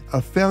by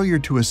a failure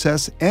to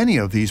assess any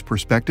of these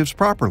perspectives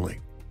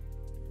properly.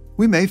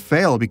 We may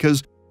fail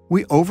because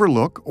we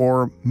overlook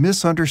or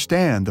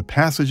misunderstand the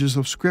passages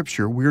of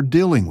Scripture we're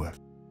dealing with.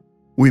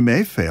 We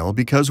may fail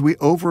because we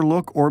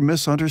overlook or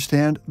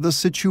misunderstand the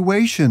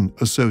situation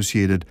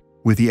associated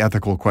with the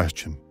ethical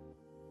question.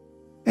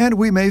 And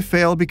we may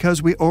fail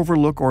because we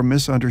overlook or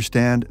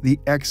misunderstand the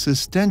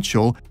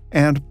existential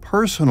and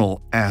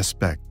personal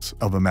aspects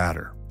of a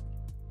matter.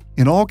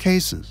 In all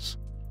cases,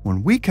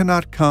 when we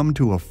cannot come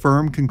to a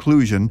firm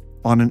conclusion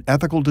on an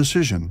ethical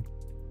decision,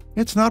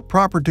 it's not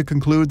proper to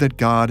conclude that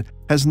God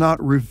has not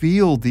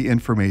revealed the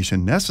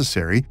information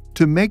necessary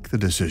to make the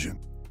decision.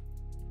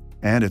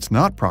 And it's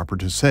not proper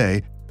to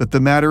say that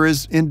the matter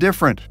is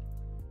indifferent,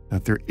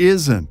 that there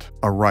isn't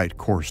a right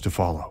course to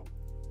follow.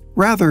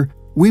 Rather,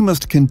 we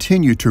must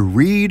continue to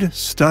read,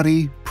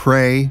 study,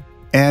 pray,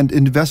 and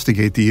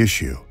investigate the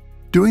issue,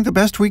 doing the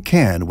best we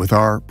can with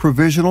our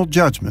provisional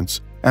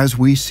judgments as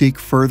we seek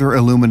further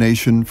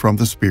illumination from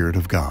the Spirit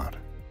of God.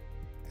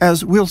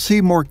 As we'll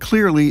see more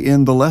clearly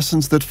in the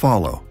lessons that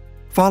follow,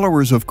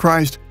 followers of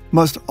Christ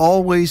must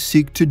always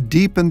seek to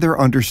deepen their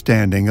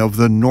understanding of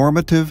the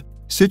normative,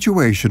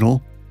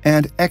 situational,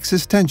 and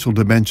existential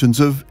dimensions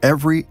of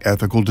every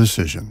ethical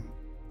decision.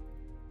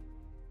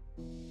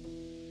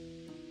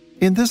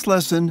 In this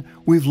lesson,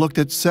 we've looked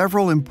at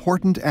several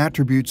important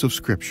attributes of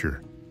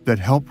Scripture that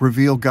help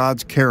reveal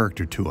God's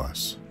character to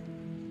us.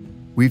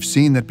 We've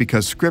seen that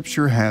because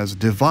Scripture has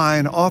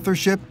divine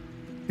authorship,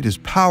 it is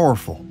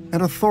powerful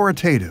and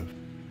authoritative.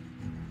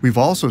 We've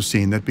also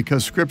seen that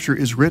because Scripture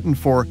is written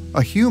for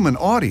a human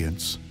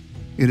audience,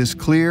 it is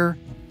clear,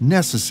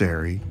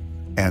 necessary,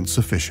 and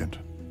sufficient.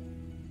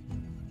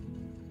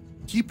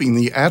 Keeping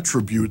the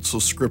attributes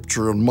of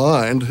Scripture in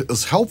mind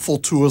is helpful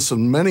to us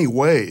in many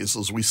ways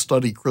as we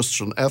study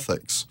Christian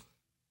ethics.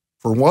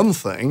 For one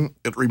thing,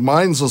 it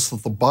reminds us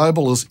that the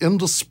Bible is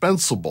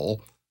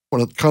indispensable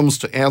when it comes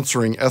to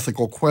answering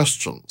ethical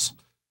questions.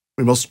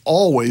 We must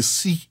always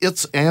seek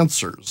its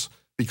answers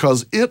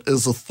because it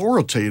is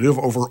authoritative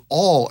over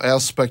all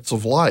aspects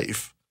of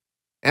life,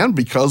 and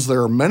because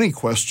there are many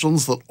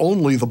questions that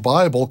only the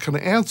Bible can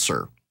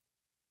answer.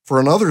 For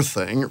another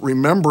thing,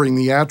 remembering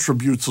the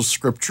attributes of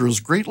Scripture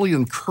is greatly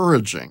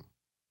encouraging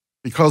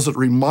because it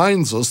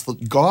reminds us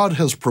that God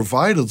has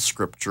provided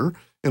Scripture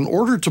in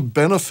order to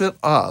benefit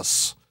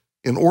us,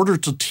 in order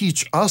to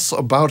teach us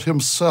about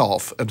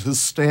Himself and His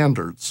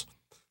standards.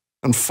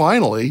 And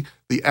finally,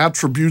 the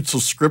attributes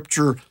of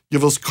Scripture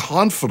give us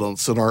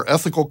confidence in our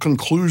ethical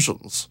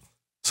conclusions,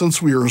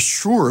 since we are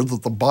assured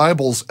that the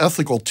Bible's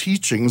ethical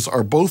teachings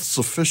are both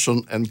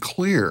sufficient and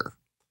clear.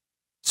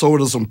 So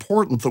it is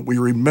important that we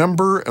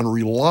remember and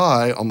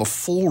rely on the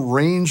full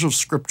range of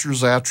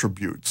Scripture's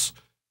attributes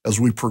as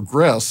we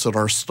progress in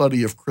our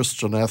study of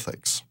Christian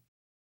ethics.